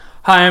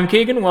Hi, I'm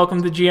Keegan.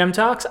 Welcome to GM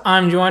Talks.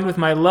 I'm joined with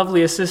my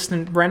lovely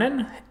assistant,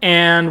 Brennan,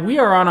 and we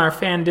are on our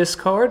fan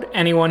Discord.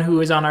 Anyone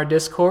who is on our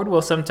Discord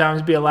will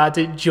sometimes be allowed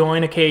to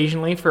join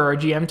occasionally for our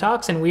GM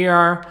Talks, and we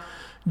are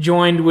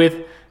joined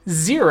with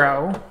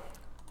Zero.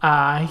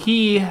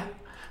 He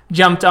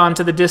jumped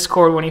onto the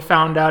Discord when he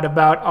found out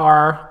about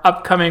our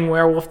upcoming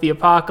Werewolf the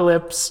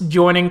Apocalypse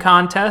joining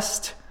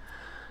contest,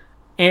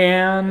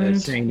 and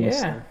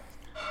yeah.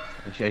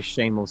 I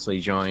shamelessly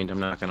joined,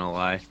 I'm not going to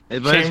lie. But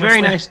it's Shamelessly.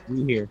 very nice to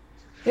be here.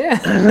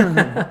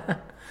 Yeah.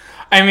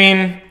 I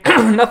mean,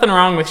 nothing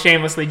wrong with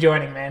shamelessly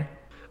joining, man.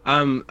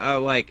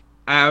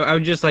 I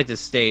would just like to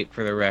state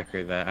for the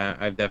record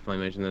that I've definitely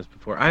mentioned this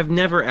before. I've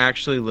never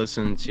actually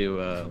listened to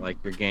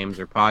your games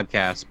or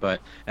podcasts, but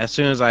as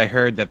soon as I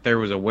heard that there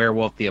was a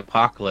Werewolf the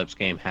Apocalypse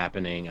game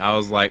happening, I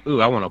was like,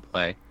 ooh, I want to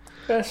play.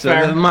 That's So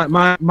fair.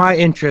 my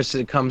interest,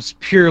 it comes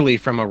purely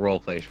from a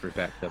roleplay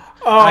perspective.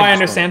 Oh, I just wanna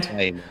understand.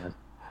 play, man.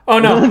 Oh,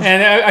 no.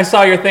 And I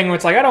saw your thing where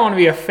it's like, I don't want to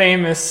be a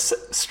famous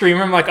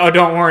streamer. I'm like, oh,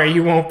 don't worry.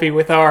 You won't be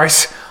with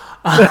ours.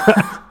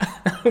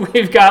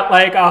 We've got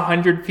like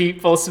 100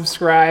 people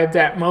subscribed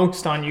at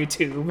most on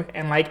YouTube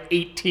and like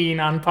 18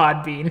 on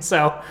Podbean.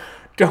 So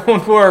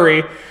don't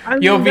worry. I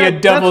mean, You'll be a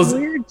double. That's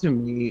weird to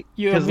me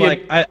You'll because be a-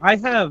 like I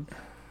have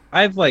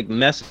like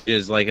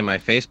messages like in my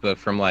Facebook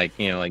from like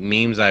like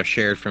memes I've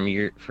shared from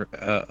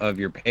of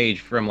your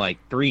page from like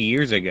 3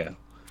 years ago.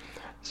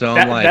 So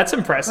I'm like, That's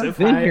impressive. I've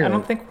been I here.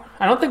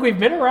 I don't think we've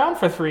been around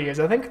for 3 years.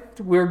 I think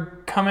we're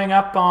coming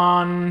up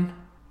on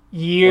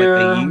year,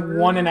 Like a year?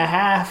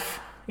 1.5.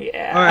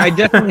 Yeah. I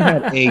definitely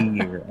had a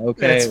year.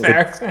 Okay, That's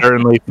fair.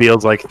 Certainly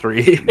feels like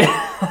 3.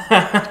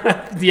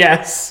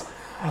 Yes.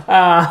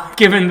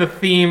 Given the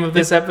theme of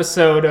this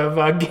episode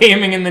of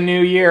gaming in the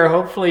new year,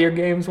 hopefully your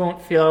games won't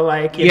feel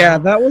like yeah,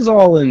 that was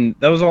all in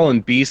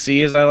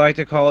BC, as I like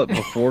to call it,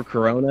 before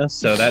Corona.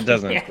 So that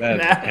doesn't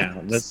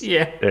count.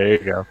 There you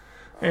go.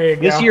 There you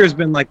go. This year has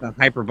been like the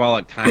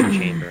hyperbolic time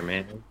chamber,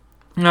 man.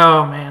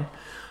 Oh man,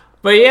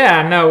 but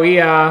yeah, no,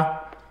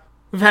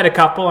 we've had a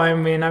couple. I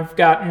mean, I've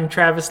gotten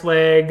Travis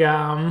Legg,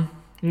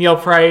 Neil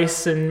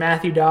Price, and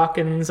Matthew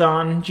Dawkins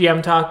on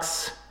GM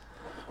Talks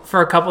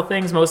for a couple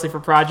things, mostly for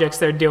projects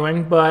they're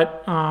doing.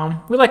 But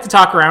we like to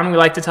talk around. We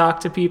like to talk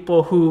to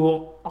people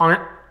who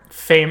aren't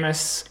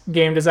famous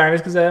game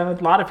designers because a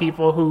lot of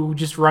people who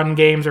just run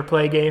games or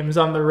play games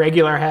on the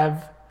regular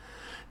have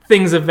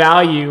things of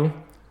value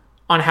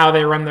on how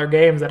they run their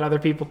games that other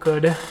people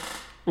could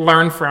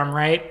learn from,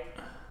 right?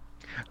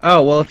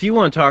 Oh, well, if you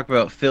want to talk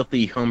about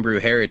filthy homebrew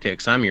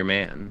heretics, I'm your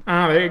man.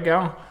 Oh, there you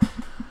go.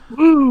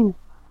 Woo!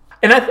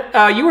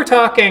 And you were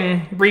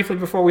talking briefly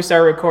before we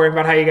started recording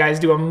about how you guys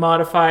do a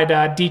modified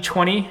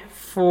D20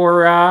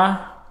 for,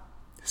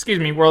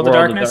 World of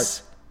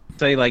Darkness.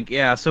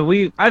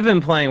 So I've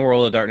been playing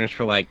World of Darkness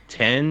for like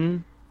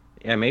 10,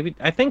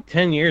 I think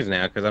 10 years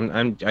now, because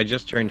I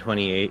just turned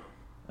 28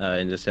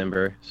 in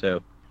December,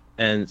 so.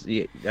 And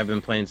I've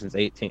been playing since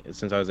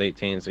I was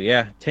 18. So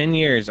yeah, 10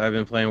 years I've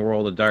been playing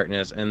World of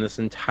Darkness, and this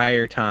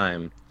entire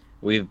time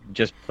we've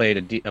just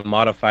played a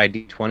modified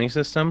D20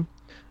 system.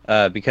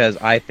 Because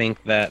I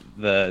think that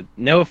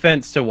no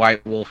offense to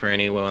White Wolf or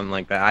anyone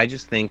like that, I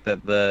just think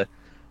that the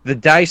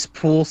dice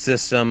pool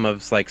system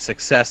of like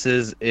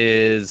successes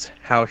is,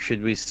 how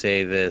should we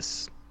say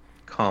this,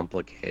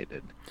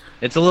 complicated.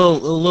 It's a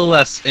little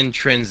less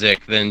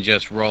intrinsic than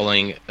just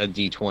rolling a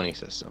D20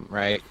 system,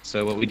 right?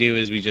 So what we do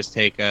is we just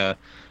take our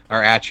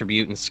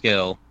attribute and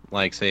skill,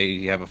 like say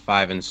you have a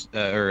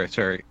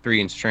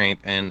 3 in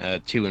strength and a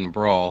 2 in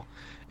brawl,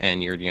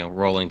 and you're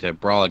rolling to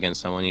brawl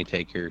against someone. You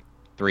take your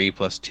 3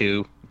 plus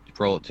 2,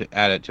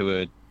 add it to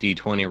a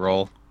D20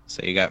 roll.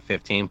 So you got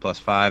 15 plus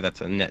 5,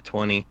 that's a net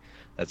 20.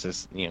 That's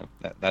just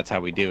that's how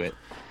we do it.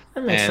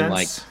 That makes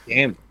sense.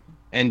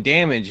 And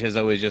damage has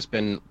always just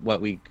been what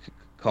we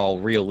call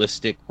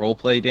realistic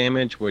roleplay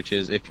damage, which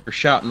is if you're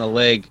shot in the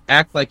leg,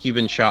 act like you've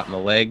been shot in the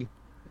leg.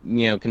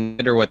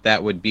 Consider what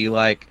that would be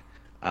like.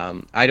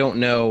 I don't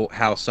know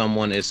how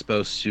someone is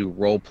supposed to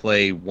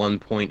roleplay 1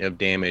 point of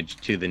damage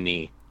to the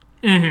knee.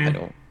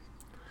 Mm-hmm.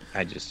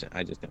 I just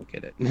don't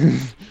get it.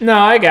 No,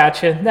 I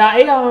gotcha. Now,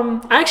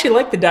 I actually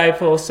like the die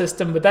pool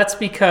system, but that's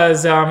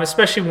because,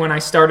 especially when I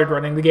started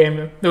running the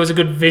game, there was a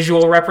good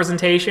visual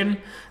representation.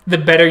 The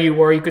better you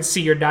were, you could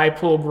see your die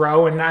pool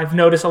grow, and I've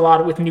noticed a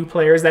lot with new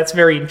players that's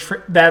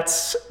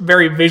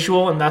very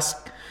visual, and thus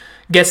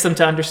gets them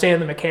to understand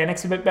the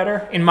mechanics a bit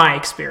better, in my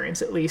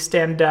experience at least.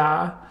 And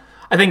I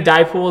think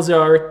die pools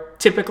are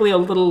typically a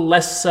little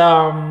less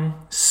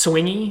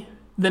swingy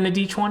than a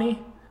D20,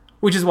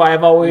 which is why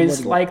I've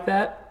always liked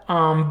that.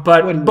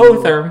 But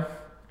both are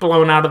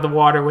blown out of the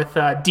water with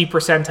deep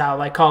percentile,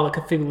 like Call of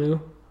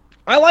Cthulhu.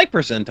 I like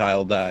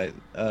percentile die.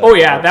 Oh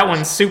yeah, that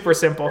one's super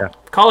simple. Yeah.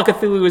 Call of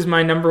Cthulhu is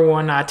my number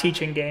one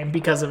teaching game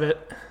because of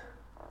it.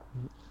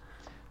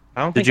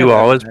 I don't Did think you I've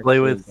always actually- play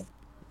with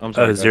I'm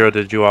sorry, go Zero?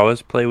 Did you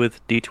always play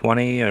with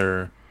D20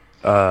 or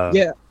Yeah.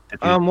 Did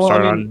you Well,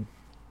 start I on? mean,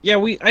 Yeah,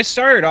 I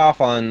started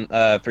off on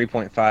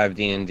 3.5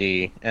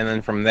 D&D, and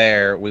then from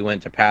there we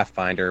went to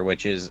Pathfinder,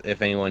 which is,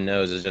 if anyone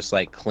knows, is just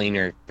like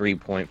cleaner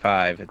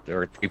 3.5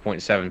 or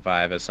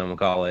 3.75 as some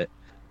call it.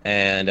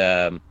 And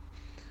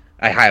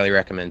I highly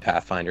recommend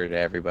Pathfinder to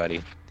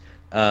everybody.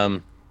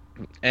 Um,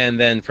 and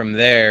then from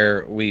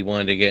there we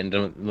wanted to get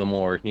into the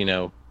more,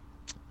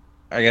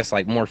 I guess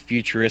like more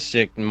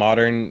futuristic,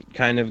 modern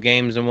kind of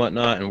games and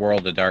whatnot. And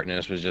World of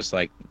Darkness was just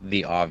like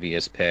the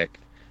obvious pick.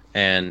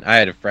 And I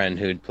had a friend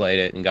who'd played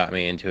it and got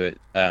me into it.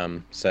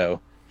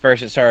 So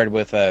first it started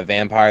with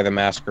Vampire the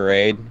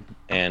Masquerade,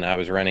 and I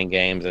was running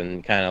games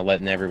and kind of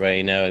letting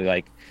everybody know,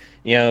 like,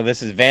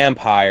 this is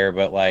Vampire,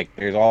 but like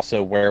there's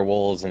also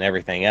werewolves and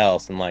everything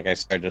else. And like I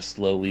started to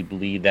slowly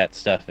bleed that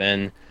stuff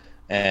in,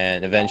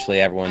 and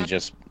eventually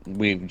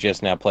we've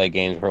just now played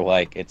games where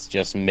like it's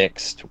just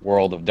mixed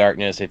World of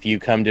Darkness. If you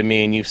come to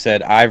me and you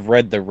said, I've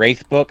read the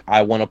Wraith book,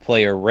 I want to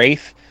play a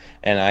Wraith,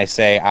 and I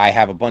say I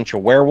have a bunch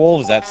of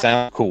werewolves, that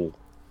sounds cool.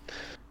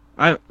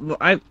 I've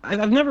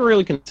never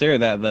really considered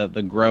that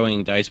the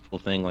growing dice pool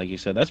thing, like you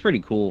said. That's pretty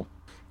cool.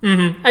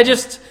 Mm-hmm.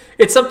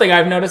 It's something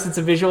I've noticed. It's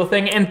a visual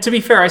thing. And to be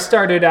fair,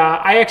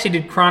 I actually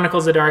did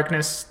Chronicles of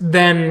Darkness.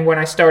 Then when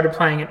I started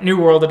playing it, New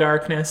World of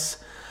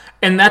Darkness,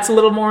 and that's a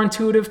little more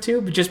intuitive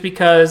too. But just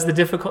because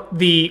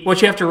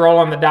what you have to roll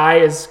on the die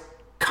is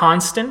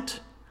constant,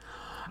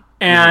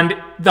 and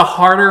the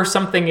harder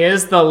something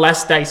is, the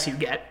less dice you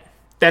get.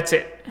 That's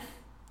it.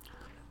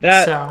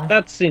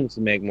 That seems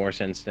to make more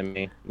sense to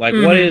me. Like,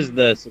 what is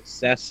the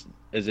success?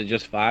 Is it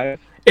just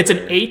 5? It's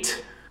an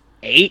 8.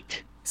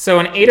 8? So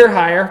an 8 or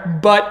higher,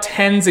 but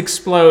 10s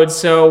explode.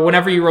 So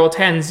whenever you roll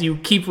 10s, you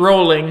keep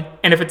rolling.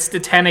 And if it's the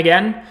 10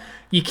 again,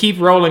 you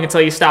keep rolling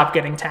until you stop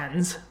getting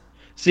 10s.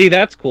 See,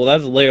 that's cool.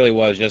 That's literally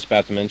what I was just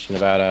about to mention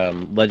about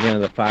Legend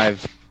of the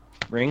Five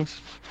Rings.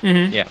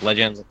 Mm-hmm. Yeah,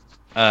 Legend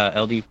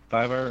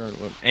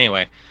LD5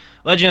 anyway.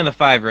 Legend of the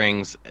Five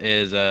Rings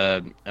is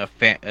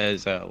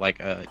like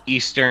a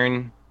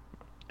Eastern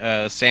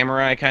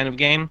samurai kind of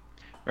game,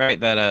 right?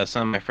 That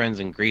some of my friends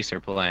in Greece are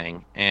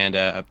playing, and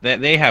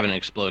they have an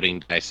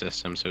exploding dice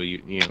system. So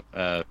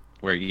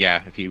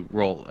if you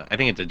roll, I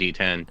think it's a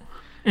D10,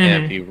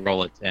 and if you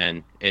roll a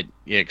 10, it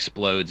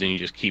explodes, and you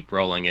just keep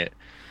rolling it.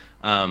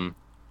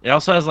 It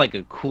also has like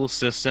a cool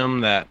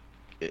system that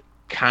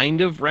kind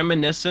of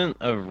reminiscent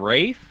of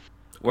Wraith,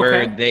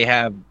 where they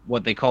have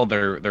what they call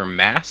their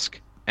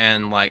mask.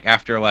 And like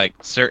after like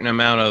certain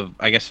amount of,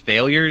 I guess,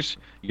 failures,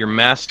 your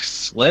mask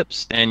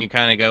slips and you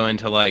kind of go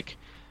into like,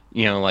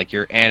 like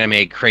your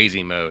anime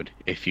crazy mode,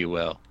 if you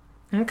will.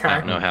 Okay. I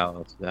don't know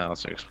how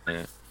else to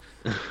explain it.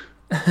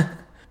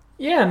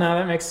 Yeah, no,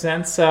 that makes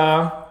sense.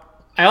 One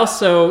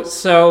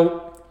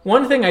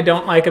thing I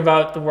don't like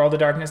about the World of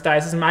Darkness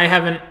dice is I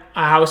haven't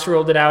house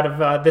ruled it out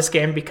of this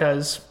game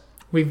because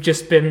we've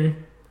just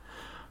been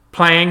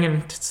playing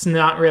and it's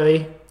not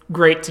really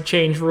great to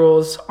change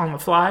rules on the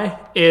fly,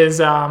 is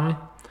the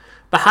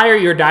higher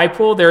your die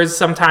pool, there is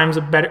sometimes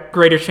a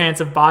greater chance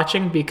of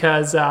botching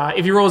because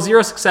if you roll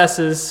 0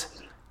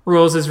 successes,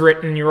 rules is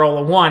written, you roll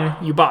a 1,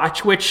 you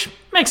botch, which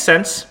makes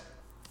sense,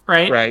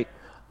 right? Right.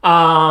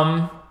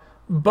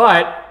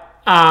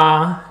 But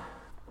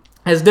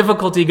as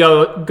difficulty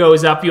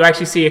goes up, you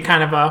actually see a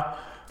kind of a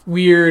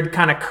weird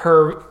kind of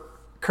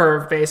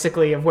curve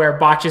basically of where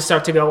botches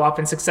start to go up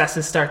and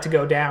successes start to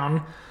go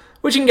down,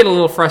 which can get a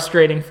little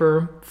frustrating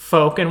for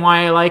folk. And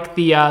why I like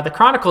the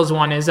Chronicles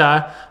one is,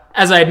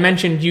 as I had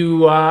mentioned,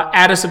 you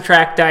add or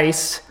subtract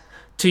dice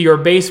to your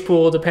base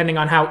pool depending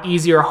on how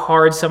easy or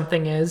hard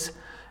something is.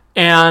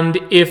 And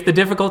if the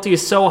difficulty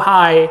is so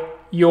high,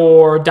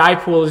 your die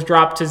pool is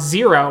dropped to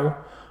 0,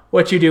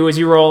 what you do is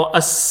you roll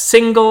a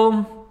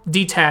single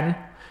D10.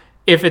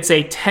 If it's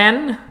a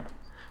 10,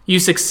 you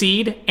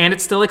succeed and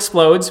it still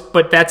explodes,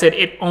 but that's it.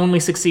 It only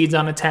succeeds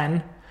on a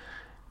 10.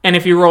 And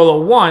if you roll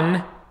a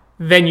 1,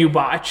 then you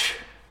botch.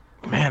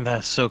 Man,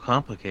 that's so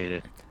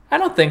complicated. I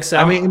don't think so.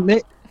 I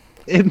mean,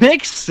 it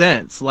makes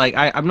sense. Like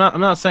I'm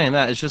not saying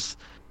that. It's just,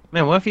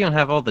 man, what if you don't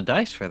have all the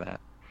dice for that?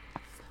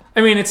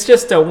 I mean, it's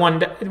just a one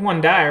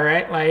die,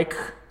 right? Like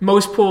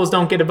most pools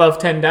don't get above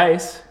 10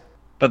 dice.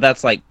 But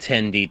that's like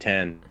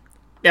 10d10.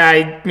 Yeah,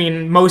 I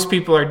mean, most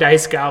people are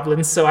dice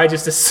goblins, so I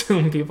just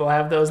assume people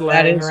have those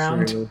lying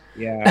around. True.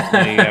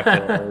 Yeah, you have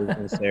to always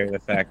consider the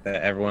fact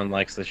that everyone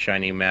likes the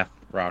shiny math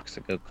rocks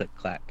that go click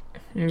clack.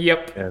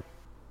 Yep. Yeah,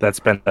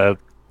 that's been a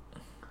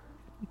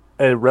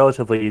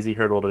relatively easy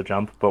hurdle to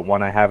jump, but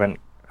one I haven't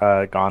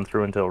gone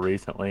through until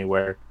recently,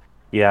 where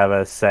you have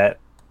a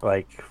set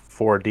like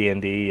for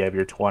D&D, you have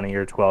your 20,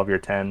 your 12, your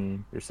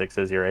 10, your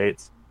 6s, your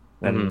 8s,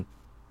 and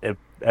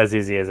as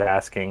easy as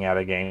asking at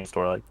a game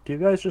store, like, do you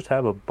guys just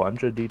have a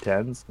bunch of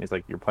D10s? He's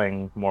like, you're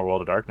playing more World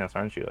of Darkness,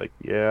 aren't you? Like,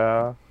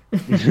 yeah.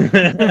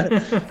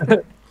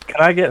 Can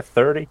I get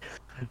 30?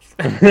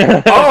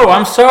 Oh,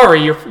 I'm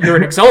sorry. You're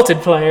an Exalted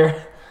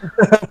player.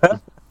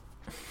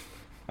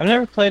 I've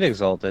never played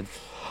Exalted.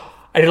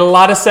 I did a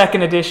lot of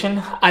second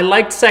edition. I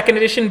liked second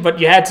edition, but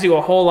you had to do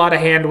a whole lot of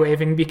hand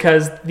waving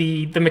because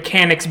the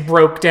mechanics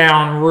broke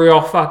down real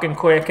fucking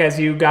quick as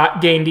you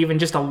gained even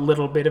just a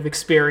little bit of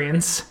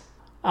experience.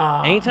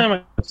 Anytime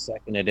I have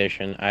second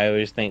edition, I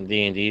always think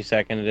D&D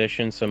second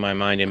edition, so my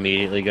mind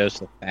immediately goes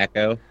to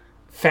THAC0.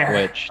 Fair.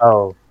 Which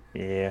Oh,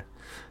 yeah.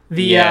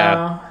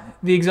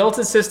 The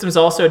Exalted system is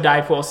also a die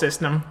pool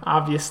system,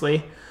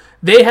 obviously.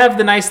 They have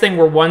the nice thing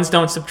where ones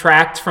don't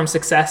subtract from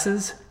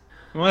successes.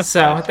 well,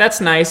 So that's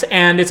nice,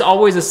 and it's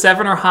always a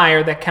 7 or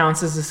higher that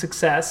counts as a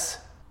success.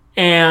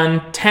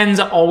 And 10s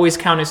always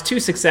count as 2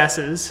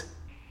 successes.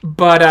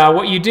 But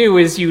what you do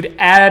is you'd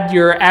add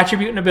your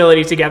attribute and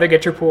ability together,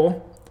 get your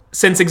pool.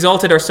 Since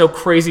Exalted are so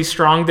crazy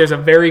strong, there's a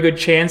very good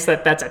chance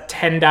that that's a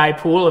 10 die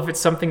pool if it's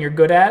something you're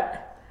good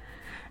at.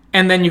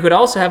 And then you could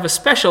also have a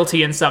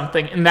specialty in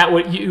something,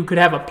 and you could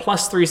have a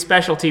 +3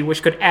 specialty,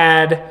 which could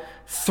add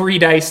 3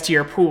 dice to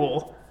your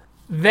pool.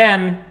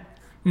 Then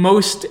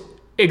most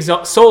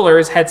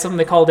Solars had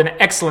something called an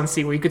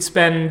excellency, where you could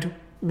spend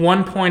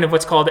 1 point of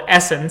what's called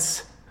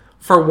essence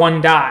for 1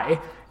 die.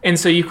 And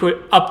so you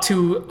could up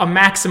to a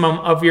maximum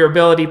of your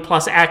ability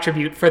plus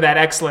attribute for that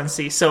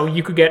excellency. So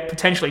you could get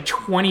potentially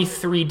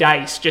 23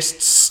 dice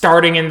just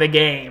starting in the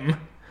game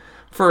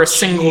for a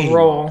single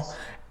roll.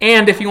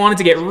 And if you wanted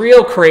to get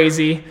real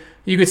crazy,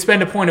 you could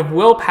spend a point of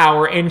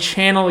willpower and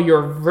channel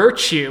your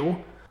virtue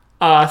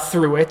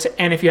through it.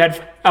 And if you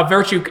had a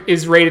virtue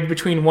is rated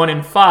between 1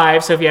 and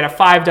 5, so if you had a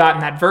 5 dot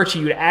in that virtue,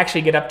 you'd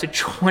actually get up to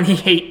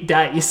 28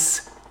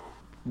 dice.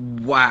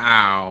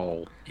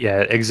 wow.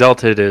 Yeah,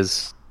 Exalted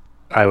is,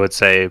 I would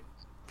say,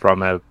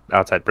 from an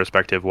outside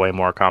perspective, way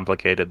more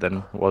complicated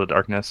than World of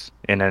Darkness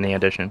in any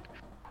edition.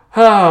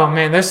 Oh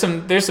man, there's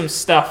some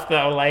stuff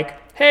though, like,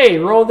 hey,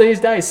 roll these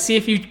dice, see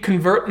if you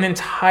convert an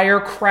entire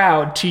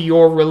crowd to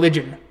your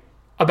religion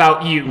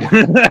about you.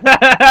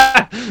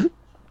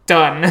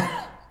 Done.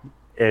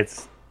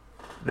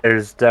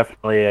 There's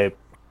definitely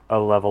a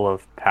level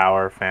of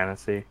power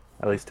fantasy,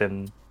 at least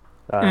in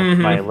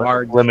my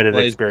limited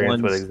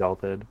experience with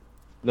Exalted.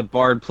 The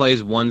bard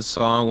plays one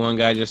song, one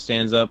guy just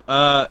stands up.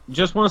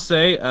 Just want to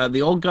say,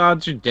 the old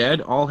gods are dead.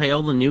 All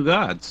hail the new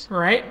gods.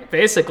 Right,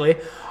 basically.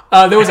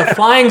 There was a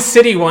flying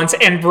city once,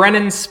 and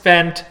Brennan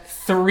spent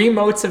 3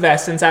 motes of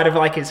essence out of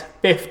like his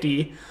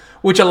 50,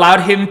 which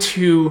allowed him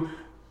to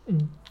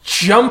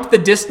jump the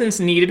distance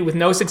needed with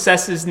no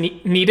successes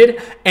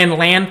needed and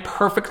land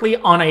perfectly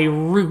on a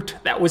root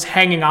that was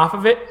hanging off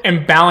of it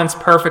and balance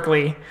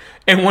perfectly.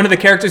 And one of the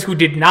characters who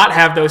did not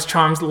have those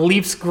charms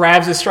leaps,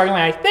 grabs his struggling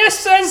like,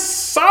 this is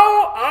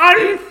so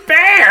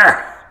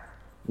unfair!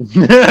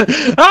 How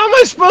am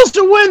I supposed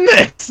to win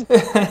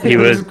this? He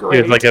was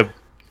like a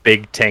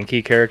big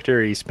tanky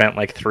character. He spent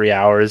like 3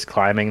 hours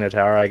climbing the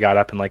tower. I got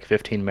up in like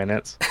 15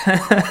 minutes.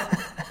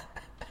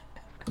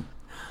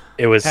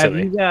 It was Have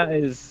silly. you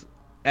guys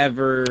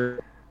ever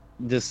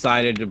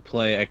decided to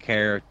play a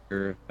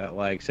character that,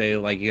 like, say,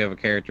 like you have a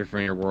character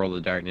from your World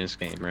of Darkness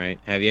game, right?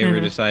 Have you ever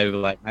decided,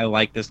 like, I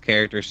like this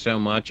character so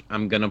much,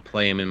 I'm gonna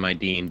play him in my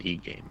D&D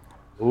game?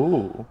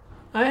 Ooh.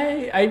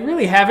 I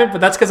really haven't,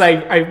 but that's because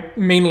I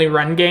mainly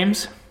run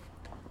games.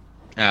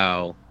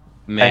 Oh,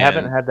 man. I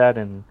haven't had that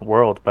in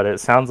World, but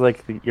it sounds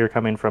like you're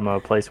coming from a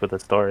place with a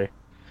story.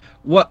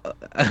 What?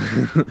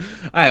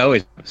 I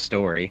always have a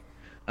story.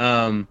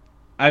 I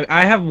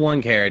have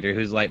one character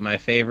who's like my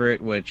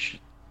favorite, which,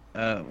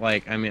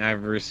 like, I mean,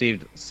 I've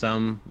received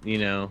some,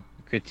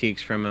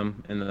 critiques from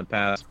him in the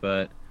past,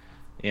 but,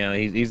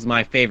 he's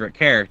my favorite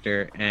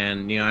character,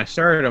 and, I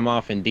started him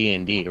off in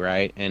D&D,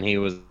 right? And he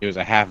was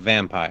a half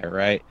vampire,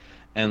 right?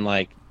 And,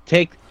 like,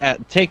 take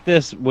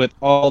this with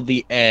all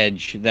the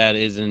edge that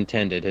is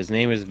intended. His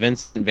name is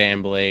Vincent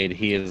Van Blade.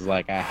 He is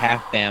like a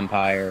half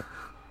vampire,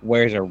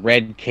 wears a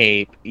red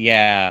cape.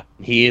 Yeah,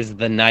 he is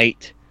the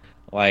knight.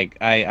 Like,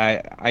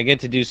 I get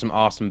to do some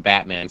awesome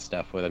Batman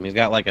stuff with him. He's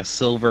got like a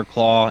silver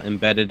claw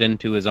embedded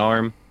into his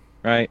arm,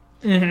 right?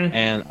 Mm-hmm.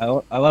 And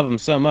I love him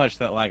so much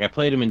that, like, I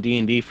played him in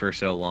D&D for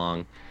so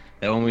long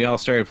that when we all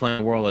started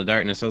playing World of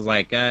Darkness, I was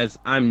like, guys,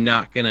 I'm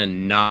not gonna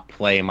not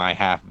play my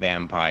half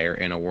vampire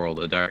in a World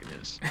of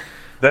Darkness.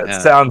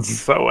 That sounds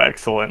so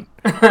excellent.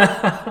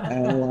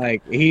 And,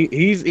 like,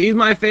 he's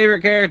my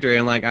favorite character,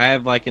 and, like, I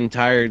have, like,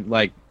 entire,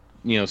 like,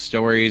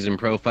 stories and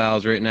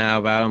profiles written out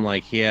about him.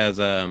 Like, he has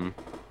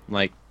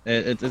like,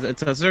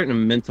 it's a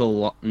certain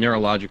mental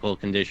neurological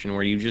condition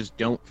where you just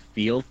don't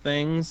feel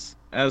things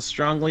as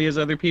strongly as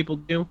other people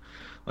do.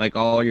 Like,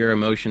 all your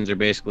emotions are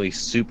basically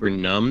super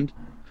numbed.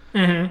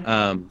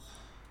 Mm-hmm.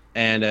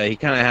 And he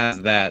kind of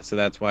has that, so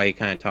that's why he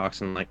kind of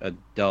talks in like a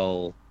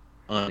dull,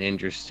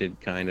 uninterested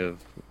kind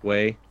of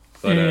way.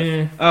 But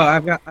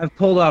I've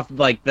pulled off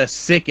like the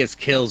sickest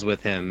kills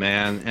with him,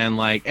 man. And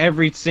like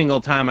every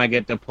single time I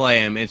get to play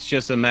him, it's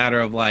just a matter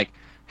of like,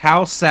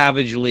 how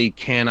savagely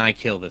can I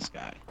kill this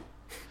guy?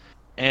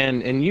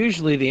 And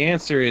usually the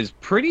answer is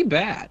pretty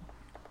bad.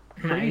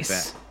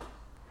 Nice.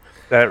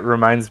 That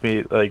reminds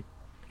me, like,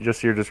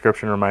 just your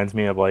description reminds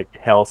me of like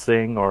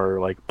Hellsing or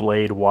like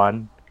Blade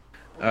 1.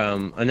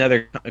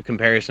 Another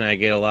comparison I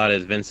get a lot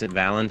is Vincent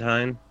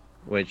Valentine.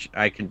 which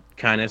I could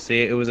kind of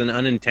see. It was an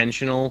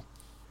unintentional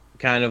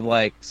kind of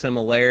like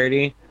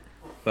similarity,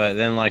 but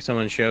then like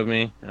someone showed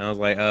me, and I was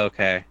like, oh,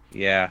 okay,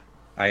 yeah,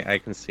 I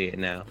can see it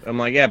now. I'm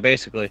like, yeah,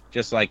 basically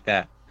just like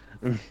that.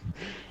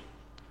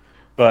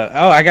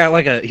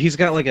 But he's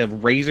got like a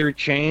razor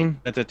chain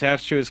that's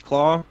attached to his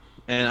claw,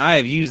 and I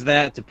have used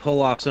that to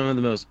pull off some of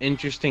the most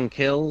interesting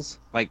kills,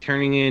 like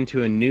turning it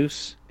into a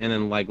noose and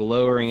then like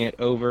lowering it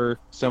over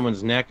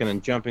someone's neck and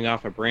then jumping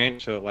off a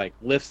branch so it like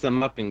lifts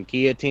them up and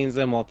guillotines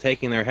them while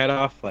taking their head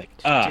off. Like,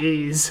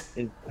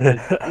 Jeez.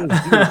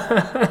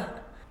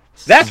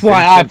 That's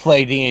why I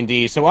play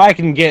D&D, so I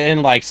can get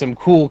in like some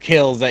cool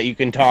kills that you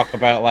can talk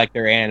about like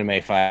their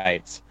anime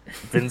fights.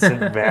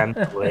 Vincent Van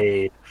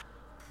Blade.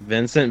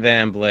 Vincent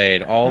Van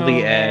Blade, all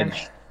the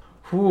edge.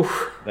 Whew,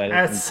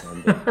 That is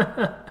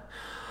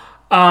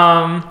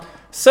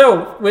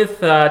so with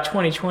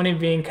 2020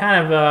 being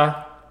kind of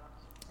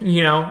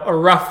a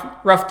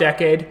rough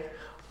decade,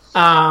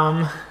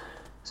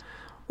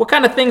 what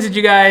kind of things did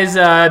you guys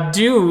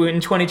do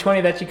in 2020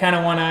 that you kind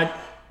of want to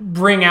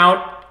bring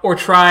out or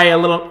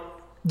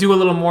do a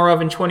little more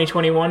of in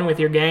 2021 with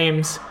your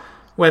games,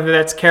 whether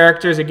that's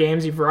characters or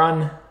games you've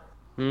run?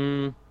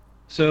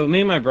 So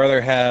me and my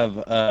brother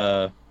have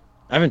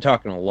I've been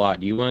talking a lot.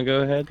 Do you want to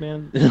go ahead,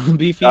 man?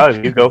 Beefy? Oh,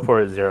 you go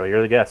for it, Zero.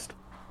 You're the guest.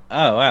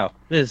 Oh, wow.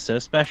 This is so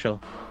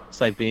special. It's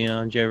like being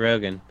on Joe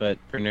Rogan, but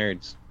for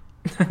nerds.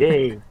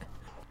 Yay.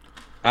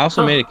 I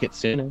also made a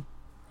kitsune.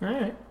 All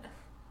right.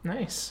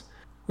 Nice.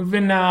 We've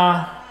been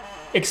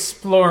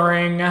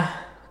exploring a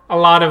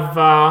lot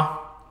of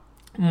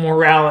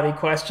morality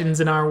questions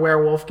in our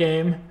werewolf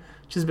game,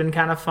 which has been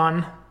kind of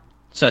fun.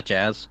 Such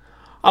as?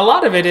 A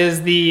lot of it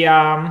is the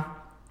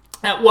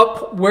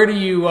where do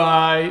you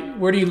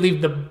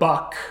leave the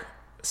buck,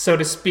 so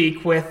to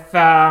speak, with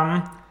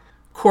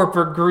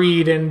corporate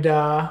greed and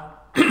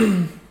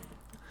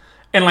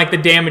and like the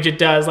damage it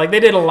does. Like they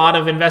did a lot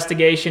of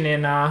investigation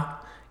in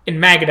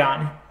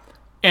Magadan,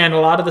 and a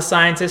lot of the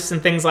scientists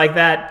and things like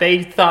that,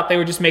 they thought they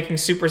were just making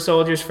super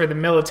soldiers for the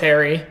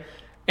military,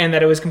 and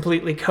that it was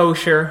completely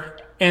kosher,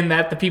 and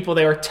that the people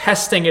they were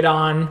testing it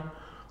on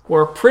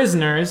were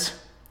prisoners.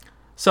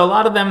 So a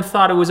lot of them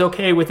thought it was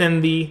okay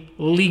within the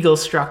legal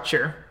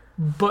structure,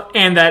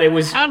 and that it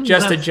was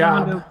just a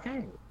job.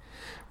 Okay?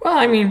 Well,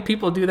 I mean,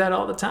 people do that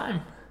all the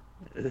time.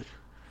 That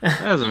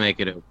doesn't make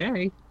it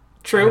okay.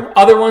 True.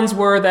 Other ones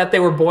were that they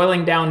were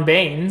boiling down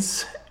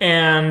Banes,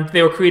 and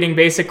they were creating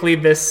basically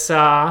this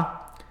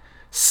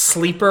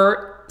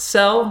sleeper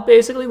cell,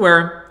 basically,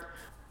 where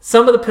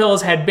some of the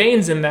pills had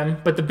Banes in them,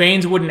 but the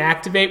Banes wouldn't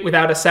activate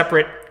without a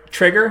separate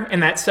trigger,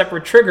 and that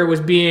separate trigger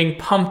was being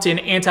pumped in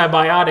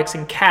antibiotics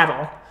in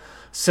cattle.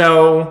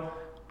 So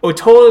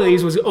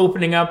Otoles was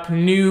opening up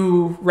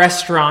new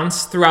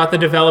restaurants throughout the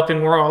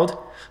developing world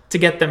to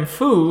get them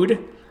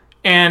food,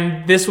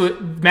 and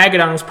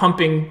Magadan was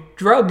pumping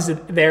drugs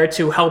there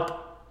to help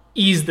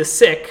ease the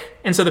sick.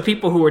 And so the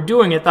people who were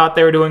doing it thought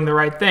they were doing the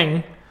right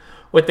thing.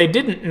 What they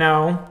didn't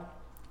know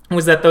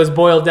was that those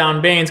boiled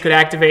down Banes could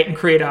activate and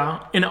create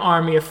an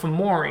army of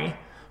Fomori.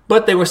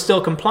 But they were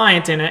still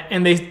compliant in it,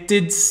 and they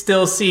did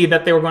still see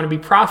that they were going to be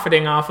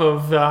profiting off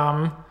of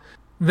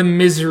the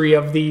misery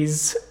of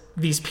these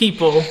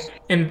people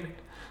and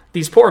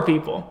these poor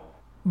people.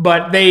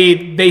 But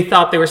they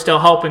thought they were still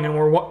helping and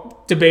were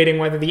debating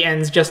whether the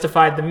ends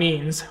justified the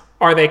means.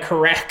 Are they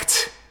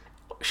correct?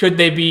 Should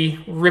they be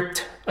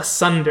ripped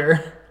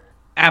asunder?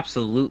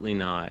 Absolutely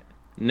not.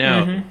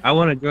 No, I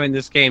want to join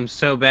this game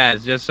so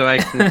bad just so I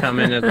can come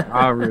in as an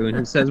Aru and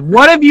who says,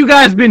 "What have you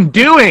guys been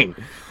doing?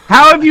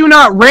 How have you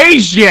not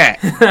raised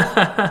yet?"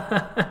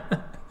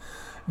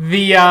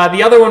 The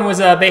other one was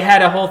they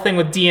had a whole thing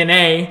with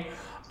DNA.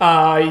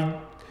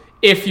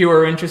 If you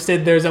were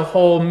interested, there's a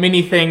whole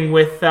mini thing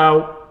with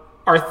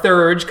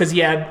Arthurge because he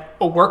had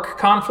a work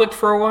conflict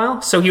for a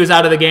while, so he was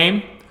out of the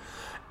game.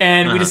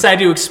 And we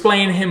decided to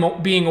explain him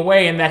being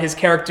away and that his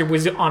character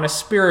was on a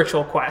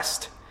spiritual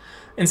quest.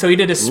 And so he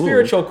did a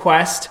spiritual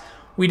quest.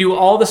 We do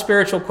all the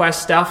spiritual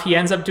quest stuff. He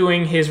ends up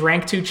doing his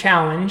rank 2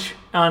 challenge,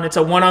 and it's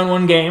a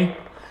one-on-one game.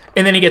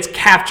 And then he gets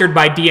captured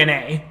by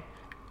DNA.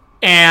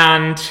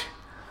 And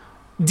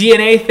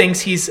DNA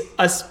thinks he's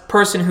a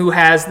person who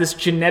has this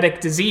genetic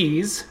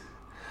disease,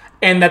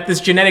 and that this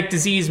genetic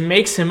disease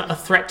makes him a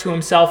threat to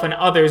himself and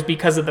others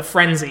because of the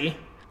frenzy.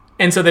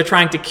 And so they're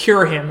trying to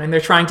cure him, and they're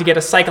trying to get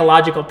a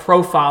psychological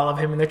profile of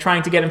him, and they're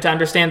trying to get him to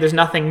understand there's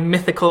nothing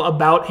mythical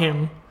about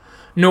him,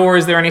 nor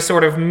is there any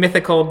sort of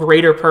mythical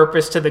greater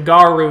purpose to the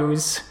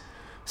Garu's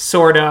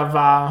sort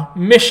of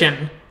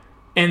mission.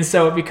 And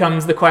so it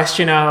becomes the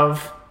question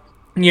of,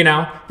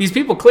 these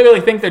people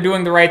clearly think they're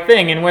doing the right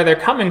thing, and where they're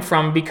coming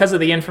from because of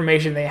the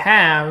information they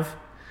have,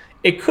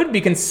 it could be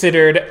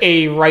considered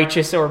a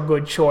righteous or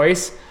good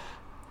choice.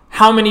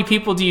 How many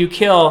people do you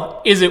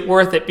kill? Is it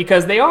worth it?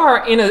 Because they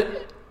are, in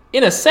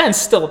a sense,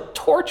 still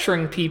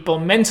torturing people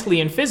mentally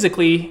and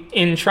physically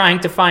in trying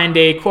to find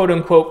a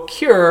quote-unquote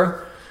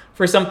cure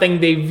for something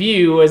they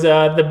view as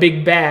the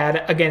big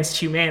bad against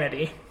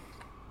humanity.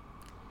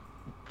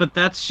 But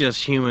that's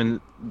just human.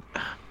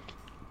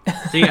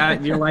 See,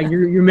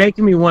 you're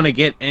making me want to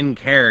get in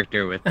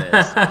character with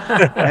this,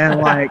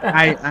 and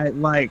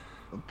I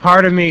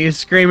part of me is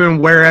screaming,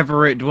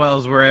 "Wherever it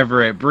dwells,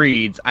 wherever it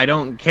breeds." I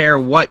don't care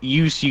what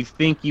use you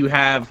think you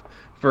have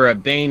for a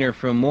Bane or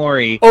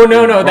Fomori. Oh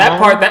no, that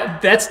part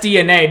that's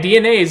DNA.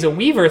 DNA is a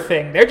Weaver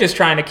thing. They're just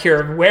trying to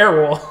cure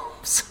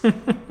werewolves.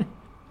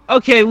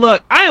 Okay,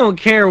 look, I don't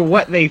care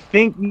what they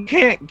think. You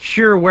can't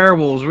cure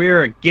werewolves. We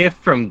are a gift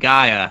from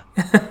Gaia.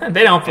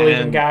 They don't believe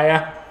in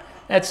Gaia.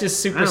 That's just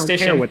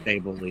superstition. I don't care what they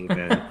believe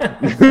in.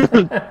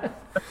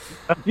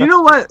 You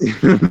know what?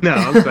 No,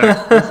 I'm sorry.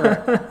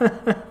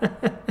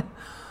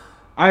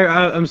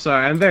 I'm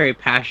sorry. I'm very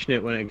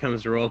passionate when it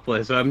comes to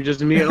roleplay, so I'm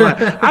just immediately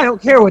like, I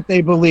don't care what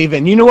they believe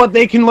in. You know what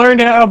they can learn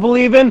how to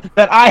believe in?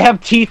 That I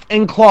have teeth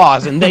and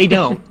claws, and they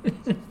don't.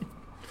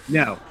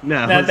 No.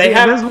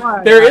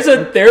 There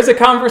is a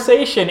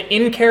conversation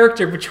in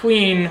character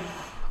between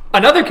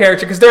another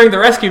character, because during the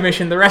rescue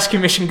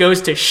mission goes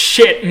to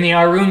shit, and the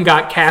Ahroun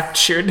got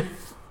captured.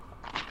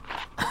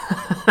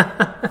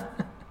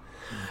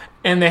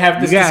 And they have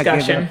this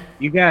discussion.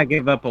 You gotta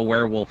give up a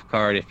werewolf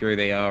card if you're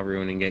the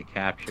Ahroun and get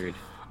captured.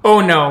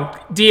 Oh no,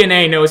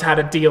 DNA knows how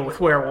to deal with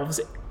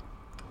werewolves,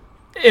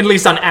 at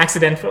least on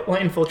accidental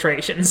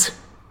infiltrations.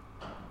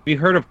 Have you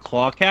heard of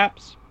claw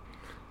caps?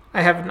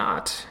 I have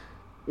not.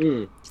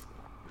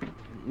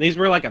 These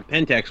were like a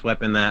Pentex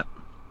weapon that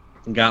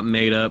got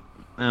made up.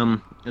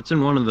 It's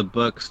in one of the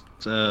books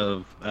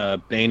of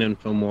Bane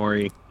and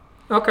Fomori.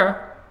 Okay.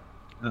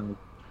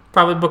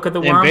 Probably Book of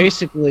the Worm. And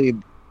basically,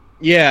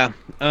 yeah.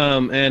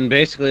 And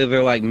basically,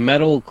 they're like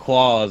metal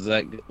claws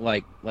that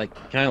like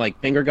kind of like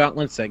finger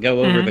gauntlets that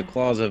go over the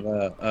claws of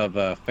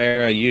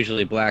Farah,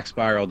 usually black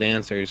spiral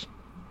dancers,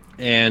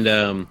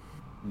 and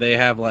they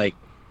have like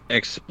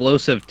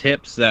explosive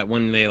tips that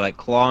when they like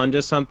claw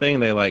into something,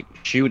 they like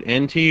shoot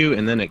into you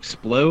and then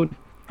explode.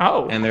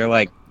 Oh. And they're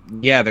like,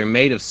 yeah, they're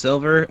made of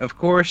silver, of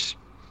course.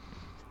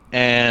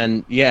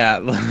 And yeah,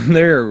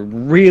 they're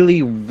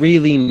really,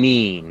 really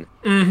mean.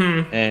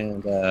 Mm-hmm.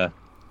 And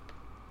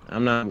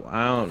I'm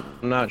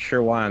not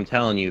sure why I'm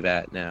telling you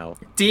that now.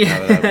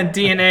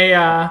 DNA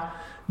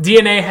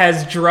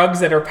has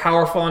drugs that are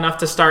powerful enough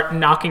to start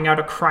knocking out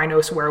a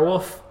Krynos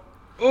werewolf.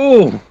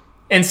 Ooh.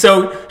 And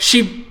so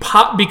she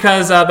popped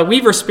because the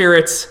Weaver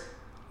spirits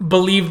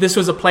believed this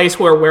was a place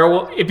where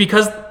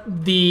because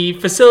the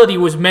facility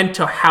was meant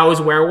to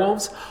house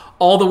werewolves,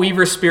 all the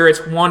Weaver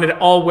spirits wanted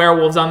all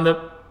werewolves on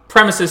the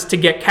premises to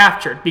get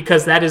captured,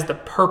 because that is the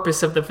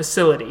purpose of the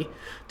facility,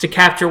 to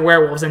capture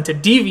werewolves, and to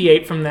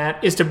deviate from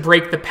that is to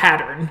break the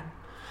pattern.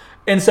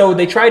 And so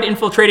they tried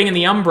infiltrating in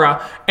the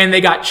Umbra, and they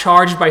got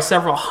charged by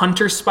several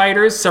hunter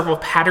spiders, several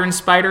pattern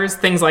spiders,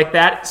 things like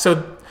that.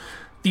 So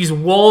these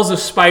walls of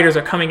spiders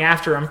are coming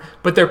after them,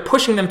 but they're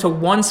pushing them to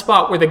one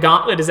spot where the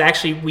gauntlet is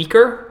actually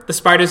weaker. The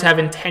spiders have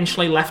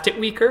intentionally left it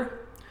weaker.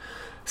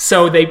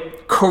 So they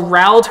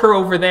corralled her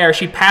over there.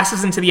 She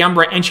passes into the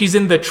Umbra, and she's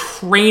in the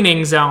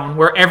training zone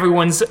where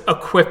everyone's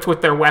equipped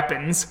with their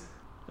weapons.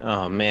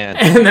 Oh, man.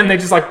 And then they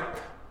just like,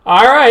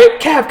 all right,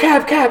 cap,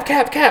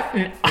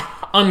 and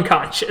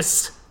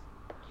unconscious.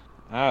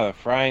 Out of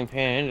the frying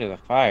pan into the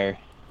fire.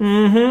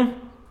 Mm-hmm.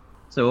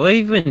 So what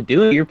have you been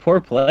doing? You're poor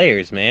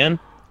players, man.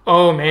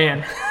 Oh,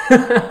 man.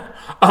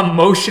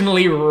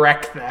 Emotionally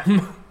wreck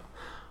them.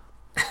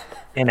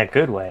 In a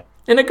good way.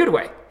 In a good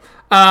way.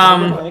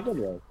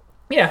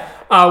 Yeah.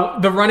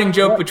 The running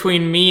joke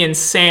between me and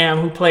Sam,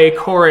 who play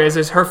Korez,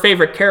 is her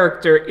favorite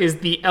character is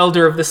the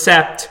Elder of the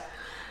Sept.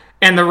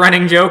 And the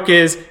running joke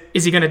is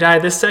he going to die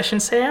this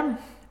session, Sam?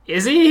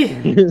 Is he?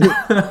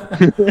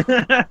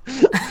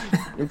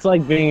 It's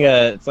like being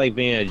a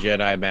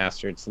Jedi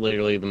Master. It's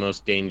literally the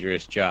most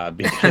dangerous job,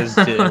 because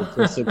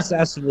to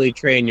successfully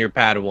train your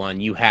Padawan,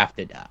 you have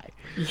to die.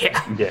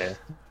 Yeah.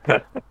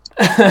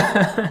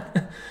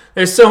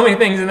 There's so many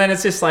things, and then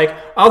it's just like,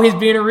 oh, he's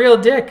being a real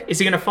dick. Is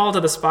he going to fall to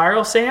the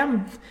spiral,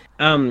 Sam?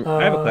 I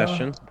have a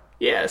question.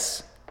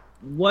 Yes.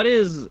 What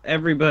is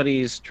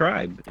everybody's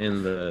tribe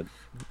in the...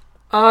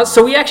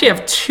 So we actually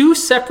have 2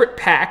 separate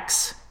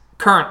packs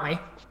currently.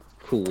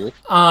 Cool.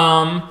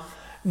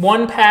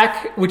 One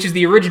pack, which is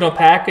the original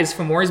pack, is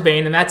Fomori's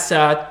Bane, and that's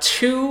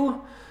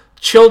 2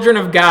 Children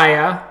of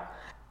Gaia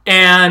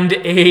and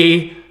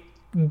a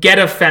Get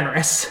of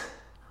Fenris.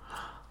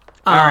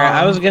 All right,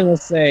 I was gonna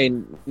say,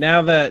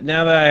 now that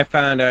I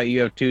found out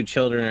you have 2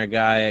 Children of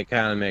Gaia, it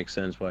kind of makes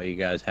sense why you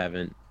guys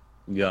haven't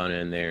gone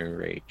in there and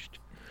raged.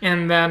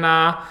 And then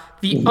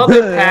the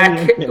other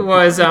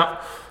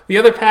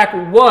pack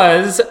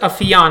was a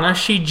Fianna.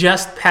 She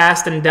just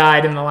passed and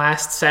died in the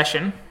last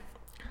session.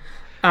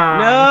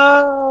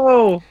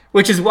 No!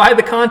 Which is why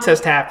the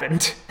contest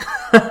happened.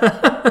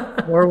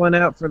 Pour one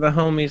out for the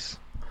homies.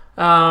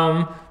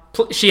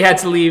 She had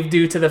to leave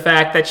due to the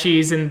fact that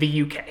she's in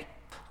the UK.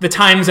 The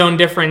time zone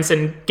difference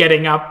and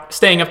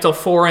staying up till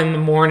 4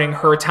 a.m.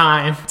 her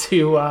time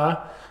to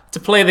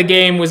play the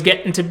game was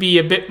getting to be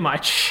a bit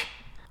much.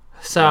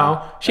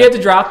 So she had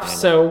to drop.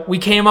 So we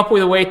came up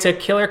with a way to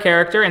kill her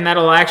character, and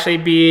that'll actually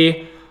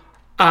be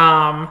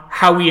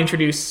how we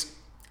introduce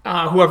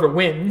whoever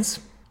wins.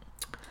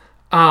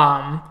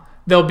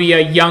 there'll be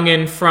a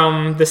youngin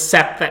from the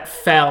sept that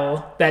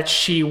fell that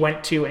she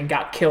went to and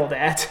got killed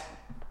at.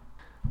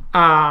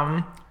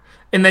 And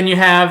then you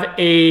have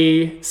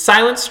a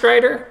Silent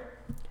Strider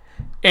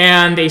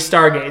and a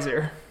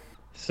Stargazer.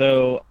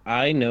 So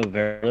I know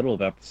very little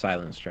about the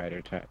Silent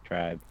Strider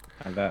tribe.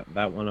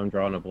 That one I'm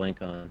drawing a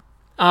blank on.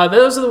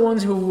 Those are the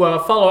ones who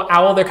follow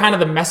Owl. They're kind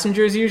of the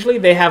messengers usually.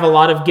 They have a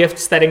lot of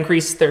gifts that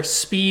increase their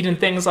speed and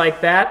things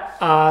like that.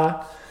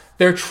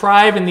 Their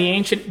tribe in the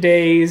ancient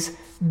days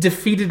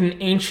defeated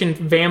an ancient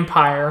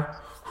vampire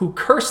who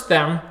cursed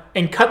them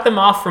and cut them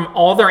off from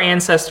all their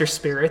ancestor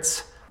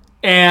spirits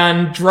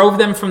and drove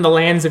them from the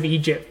lands of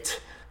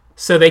Egypt.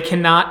 So they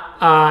cannot,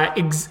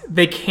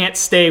 they can't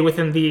stay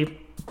within the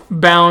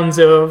bounds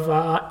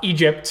of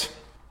Egypt,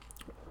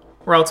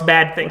 or else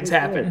bad things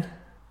happen.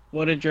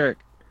 What a jerk.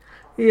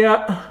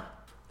 Yeah.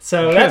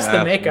 So that's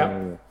the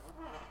makeup.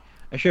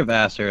 I should have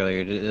asked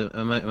earlier.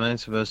 Am I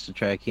supposed to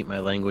try to keep my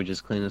language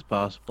as clean as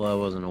possible? I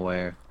wasn't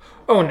aware.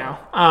 Oh no,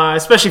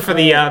 especially for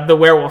the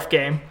werewolf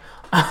game.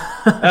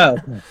 Oh,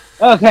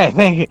 okay.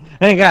 Thank you.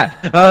 Thank God.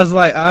 I was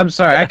like, I'm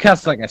sorry. I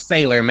cussed like a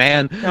sailor,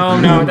 man. Oh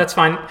no, that's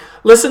fine.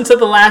 Listen to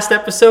the last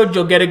episode.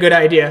 You'll get a good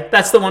idea.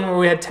 That's the one where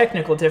we had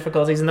technical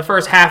difficulties, and the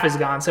first half is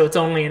gone, so it's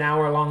only an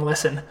hour-long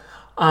listen.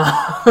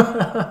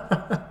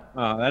 Oh,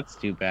 that's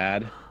too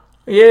bad.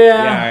 Yeah.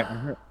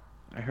 Yeah,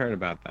 I heard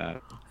about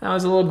that. I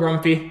was a little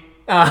grumpy.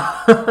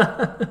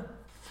 I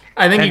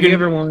think Have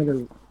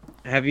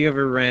you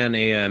ever ran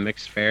a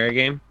mixed fairy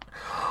game?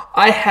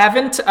 I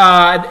haven't,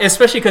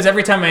 especially because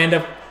every time I end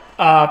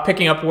up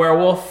picking up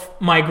Werewolf,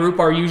 my group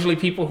are usually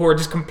people who are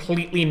just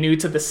completely new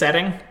to the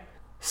setting.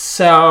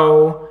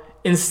 So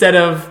instead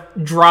of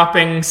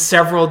dropping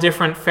several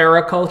different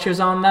Pharaoh cultures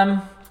on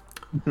them,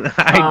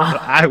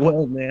 I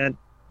will, man.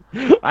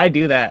 I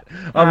do that.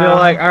 I'll be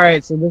like, all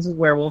right, so this is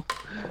werewolf.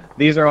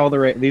 These are all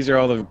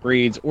the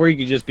breeds, or you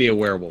could just be a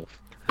werewolf.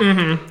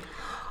 Mm-hmm.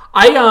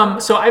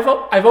 So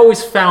I've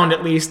always found,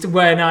 at least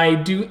when I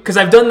do, because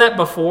I've done that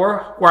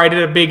before, where I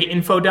did a big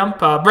info dump.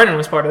 Brennan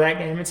was part of that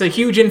game. It's a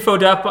huge info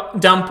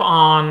dump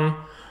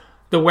on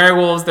the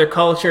werewolves, their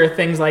culture,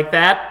 things like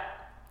that.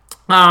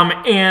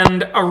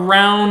 And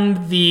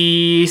around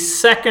the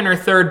second or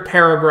third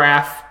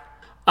paragraph,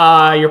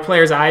 your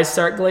player's eyes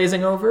start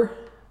glazing over.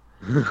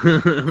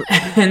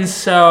 And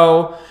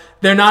so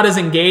they're not as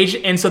engaged,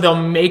 and so they'll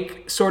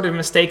make sort of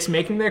mistakes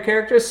making their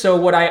characters. So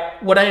what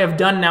I have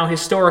done now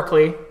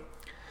historically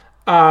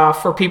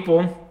for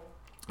people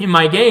in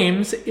my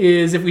games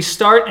is, if we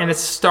start and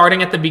it's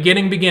starting at the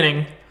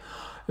beginning,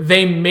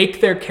 they make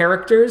their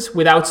characters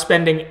without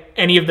spending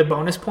any of the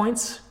bonus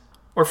points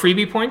or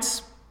freebie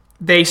points.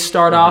 They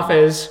start off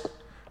as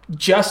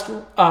just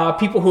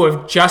people who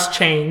have just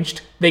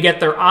changed. They get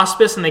their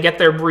auspice and they get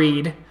their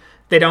breed.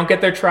 They don't get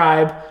their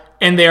tribe.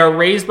 And they are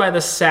raised by the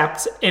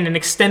sept in an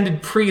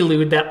extended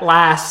prelude that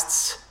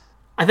lasts,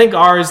 I think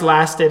ours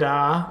lasted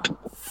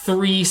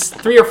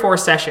 3 or 4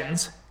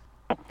 sessions,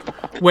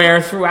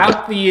 where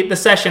throughout the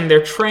session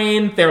they're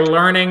trained, they're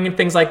learning,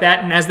 things like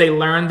that, and as they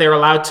learn, they're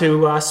allowed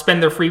to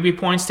spend their freebie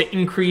points to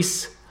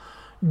increase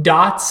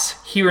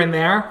dots here and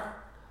there.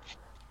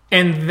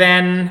 And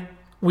then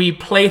we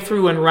play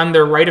through and run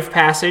their rite of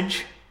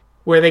passage,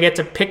 where they get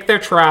to pick their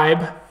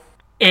tribe,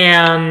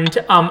 and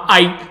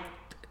I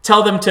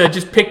tell them to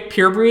just pick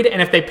purebreed,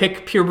 and if they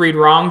pick purebreed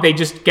wrong, they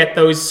just get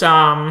those,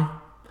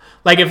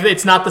 like if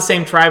it's not the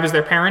same tribe as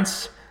their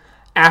parents,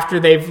 after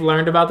they've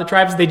learned about the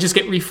tribes, they just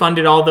get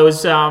refunded all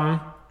those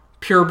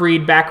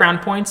purebreed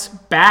background points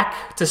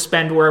back to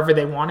spend wherever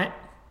they want it.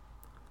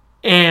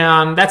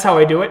 And that's how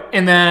I do it.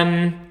 And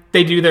then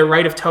they do their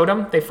rite of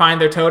totem, they find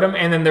their totem,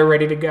 and then they're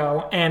ready to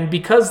go. And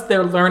because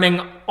they're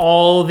learning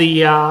all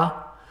the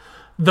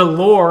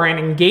lore and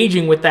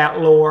engaging with that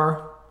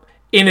lore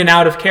in and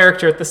out of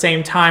character at the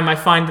same time, I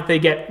find that they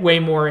get way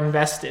more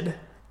invested.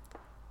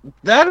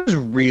 That is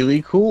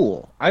really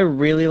cool. I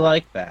really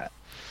like that.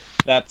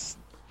 That's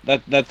a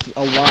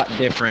lot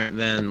different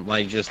than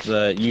like just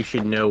you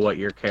should know what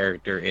your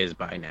character is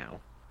by now.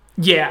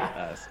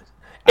 Yeah.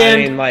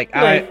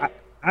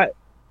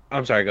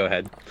 I'm sorry, go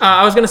ahead.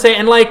 I was going to say,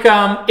 and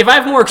if I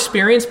have more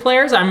experienced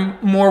players, I'm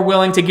more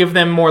willing to give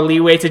them more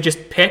leeway to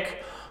just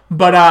pick.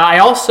 But I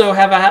also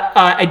have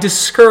I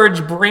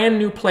discourage brand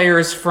new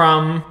players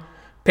from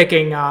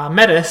picking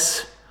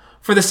Metis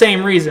for the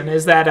same reason,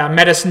 is that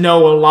Metis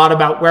know a lot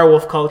about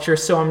werewolf culture,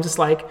 so I'm just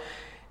like,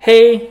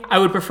 hey, I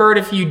would prefer it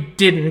if you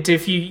didn't.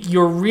 If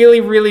you're really,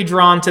 really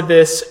drawn to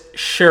this,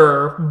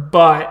 sure,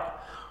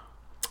 but,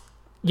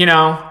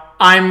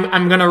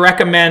 I'm going to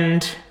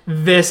recommend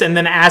this, and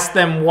then ask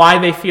them why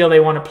they feel they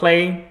want to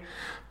play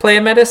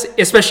a Metis,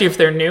 especially if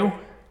they're new,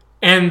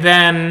 and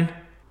then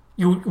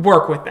you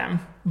work with them.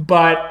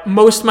 But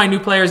most of my new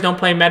players don't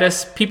play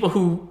Metis. People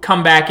who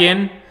come back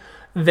in,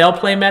 they'll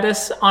play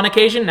Metis on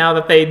occasion now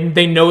that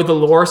they know the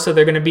lore, so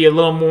they're going to be a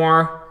little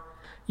more,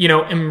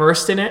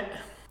 immersed in it.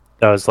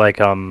 That was like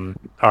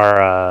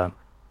our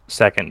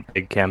second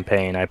big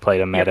campaign. I played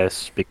a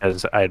Metis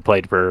because I had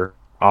played for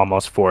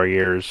almost 4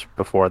 years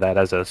before that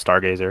as a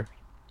Stargazer.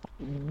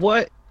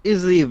 What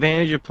is the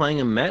advantage of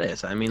playing a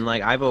Metis? I mean,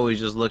 like I've always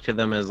just looked at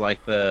them as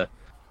like the.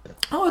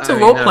 Oh, it's a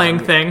role-playing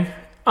thing.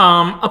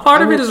 A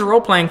part of it is a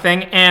role-playing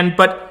thing,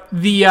 but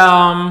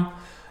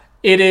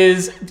it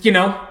is, being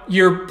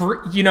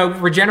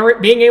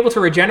able to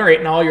regenerate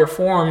in all your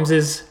forms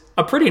is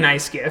a pretty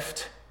nice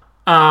gift.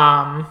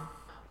 But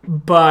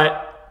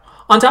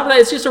on top of that,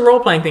 it's just a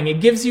role-playing thing.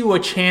 It gives you a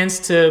chance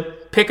to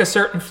pick a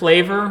certain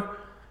flavor,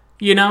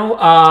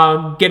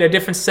 get a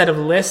different set of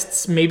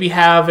lists, maybe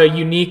have a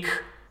unique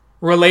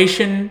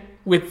relation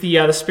with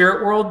the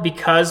spirit world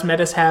because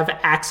metas have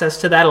access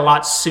to that a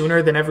lot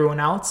sooner than everyone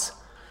else.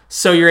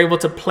 So you're able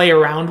to play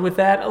around with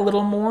that a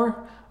little more.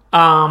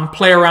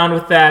 Play around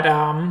with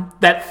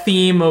that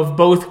theme of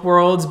both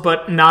worlds,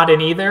 but not in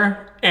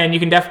either. And you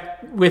can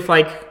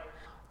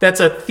that's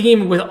a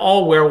theme with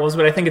all werewolves,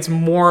 but I think it's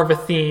more of a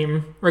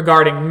theme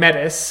regarding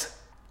Metis.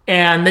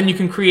 And then you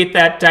can create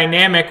that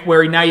dynamic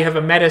where now you have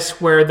a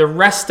Metis where the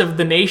rest of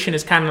the nation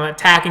is kind of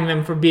attacking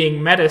them for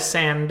being Metis,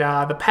 and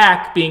the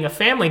pack being a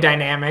family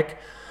dynamic.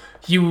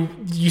 You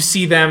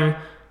see them,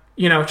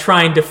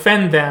 try and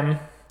defend them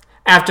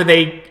after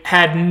they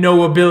had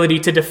no ability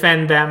to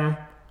defend them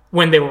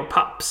when they were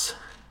pups.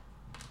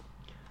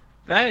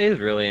 That is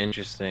really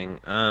interesting.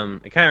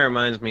 It kind of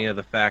reminds me of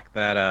the fact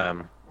that I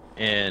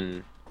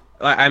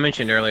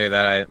mentioned earlier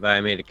that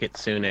I made a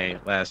Kitsune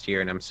last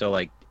year, and I'm still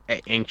like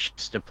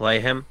anxious to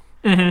play him.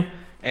 Mm-hmm.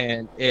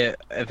 And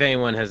if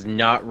anyone has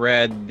not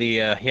read the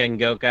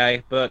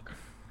Hengokai book,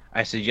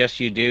 I suggest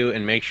you do,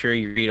 and make sure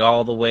you read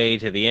all the way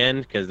to the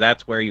end, because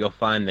that's where you'll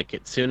find the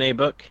Kitsune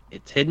book.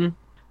 It's hidden,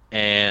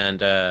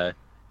 and it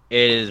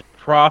is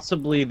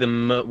possibly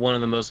one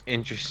of the most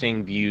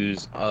interesting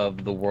views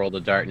of the World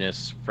of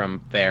Darkness from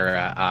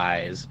Thera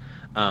eyes.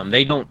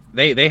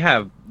 They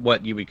have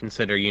what you would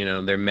consider,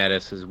 their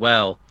metas as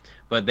well,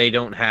 but they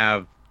don't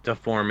have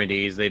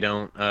deformities. They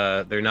don't.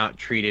 They're not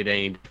treated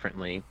any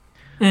differently.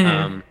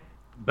 Mm-hmm.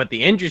 But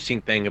the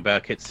interesting thing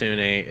about Kitsune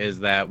is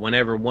that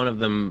whenever one of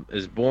them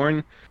is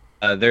born,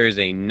 there is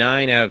a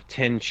 9 out of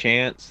 10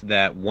 chance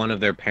that one of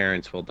their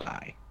parents will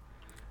die.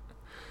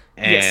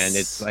 And yes.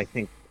 It's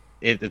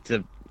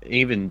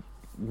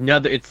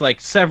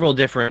like several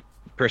different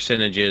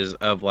percentages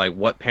of like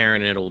what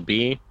parent it'll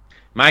be.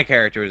 My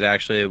character is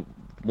actually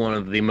one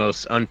of the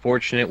most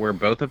unfortunate, where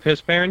both of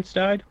his parents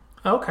died.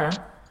 Okay.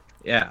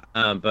 Yeah.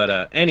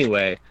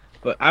 Anyway,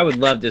 but I would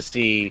love to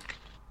see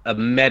a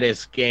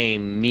Metis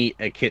game meet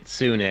a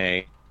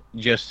Kitsune,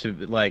 just to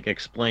like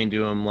explain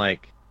to him,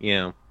 like,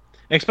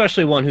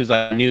 especially one who's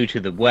like new to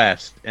the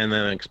West, and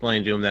then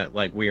explain to him that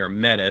like we are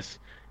Metis,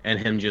 and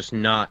him just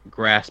not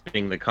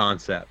grasping the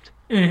concept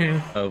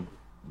of,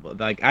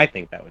 like, I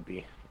think that would be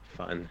a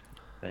fun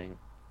thing.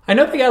 I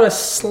know they got a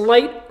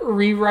slight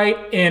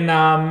rewrite in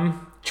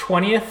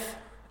 20th.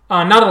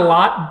 Not a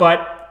lot,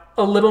 but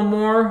a little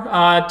more,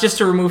 just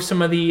to remove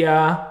some of the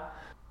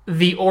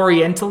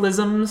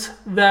Orientalisms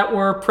that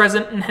were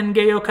present in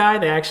Hengeyokai.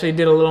 They actually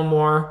did a little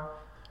more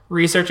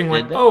researching,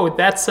 like,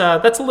 that's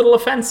a little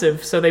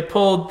offensive. So they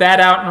pulled that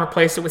out and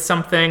replaced it with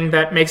something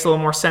that makes a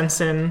little more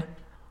sense in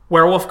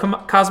werewolf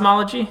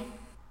cosmology.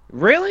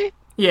 Really?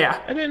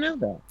 Yeah. I didn't know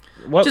that.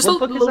 What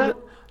book is that?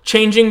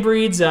 Changing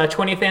Breeds,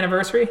 20th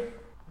anniversary.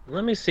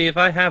 Let me see if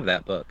I have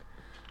that book.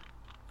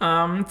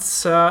 Because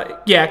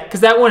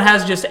that one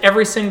has just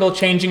every single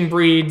Changing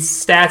Breeds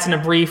stats and a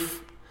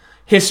brief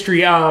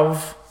history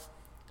of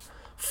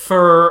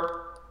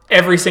for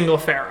every single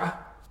Thera.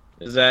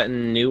 Is that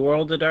in New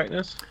World of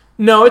Darkness?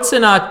 No, it's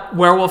in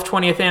Werewolf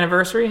 20th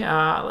anniversary.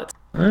 I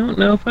don't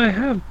know if I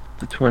have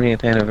the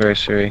 20th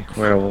anniversary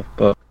Werewolf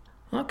book.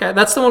 Okay,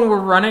 that's the one we're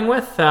running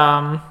with.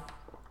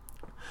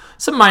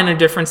 Some minor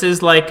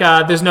differences, like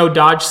there's no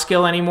dodge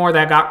skill anymore.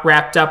 That got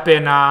wrapped up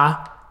in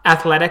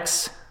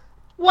athletics.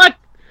 What?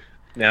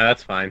 No,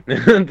 that's fine.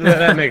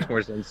 That makes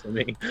more sense to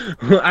me.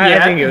 I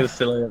think it was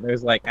silly that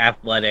there's like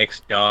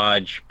athletics,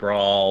 dodge,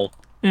 brawl.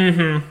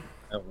 Mm-hmm.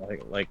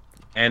 Like,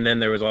 and then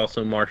there was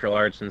also martial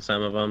arts in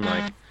some of them.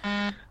 Like,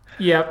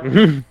 yep,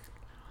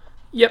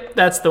 yep,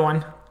 that's the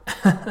one.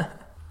 I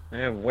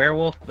have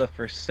Werewolf the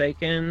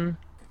Forsaken.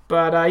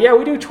 But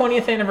we do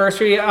 20th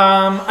anniversary.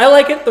 I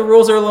like it. The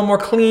rules are a little more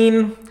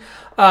clean.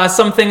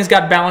 Some things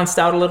got balanced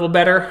out a little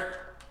better.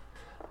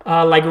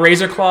 Like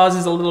Razor Claws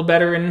is a little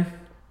better in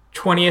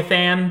 20th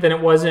Ann than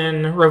it was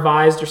in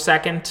Revised or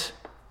Second.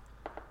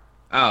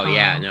 Oh,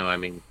 yeah. No, I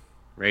mean,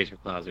 Razor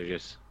Claws are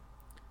just...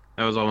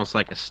 That was almost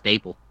like a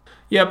staple.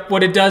 Yep.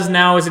 What it does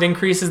now is it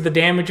increases the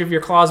damage of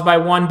your claws by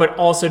 1, but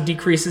also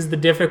decreases the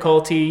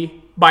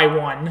difficulty by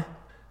 1.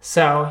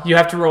 So you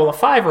have to roll a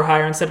 5 or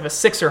higher instead of a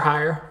 6 or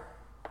higher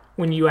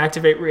when you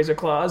activate Razor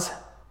Claws.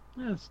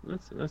 That's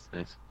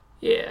nice.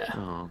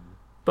 Yeah.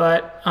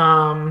 But,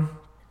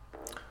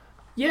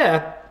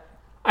 yeah.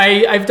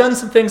 I've done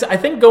some things. I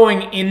think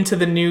going into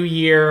the new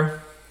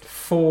year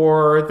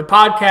for the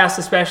podcast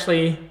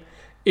especially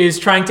is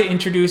trying to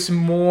introduce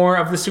more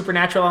of the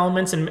supernatural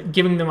elements and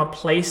giving them a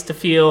place to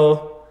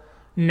feel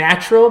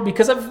natural,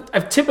 because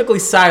I've typically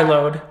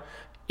siloed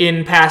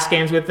in past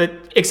games, with the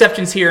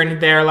exceptions here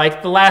and there.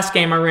 Like the last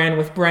game I ran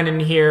with Brennan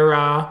here,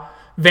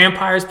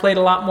 vampires played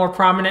a lot more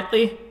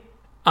prominently.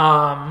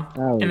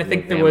 And I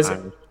think there was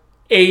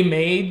a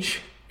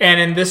mage. And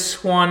in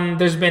this one,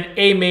 there's been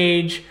a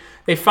mage.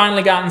 They've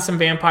finally gotten some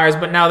vampires,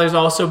 but now there's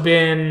also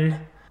been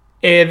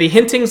the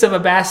hintings of a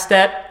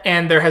Bastet,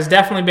 and there has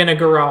definitely been a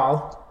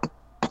Garal.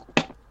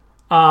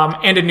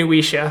 And a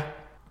Nuisha.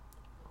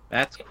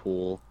 That's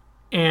cool.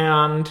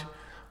 And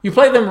you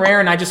play them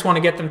rare, and I just want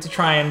to get them to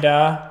try and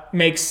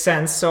make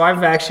sense. So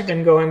I've actually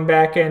been going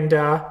back and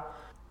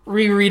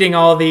rereading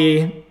all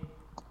the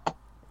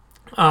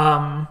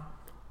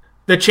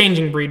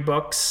Changing Breed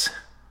books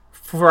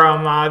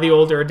from the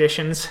older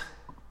editions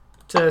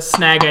to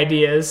snag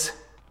ideas.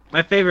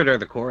 My favorite are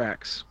the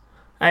Korax.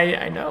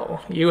 I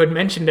know. You had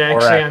mentioned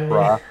actually on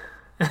the...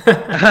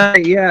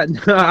 Yeah,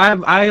 no,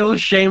 I will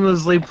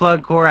shamelessly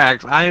plug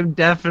Korax. I am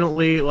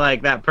definitely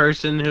like that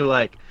person who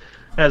like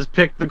has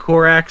picked the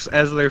Korax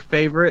as their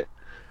favorite,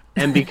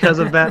 and because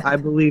of that, I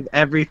believe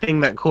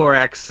everything that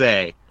Korax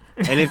say.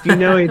 And if you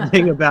know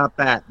anything about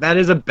that, that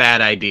is a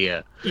bad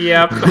idea.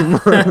 Yep.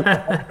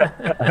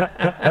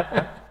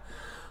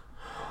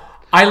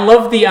 I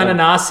love the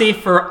Ananasi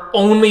for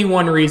only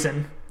one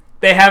reason.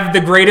 They have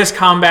the greatest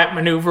combat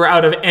maneuver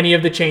out of any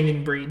of the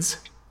Changing Breeds.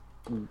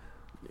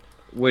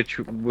 Which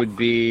would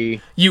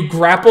be... You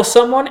grapple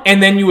someone,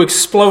 and then you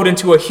explode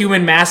into a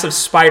human mass of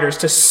spiders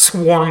to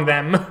swarm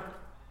them.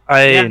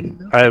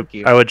 I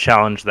would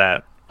challenge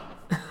that.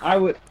 I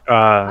would...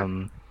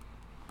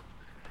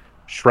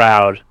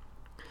 Shroud.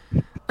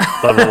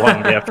 Level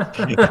 1 gift.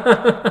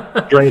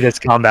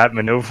 Greatest combat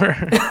maneuver.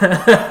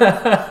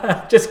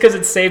 Just because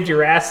it saved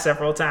your ass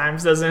several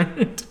times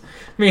doesn't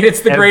mean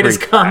it's the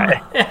greatest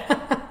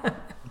combat.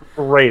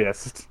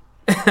 Greatest.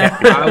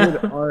 I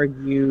would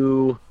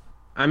argue...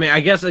 I mean, I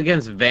guess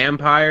against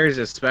vampires,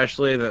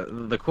 especially,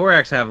 the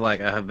Korax have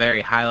like a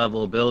very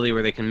high-level ability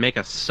where they can make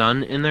a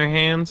sun in their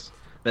hands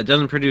that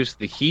doesn't produce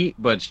the heat,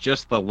 but it's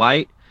just the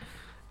light.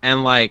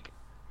 And like,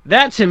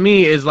 that to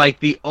me is like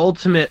the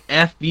ultimate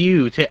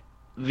FU to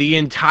the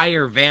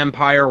entire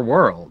vampire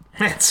world.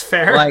 That's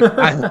fair. Like,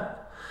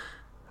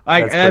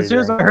 as soon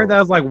as I heard that, I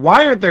was like,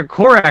 why aren't there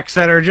Korax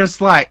that are just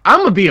like,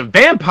 I'm gonna be a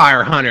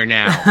vampire hunter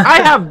now.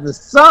 I have the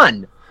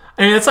sun.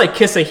 I mean, it's like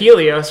Kiss of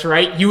Helios,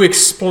 right? You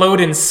explode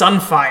in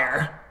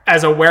sunfire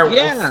as a werewolf.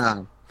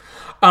 Yeah.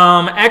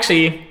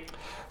 Actually,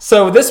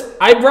 so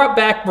I brought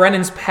back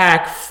Brennan's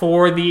pack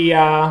for the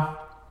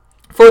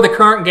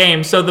current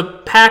game. So the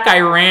pack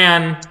I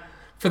ran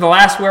for the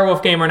last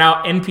werewolf game are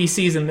now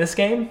NPCs in this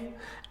game,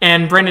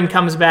 and Brendan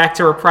comes back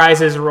to reprise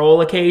his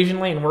role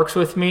occasionally and works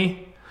with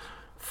me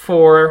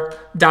for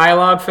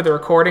dialogue for the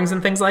recordings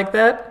and things like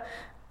that.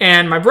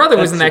 And my brother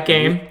was in that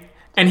game.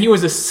 And he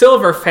was a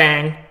Silver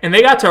Fang, and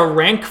they got to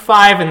rank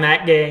 5 in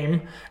that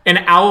game,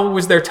 and Owl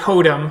was their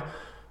totem.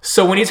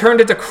 So when he turned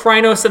into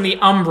Krynos and the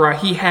Umbra,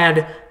 he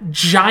had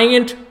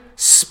giant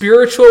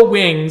spiritual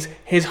wings.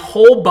 His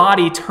whole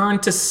body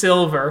turned to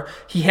silver.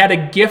 He had a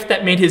gift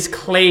that made his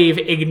clave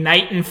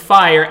ignite in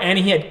fire, and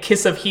he had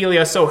Kiss of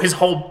Helios, so his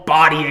whole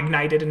body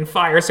ignited in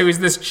fire. So he's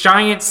this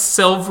giant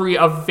silvery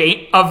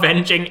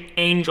avenging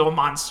angel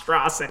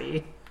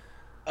monstrosity.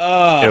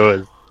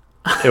 It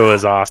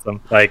was awesome.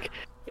 Like...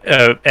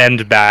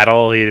 end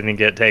battle, he didn't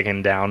get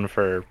taken down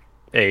for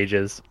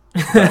ages.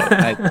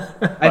 I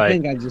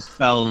think I just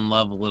fell in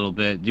love a little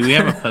bit. Do we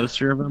have a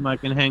poster of him I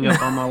can hang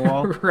up on my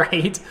wall?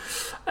 Right.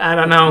 I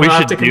don't know. We'll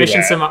have to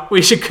commission some.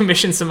 We should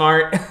commission some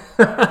art.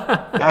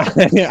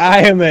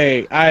 I am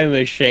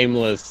a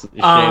shameless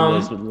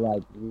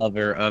like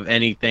lover of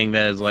anything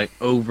that is like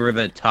over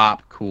the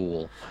top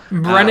cool.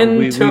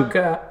 Brennan took.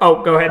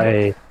 Go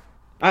ahead.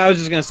 I was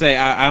just gonna say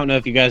I don't know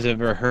if you guys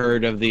have ever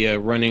heard of the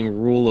running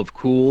rule of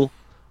cool.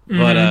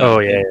 But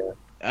no,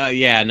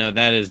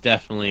 that is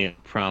definitely a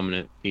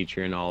prominent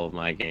feature in all of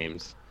my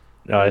games.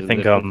 No, I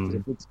think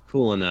if it's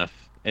cool enough,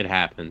 it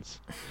happens.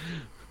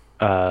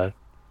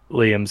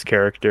 Liam's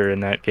character in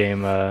that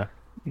game,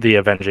 the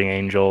Avenging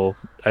Angel,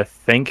 I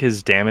think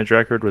his damage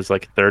record was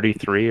like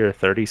 33 or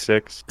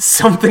 36.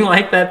 Something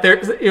like that.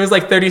 It was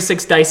like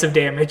 36 dice of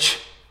damage.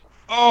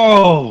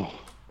 Oh,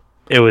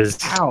 it was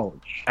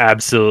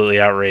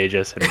absolutely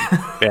outrageous and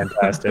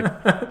fantastic.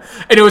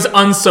 And it was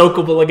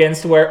unsoakable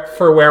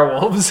for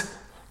werewolves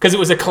because it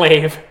was a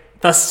clave,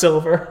 thus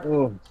silver.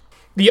 Ooh.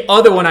 The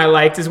other one I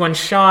liked is when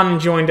Sean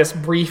joined us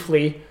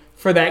briefly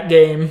for that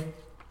game.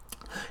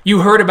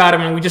 You heard about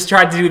him, and we just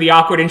tried to do the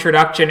awkward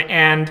introduction,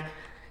 and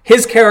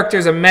his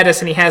character's a Metis,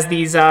 and he has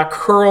these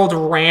curled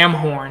ram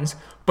horns,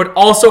 but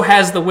also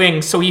has the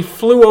wings, so he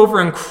flew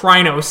over in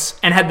Krynos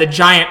and had the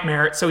giant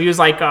merit, so he was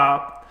like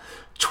a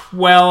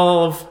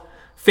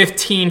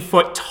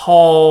 15-foot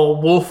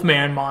tall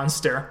wolfman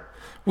monster.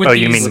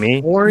 You mean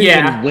me? Horns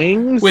and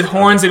wings? With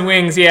horns and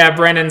wings, yeah,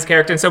 Brennan's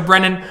character. And so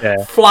Brennan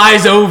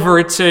flies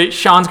over to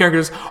Sean's character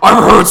and goes,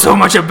 I've heard so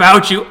much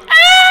about you.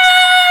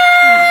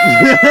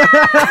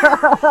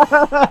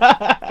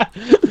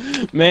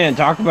 Man,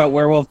 talk about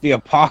Werewolf the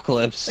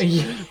Apocalypse. Oh,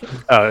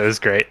 it was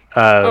great.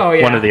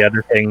 One of the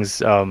other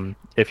things,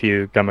 if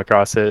you come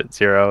across it,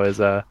 Zero, is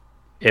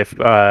if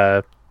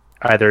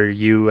either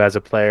you as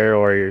a player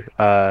or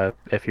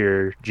if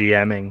you're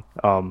GMing,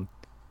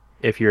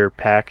 if your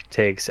pack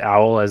takes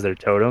owl as their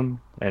totem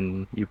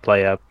and you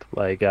play up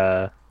like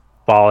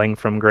falling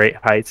from great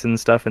heights and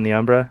stuff in the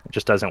Umbra, it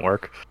just doesn't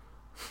work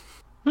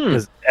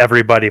because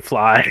everybody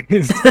flies,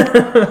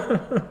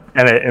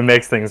 and it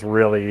makes things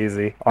really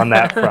easy on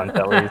that front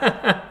at least.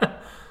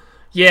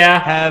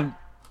 Yeah.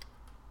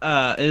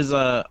 Are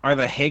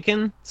the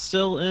Haken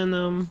still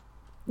in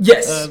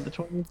Yes. the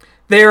 20s?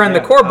 They're in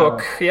the core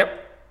book. Yep.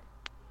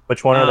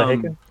 Which one are the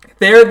Haken?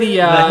 They're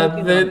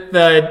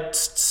the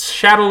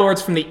Shadow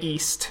Lords from the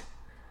East.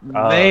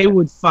 They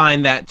would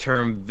find that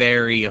term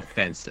very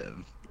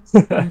offensive.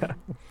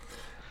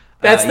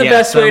 That's the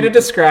best way to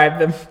describe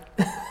them.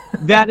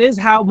 That is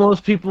how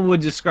most people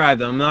would describe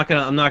them.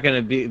 I'm not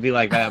gonna be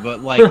like that, but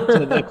like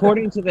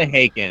according to the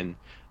Haken,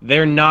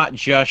 they're not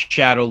just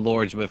Shadow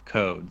Lords with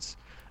codes.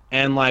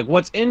 And like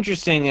what's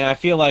interesting, and I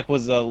feel like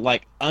was a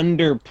like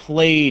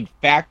underplayed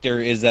factor,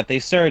 is that they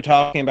started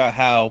talking about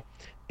how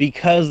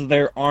because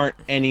there aren't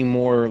any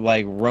more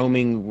like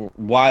roaming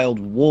wild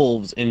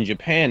wolves in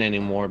Japan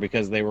anymore,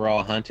 because they were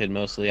all hunted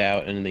mostly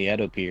out in the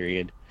Edo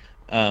period,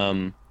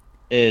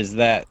 is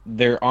that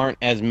there aren't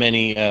as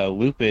many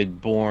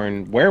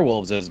Lupid-born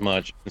werewolves as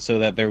much, so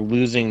that they're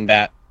losing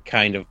that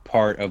kind of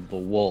part of the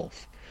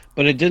wolf.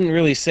 But it didn't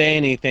really say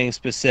anything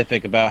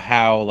specific about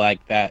how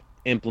like that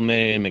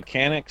implemented in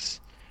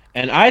mechanics,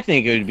 and I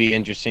think it would be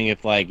interesting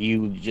if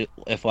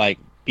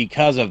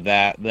because of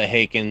that the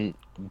Haken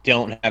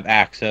don't have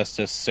access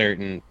to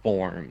certain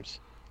forms.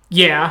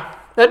 Yeah,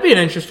 that'd be an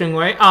interesting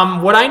way.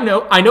 What I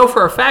know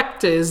for a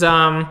fact is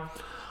in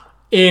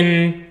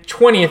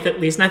 20th at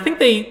least, and I think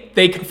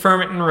they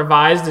confirm it in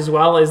revised as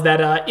well, is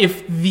that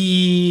if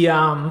the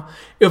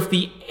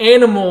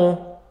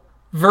animal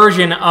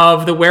version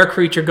of the were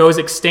creature goes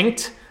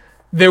extinct,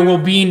 there will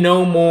be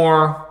no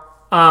more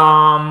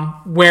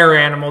were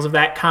animals of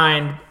that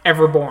kind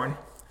ever born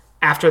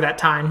after that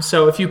time.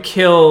 So if you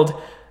killed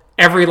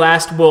every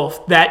last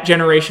wolf, that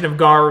generation of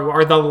Garu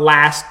are the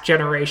last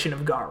generation of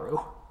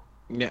Garu.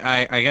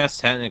 Yeah, I guess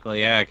technically,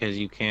 yeah, because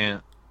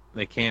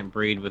they can't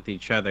breed with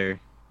each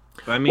other.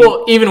 But, I mean,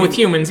 well, even with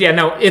humans, yeah,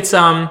 no, it's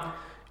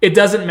it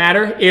doesn't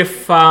matter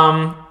if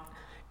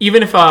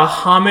even if a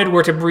Hamid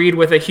were to breed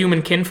with a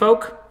human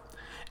kinfolk,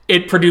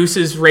 it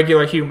produces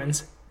regular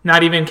humans,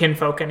 not even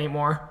kinfolk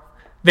anymore.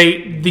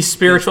 The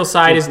spiritual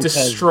side is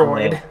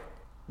destroyed.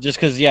 Just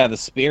because, yeah, the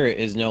spirit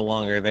is no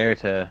longer there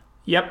to.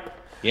 Yep.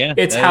 Yeah.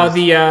 It's how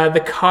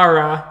the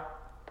Kara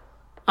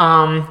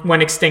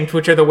went extinct,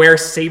 which are the were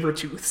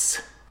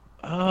saber-tooths.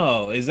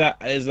 Oh, is that?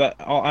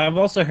 I've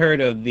also heard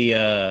of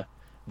the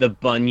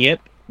bunyip,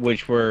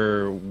 which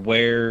were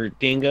were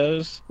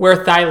dingoes.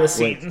 Were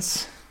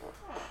thylacines.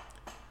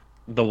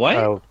 The what?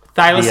 Oh,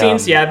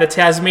 Thylacines, yeah, the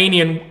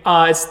Tasmanian.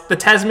 It's the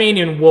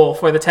Tasmanian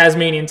wolf or the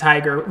Tasmanian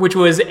tiger, which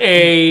was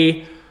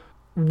a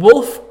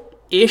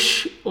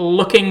wolf-ish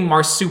looking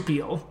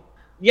marsupial.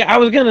 Yeah, I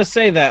was gonna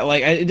say that.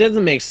 Like, it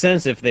doesn't make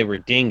sense if they were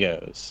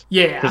dingoes.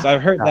 Yeah, because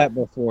I've heard that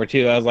before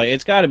too. I was like,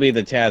 it's got to be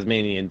the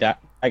Tasmanian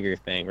tiger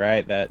thing,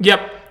 right?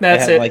 Yep,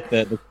 that's it. Like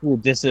the cool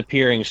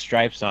disappearing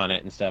stripes on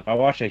it and stuff. I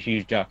watched a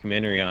huge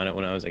documentary on it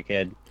when I was a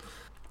kid.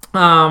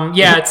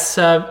 Yeah,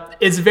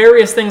 it's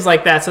various things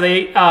like that. So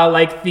they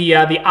like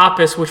the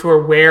Opus, which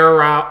were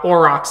were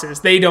aurochses.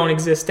 They don't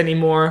exist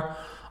anymore.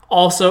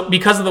 Also,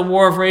 because of the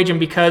War of Rage and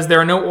because there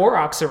are no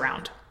aurochs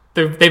around,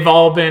 they've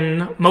all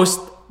been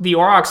the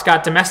aurochs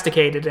got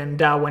domesticated and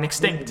went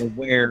extinct. The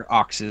were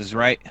oxes,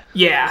 right?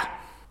 Yeah.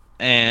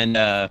 And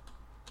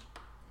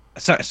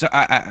so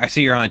I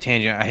see you're on a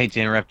tangent. I hate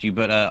to interrupt you,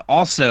 but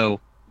also,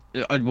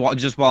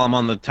 just while I'm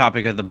on the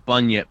topic of the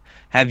bunyip,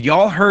 have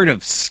y'all heard of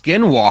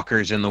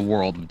skinwalkers in the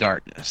World of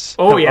Darkness?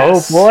 Oh,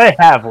 yes. Oh, boy,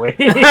 have we.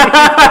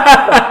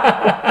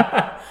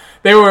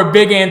 They were a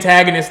big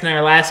antagonist in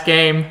our last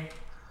game.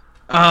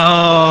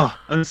 Oh,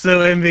 I'm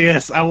so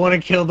envious. I want to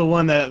kill the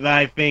one that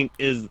I think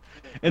is...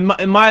 In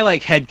my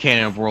like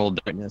headcanon of World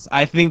of Darkness,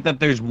 I think that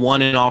there's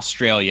one in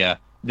Australia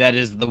that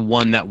is the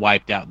one that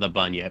wiped out the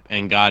bunyip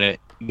and got a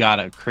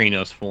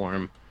Krynos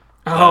form.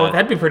 Oh,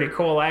 that'd be pretty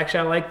cool, actually.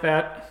 I like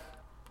that.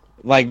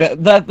 Like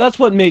that's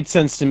what made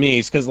sense to me,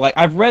 is because like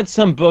I've read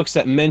some books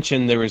that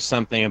mentioned there was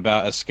something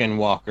about a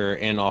skinwalker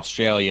in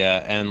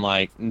Australia, and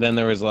like then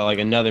there was like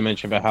another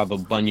mention about how the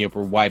bunyip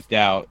were wiped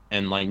out,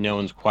 and like no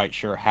one's quite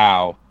sure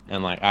how,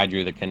 and like I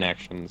drew the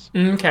connections.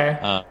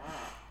 Okay.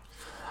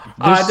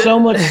 There's so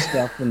much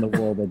stuff in the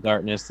World of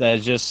Darkness that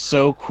is just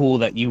so cool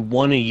that you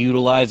want to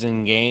utilize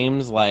in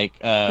games, like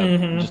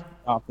just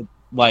off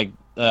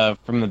the,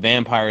 from the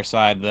vampire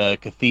side, the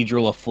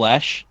Cathedral of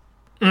Flesh.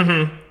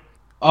 Mm-hmm.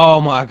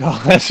 Oh my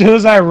god! As soon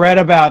as I read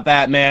about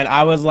that, man,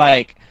 I was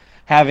like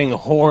having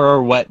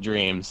horror wet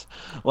dreams.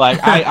 Like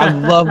I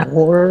love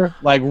horror,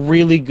 like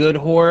really good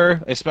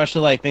horror,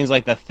 especially like things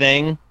like The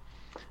Thing.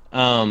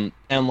 And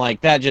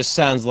like that just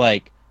sounds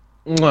like,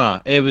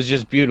 mwah, it was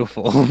just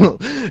beautiful.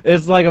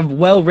 It's like a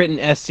well-written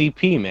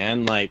SCP,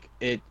 man. Like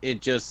it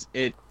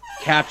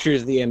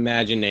captures the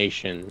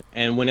imagination,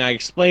 and when I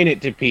explain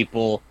it to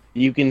people,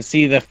 you can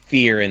see the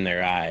fear in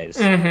their eyes.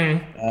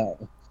 I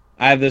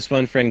have this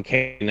one friend,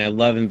 Kate, and I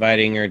love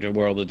inviting her to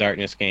World of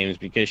Darkness games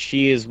because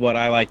she is what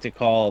I like to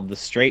call the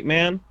straight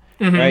man,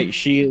 right?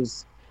 She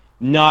is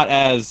not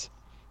as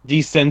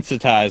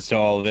desensitized to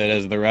all of it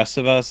as the rest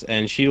of us,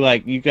 and she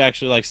you can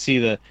actually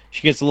see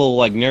she gets a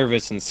little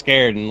nervous and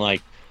scared, and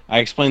I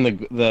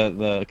explained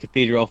the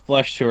Cathedral of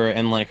Flesh to her,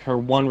 and her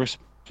one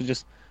response was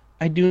just,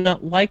 I do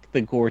not like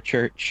the Gore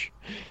Church.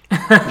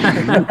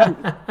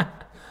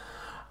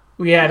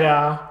 We had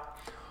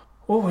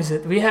what was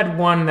it? We had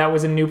one that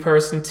was a new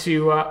person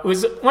to. It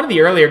was one of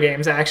the earlier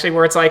games actually,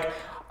 where it's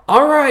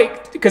all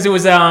right, because it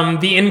was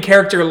the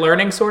in-character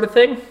learning sort of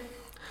thing,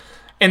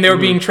 and they were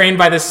being trained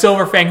by this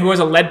Silverfang who has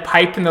a lead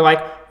pipe, and they're like,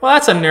 "Well,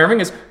 that's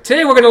unnerving."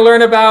 Today we're going to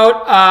learn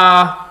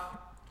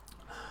about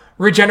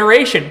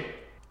regeneration,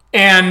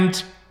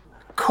 and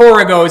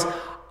Cora goes,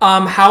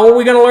 "How are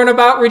we going to learn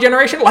about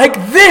regeneration? Like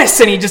this!"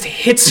 And he just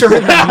hits her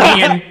in the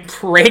knee and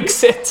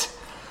breaks it.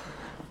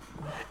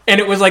 And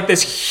it was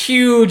this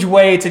huge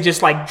way to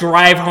just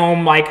drive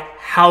home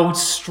how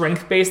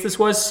strength based this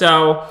was.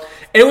 So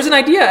it was an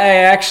idea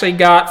I actually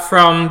got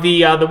from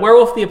the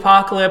Werewolf the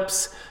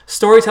Apocalypse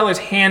Storyteller's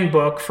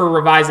Handbook for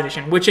Revised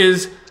Edition, which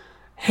is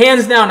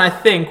hands down, I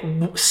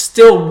think,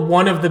 still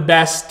one of the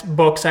best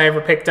books I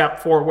ever picked up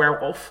for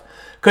Werewolf,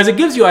 because it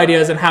gives you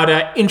ideas on how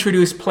to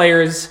introduce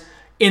players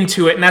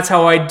into it, and that's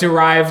how I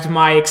derived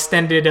my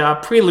extended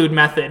prelude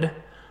method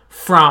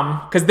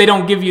from, because they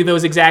don't give you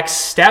those exact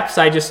steps.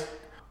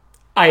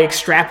 I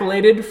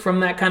extrapolated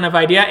from that kind of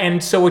idea.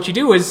 And so what you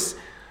do is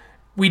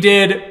we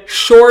did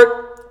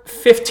short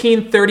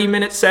 15,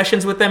 30-minute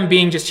sessions with them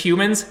being just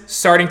humans,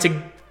 starting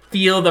to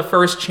feel the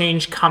first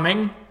change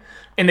coming.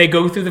 And they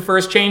go through the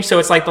first change. So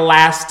it's the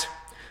last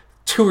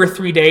 2 or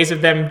 3 days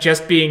of them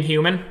just being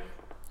human.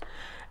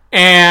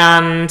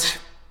 And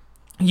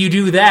you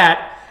do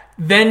that.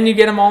 Then you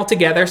get them all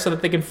together so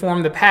that they can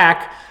form the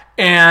pack.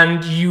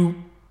 And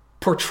you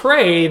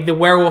portray the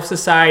werewolf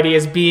society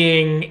as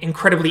being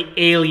incredibly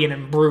alien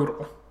and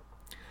brutal.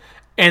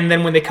 And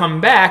then when they come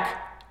back,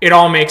 it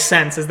all makes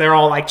sense as they're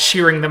all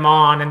cheering them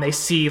on and they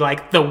see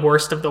the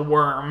worst of the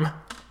worm.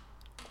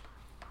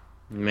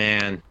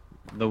 Man,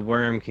 the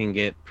worm can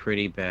get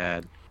pretty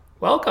bad.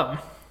 Welcome.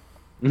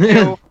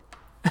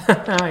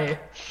 Hi.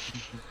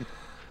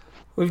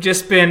 We've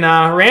just been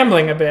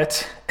rambling a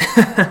bit.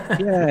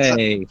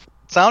 Yay.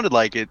 Sounded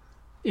like it.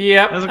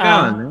 Yep. How's it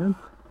going, man?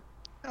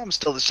 I'm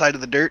still the side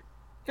of the dirt.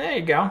 There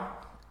you go.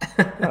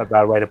 Not a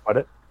bad way to put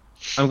it.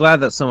 I'm glad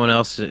that someone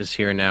else is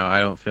here now. I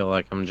don't feel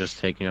like I'm just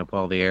taking up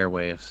all the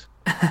airwaves.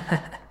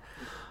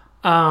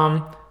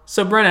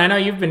 So Brennan, I know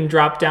you've been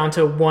dropped down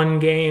to one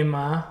game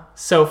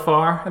so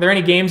far. Are there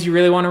any games you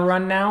really want to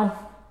run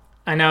now?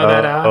 I know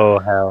that. Oh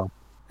hell.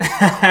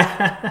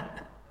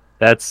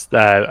 That's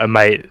I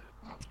might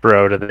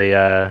throw to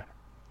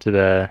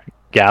the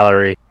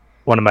gallery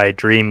one of my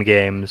dream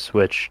games,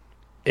 which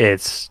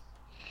it's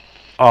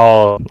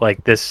all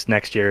this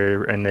next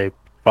year and the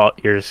fall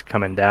years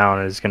coming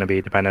down is going to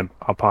be dependent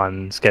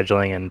upon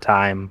scheduling and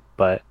time,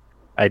 but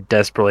I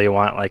desperately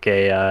want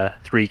a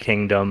Three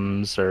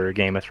Kingdoms or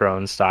Game of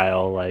Thrones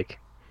style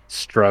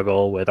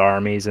struggle with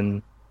armies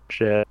and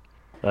shit,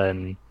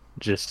 and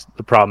just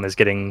the problem is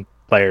getting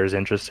players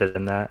interested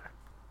in that.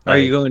 Are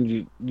you going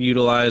to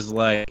utilize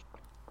if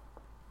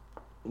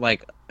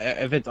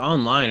it's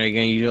online, are you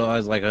going to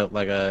utilize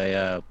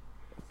a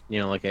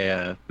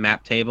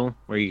map table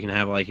where you can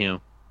have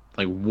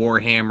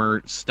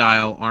Warhammer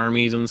style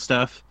armies and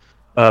stuff?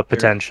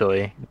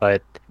 Potentially,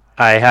 but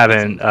I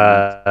haven't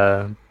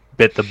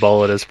bit the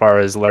bullet as far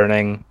as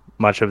learning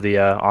much of the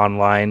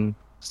online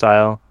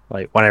style.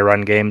 When I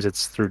run games,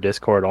 it's through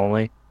Discord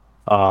only.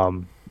 I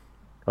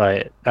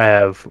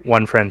have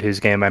one friend whose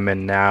game I'm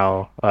in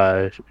now.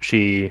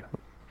 She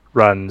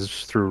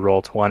runs through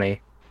Roll20,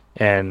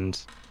 and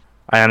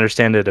I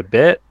understand it a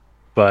bit,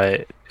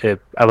 but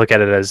I look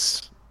at it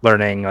as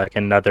learning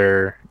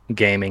another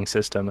gaming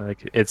system.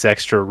 It's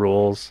extra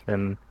rules,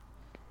 and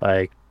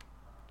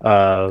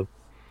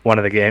one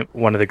of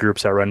the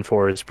groups I run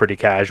for is pretty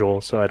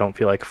casual, so I don't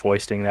feel like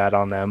foisting that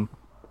on them.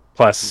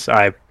 Plus,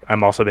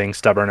 I'm also being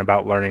stubborn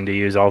about learning to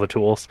use all the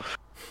tools.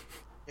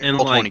 And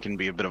Roll20 can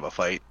be a bit of a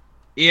fight.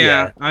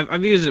 Yeah.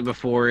 I've used it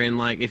before, and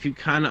if you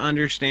kind of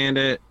understand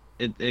it,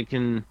 it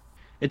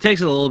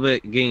takes a little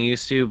bit getting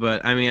used to,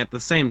 but I mean at the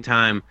same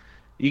time,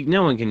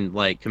 no one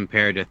can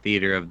compare to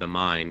Theater of the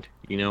Mind.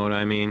 You know what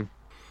I mean?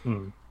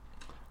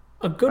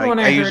 A good one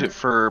I heard... use it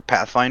for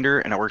Pathfinder,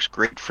 and it works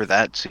great for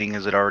that, seeing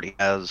as it already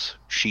has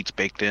sheets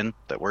baked in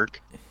that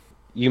work.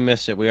 You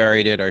missed it. We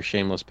already did our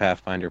shameless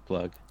Pathfinder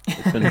plug.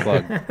 It's been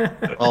plugged.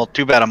 Well,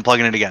 too bad. I'm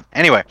plugging it again.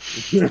 Anyway.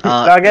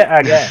 Plug it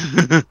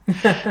again.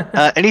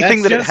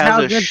 Anything That's that it just has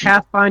how good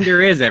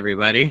Pathfinder is,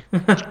 everybody.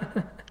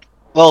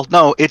 Well,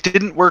 no, it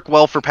didn't work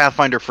well for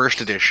Pathfinder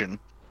First Edition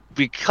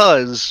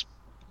because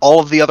all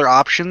of the other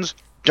options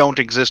don't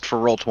exist for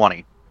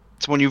Roll20.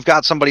 So when you've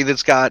got somebody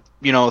that's got,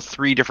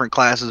 3 different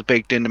classes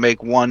baked in to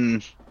make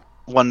one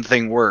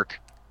thing work,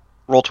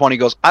 Roll20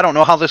 goes, I don't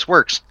know how this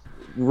works.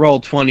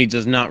 Roll20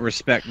 does not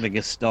respect the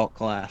Gestalt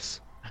class.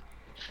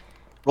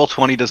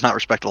 Roll20 does not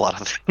respect a lot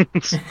of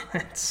things.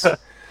 It's-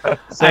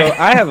 So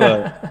I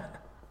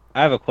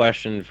have a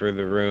question for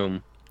the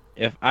room.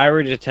 If I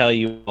were to tell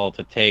you all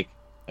to take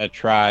a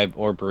tribe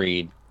or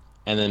breed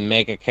and then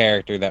make a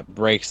character that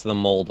breaks the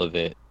mold of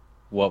it,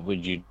 what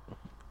would you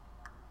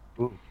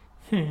do?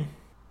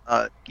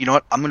 You know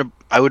what?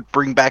 I would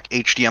bring back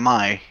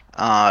HDMI.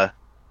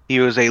 He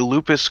was a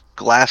Lupus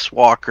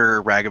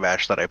Glasswalker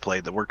Ragabash that I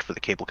played that worked for the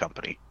cable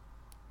company.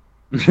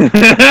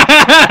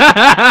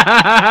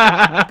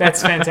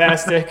 That's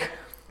fantastic.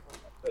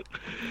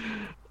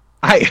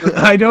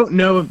 I don't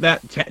know if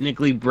that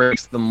technically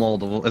breaks the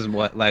mold of is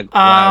what like.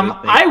 I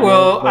I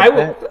will.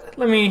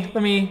 Let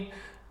me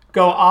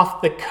go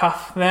off the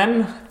cuff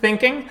then.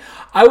 Thinking,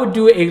 I would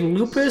do a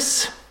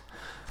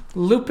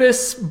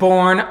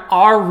lupus-born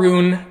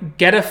Arun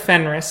Geta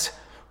Fenris,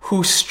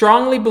 who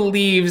strongly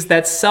believes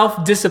that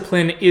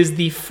self-discipline is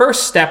the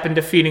first step in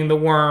defeating the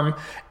worm,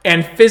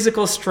 and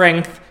physical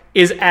strength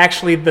is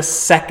actually the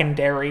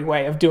secondary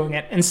way of doing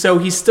it. And so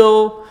he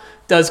still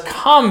does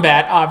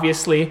combat,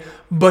 obviously,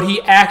 but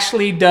he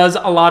actually does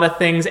a lot of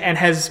things and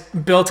has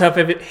built up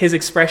his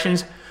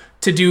expressions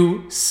to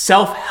do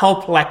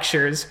self-help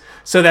lectures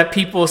so that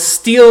people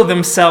steel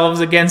themselves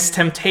against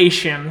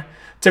temptation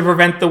to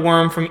prevent the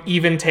worm from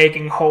even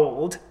taking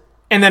hold,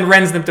 and then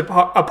rends them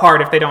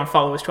apart if they don't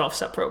follow his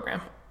 12-step program.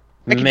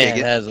 can dig Man,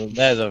 it.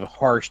 that is a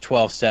harsh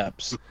 12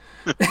 steps.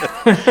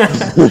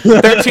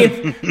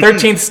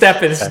 13th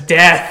step is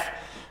death.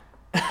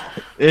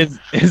 Is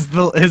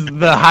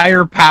the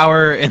higher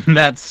power in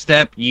that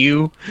step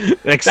you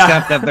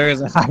accept that there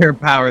is a higher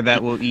power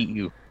that will eat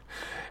you?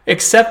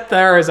 Except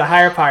there is a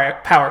higher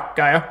power,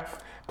 Gaia.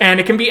 And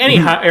it can be any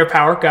higher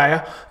power,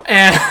 Gaia.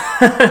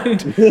 And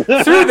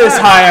through this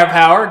higher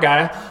power,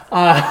 Gaia,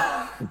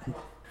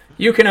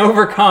 you can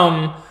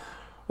overcome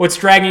what's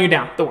dragging you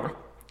down, the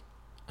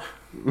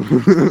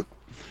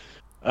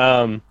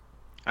worm.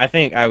 I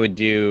think I would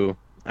do.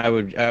 I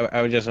would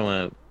just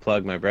want to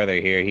plug my brother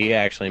here. He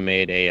actually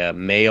made a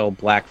male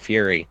Black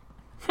Fury.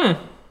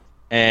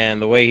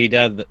 And the way he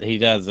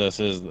does this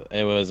is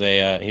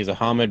he's a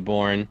Hamid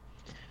born,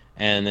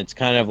 and it's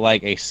kind of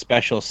like a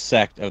special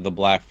sect of the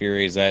Black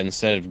Furies that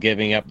instead of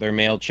giving up their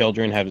male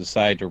children, have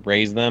decided to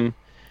raise them,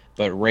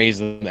 but raise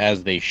them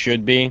as they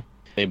should be.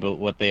 But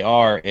what they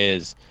are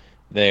is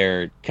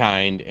they're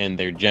kind and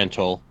they're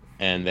gentle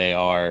and they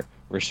are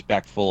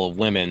respectful of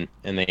women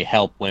and they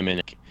help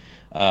women.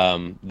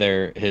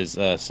 His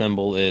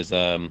symbol is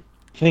I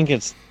think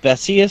it's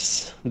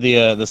Theseus,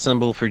 the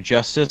symbol for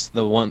justice,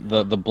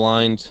 the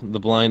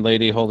blind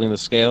lady holding the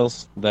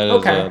scales. That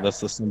is that's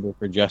the symbol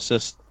for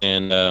justice.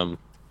 And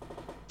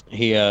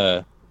he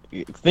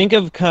think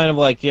of kind of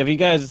like, have you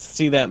guys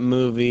see that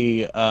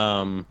movie?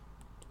 What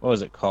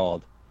was it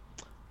called?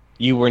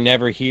 You Were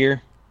Never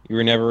Here. You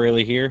Were Never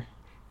Really Here.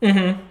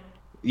 Mm-hmm.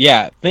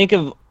 Yeah, think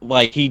of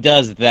like he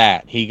does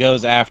that. He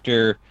goes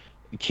after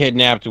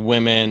kidnapped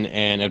women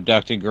and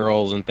abducted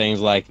girls and things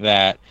like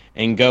that,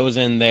 and goes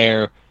in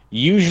there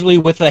usually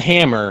with a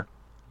hammer,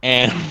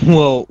 and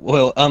will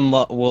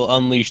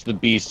unleash the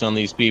beast on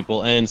these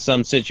people. And in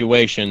some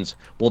situations,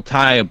 will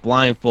tie a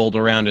blindfold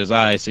around his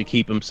eyes to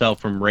keep himself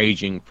from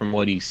raging from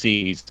what he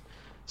sees.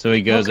 So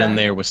he goes in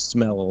there with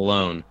smell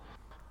alone.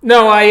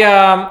 No,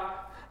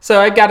 so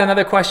I got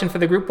another question for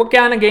the group. What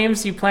kind of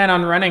games do you plan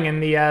on running in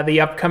the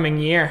upcoming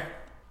year?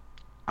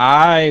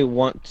 I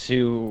want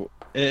to.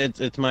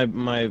 It's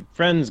my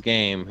friend's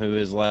game, who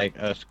is like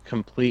a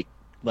complete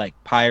like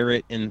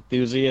pirate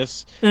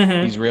enthusiast.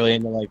 Mm-hmm. He's really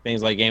into like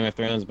things like Game of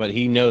Thrones, but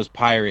he knows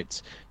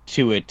pirates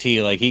to a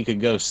T. Like he could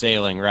go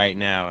sailing right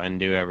now and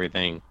do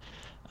everything.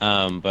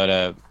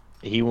 But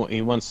he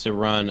wants to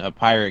run a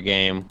pirate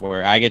game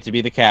where I get to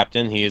be the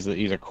captain. He's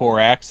a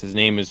Corax. His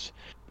name is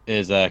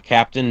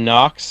Captain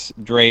Nox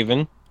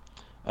Draven.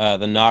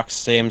 The Nox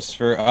stands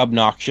for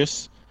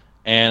obnoxious.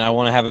 And I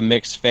want to have a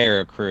mixed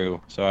Farah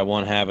crew. So I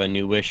want to have a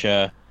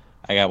Nuwisha.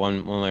 I got one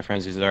of my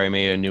friends who's already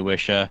made a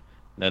Nuwisha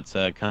that's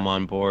come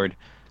on board.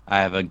 I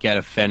have a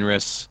Geta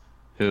Fenris,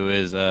 who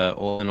is an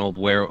old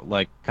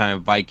like kind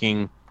of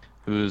Viking,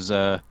 who's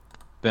been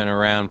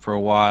around for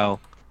a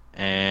while.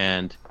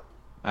 And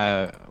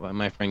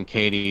my friend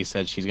Katie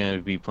said she's going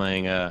to be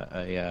playing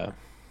a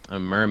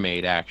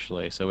mermaid,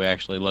 actually. So we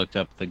actually looked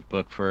up the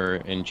book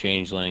in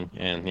Changeling,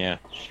 and yeah,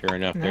 sure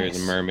enough, Nice.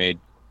 There's a mermaid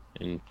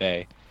in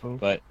Fae. Oh.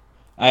 But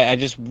I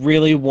just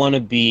really want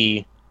to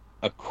be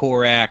a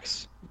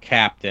Corax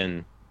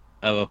captain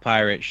of a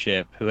pirate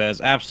ship who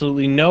has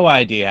absolutely no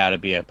idea how to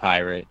be a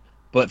pirate,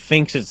 but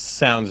thinks it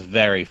sounds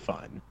very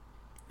fun.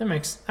 That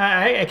makes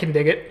I can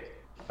dig it.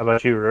 How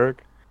about you, Rurg?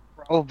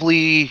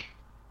 Probably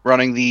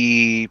running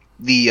the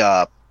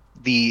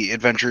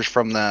adventures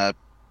from the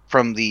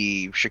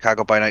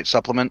Chicago by Night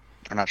supplement,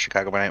 or not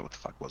Chicago by Night. What the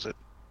fuck was it?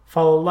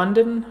 Follow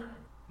London.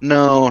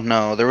 No.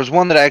 There was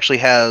one that actually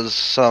has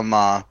some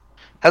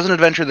has an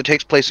adventure that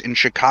takes place in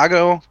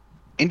Chicago,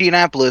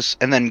 Indianapolis,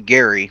 and then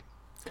Gary.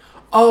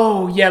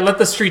 Oh yeah, Let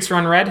the Streets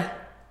Run Red.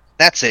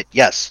 That's it.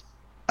 Yes.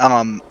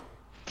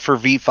 for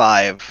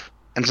V5,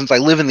 and since I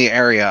live in the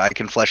area, I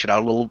can flesh it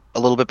out a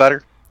little bit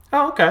better.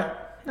 Oh, okay.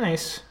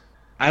 Nice.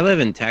 I live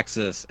in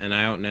Texas, and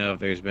I don't know if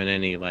there's been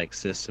any like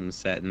systems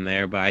set in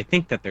there, but I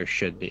think that there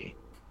should be.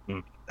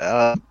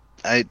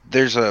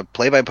 There's a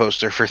play-by-post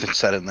server that's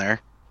set in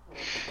there.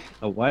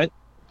 A what?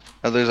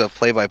 There's a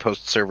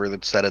play-by-post server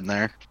that's set in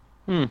there.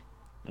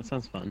 That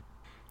sounds fun.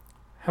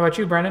 How about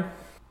you, Brendan?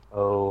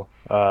 Oh,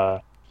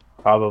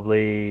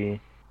 probably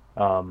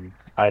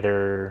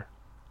either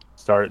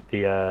start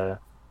the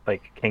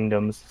like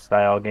Kingdoms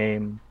style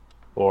game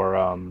or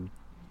a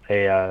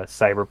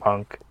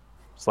Cyberpunk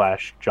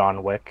 /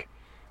 John Wick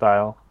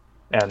style.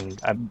 And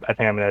I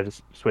think I'm gonna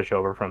just switch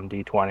over from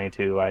D20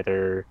 to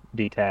either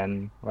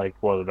D10, like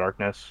World of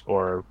Darkness,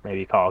 or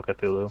maybe Call of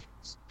Cthulhu.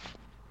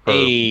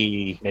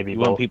 Hey, maybe you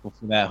want both. people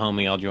for that,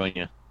 homie? I'll join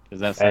you because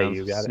that Hey, sounds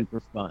you got it.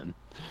 super fun.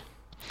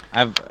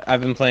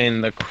 I've been playing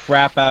the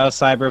crap out of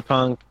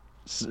Cyberpunk.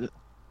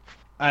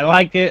 I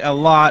like it a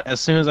lot. As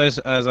soon as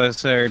I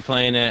started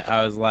playing it,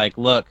 I was like,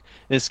 "Look,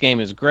 this game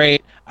is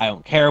great. I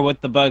don't care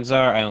what the bugs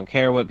are. I don't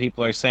care what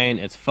people are saying.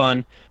 It's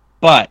fun."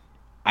 But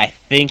I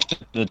think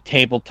that the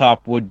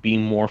tabletop would be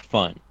more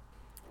fun.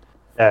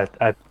 Yeah,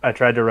 I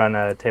tried to run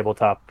a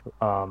tabletop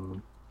a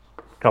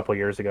couple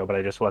years ago, but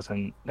I just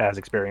wasn't as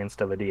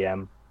experienced of a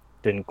DM.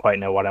 Didn't quite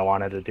know what I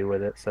wanted to do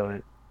with it, so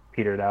it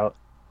petered out.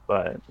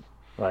 But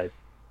like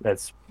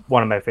that's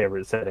one of my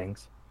favorite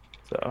settings,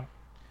 so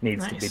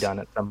needs to be Nice. done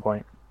at some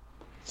point.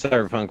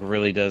 Cyberpunk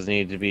really does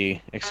need to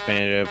be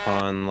expanded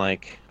upon.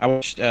 Like I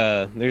watched,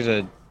 there's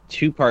a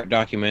 2-part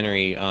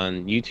documentary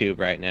on YouTube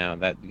right now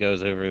that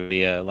goes over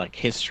the like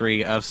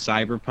history of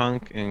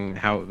Cyberpunk and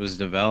how it was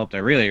developed. I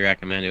really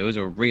recommend it. It was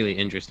a really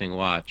interesting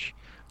watch.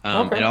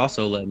 Okay. It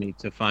also led me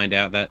to find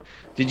out that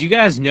did you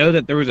guys know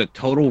that there was a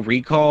Total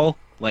Recall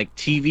like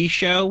TV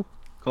show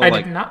called I did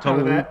like not know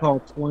Total that. Recall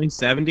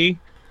 2070?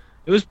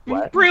 It was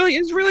What?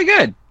 it's really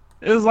good.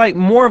 It was like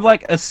more of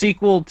like a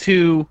sequel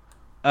to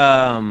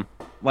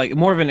like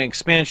more of an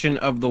expansion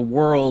of the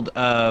world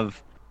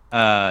of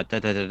Blade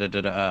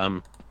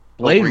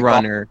Recall?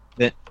 Runner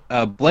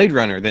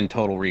than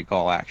Total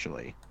Recall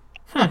actually.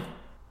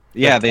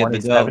 Yeah, Like the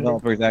 2070?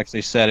 developers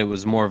actually said it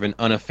was more of an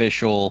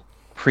unofficial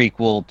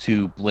prequel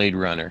to Blade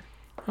Runner.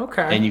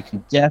 Okay. And you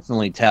can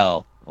definitely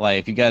tell, like,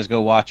 if you guys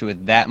go watch it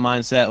with that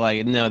mindset,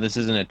 like, no, this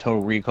isn't a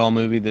Total Recall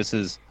movie, this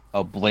is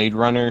a Blade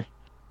Runner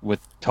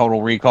with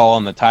Total Recall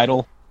on the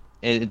title.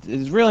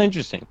 It's really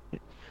interesting.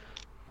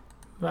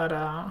 But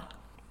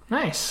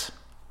nice.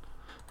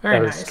 Very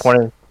That was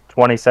nice.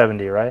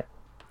 2070, right?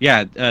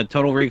 Yeah,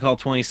 Total Recall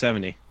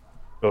 2070.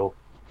 Oh,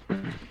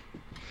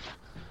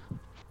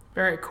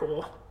 Very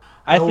cool.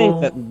 I think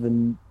Oh. that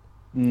the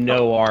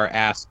noir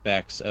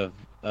aspects of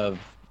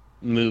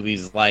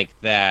movies like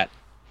that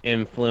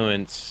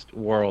influence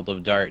World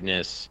of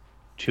Darkness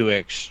to an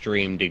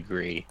extreme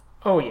degree.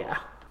 Oh yeah.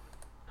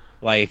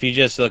 Like if you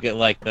just look at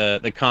like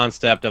the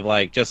concept of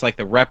like just like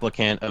the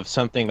replicant of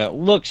something that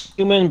looks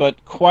human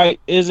but quite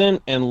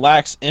isn't and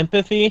lacks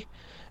empathy,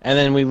 and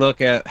then we look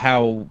at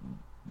how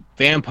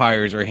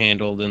vampires are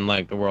handled in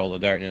like the World of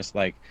Darkness,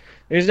 like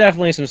there's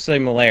definitely some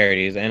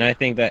similarities, and I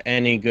think that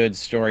any good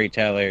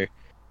storyteller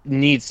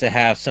needs to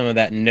have some of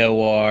that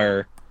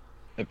noir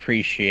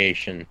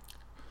appreciation.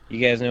 You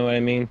guys know what I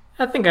mean?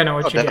 I think I know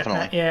what Oh, you're getting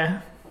at. definitely.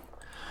 Yeah.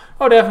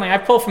 Oh, definitely. I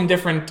pull from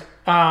different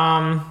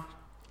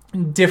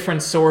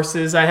different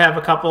sources. I have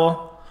a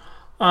couple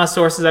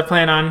sources I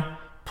plan on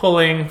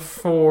pulling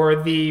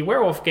for the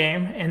werewolf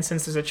game, and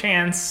since there's a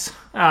chance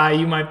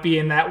you might be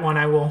in that one,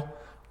 I will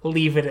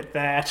leave it at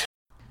that.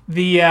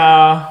 The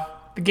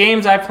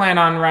games I plan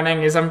on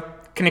running is I'm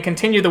going to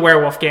continue the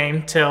werewolf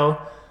game till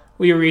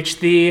we reach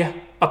the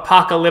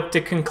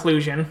apocalyptic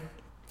conclusion.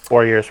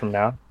 4 years from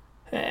now.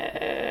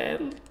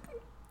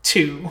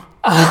 2.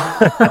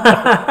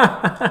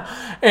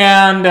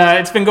 And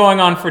it's been going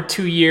on for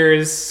 2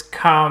 years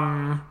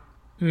come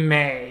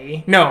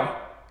May. No,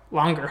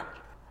 longer.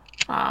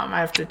 I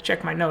have to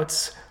check my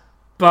notes.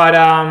 But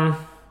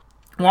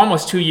we're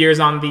almost 2 years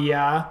on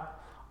the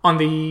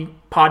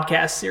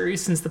podcast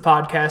series since the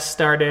podcast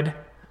started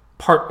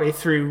partway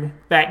through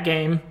that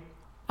game.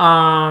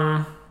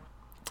 But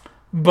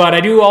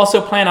I do also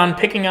plan on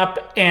picking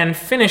up and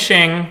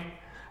finishing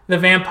the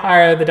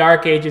Vampire the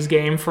Dark Ages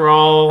game for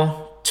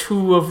all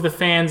 2 of the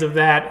fans of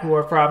that who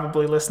are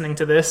probably listening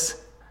to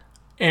this.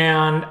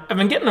 And I've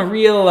been getting a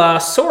real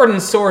sword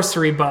and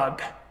sorcery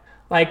bug.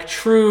 Like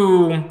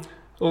true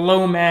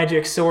low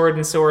magic sword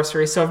and